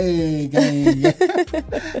 Hey, gang.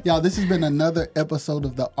 Y'all, this has been another episode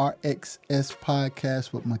of the RXS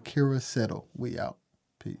podcast with MaKira Settle. We out.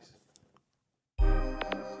 Peace.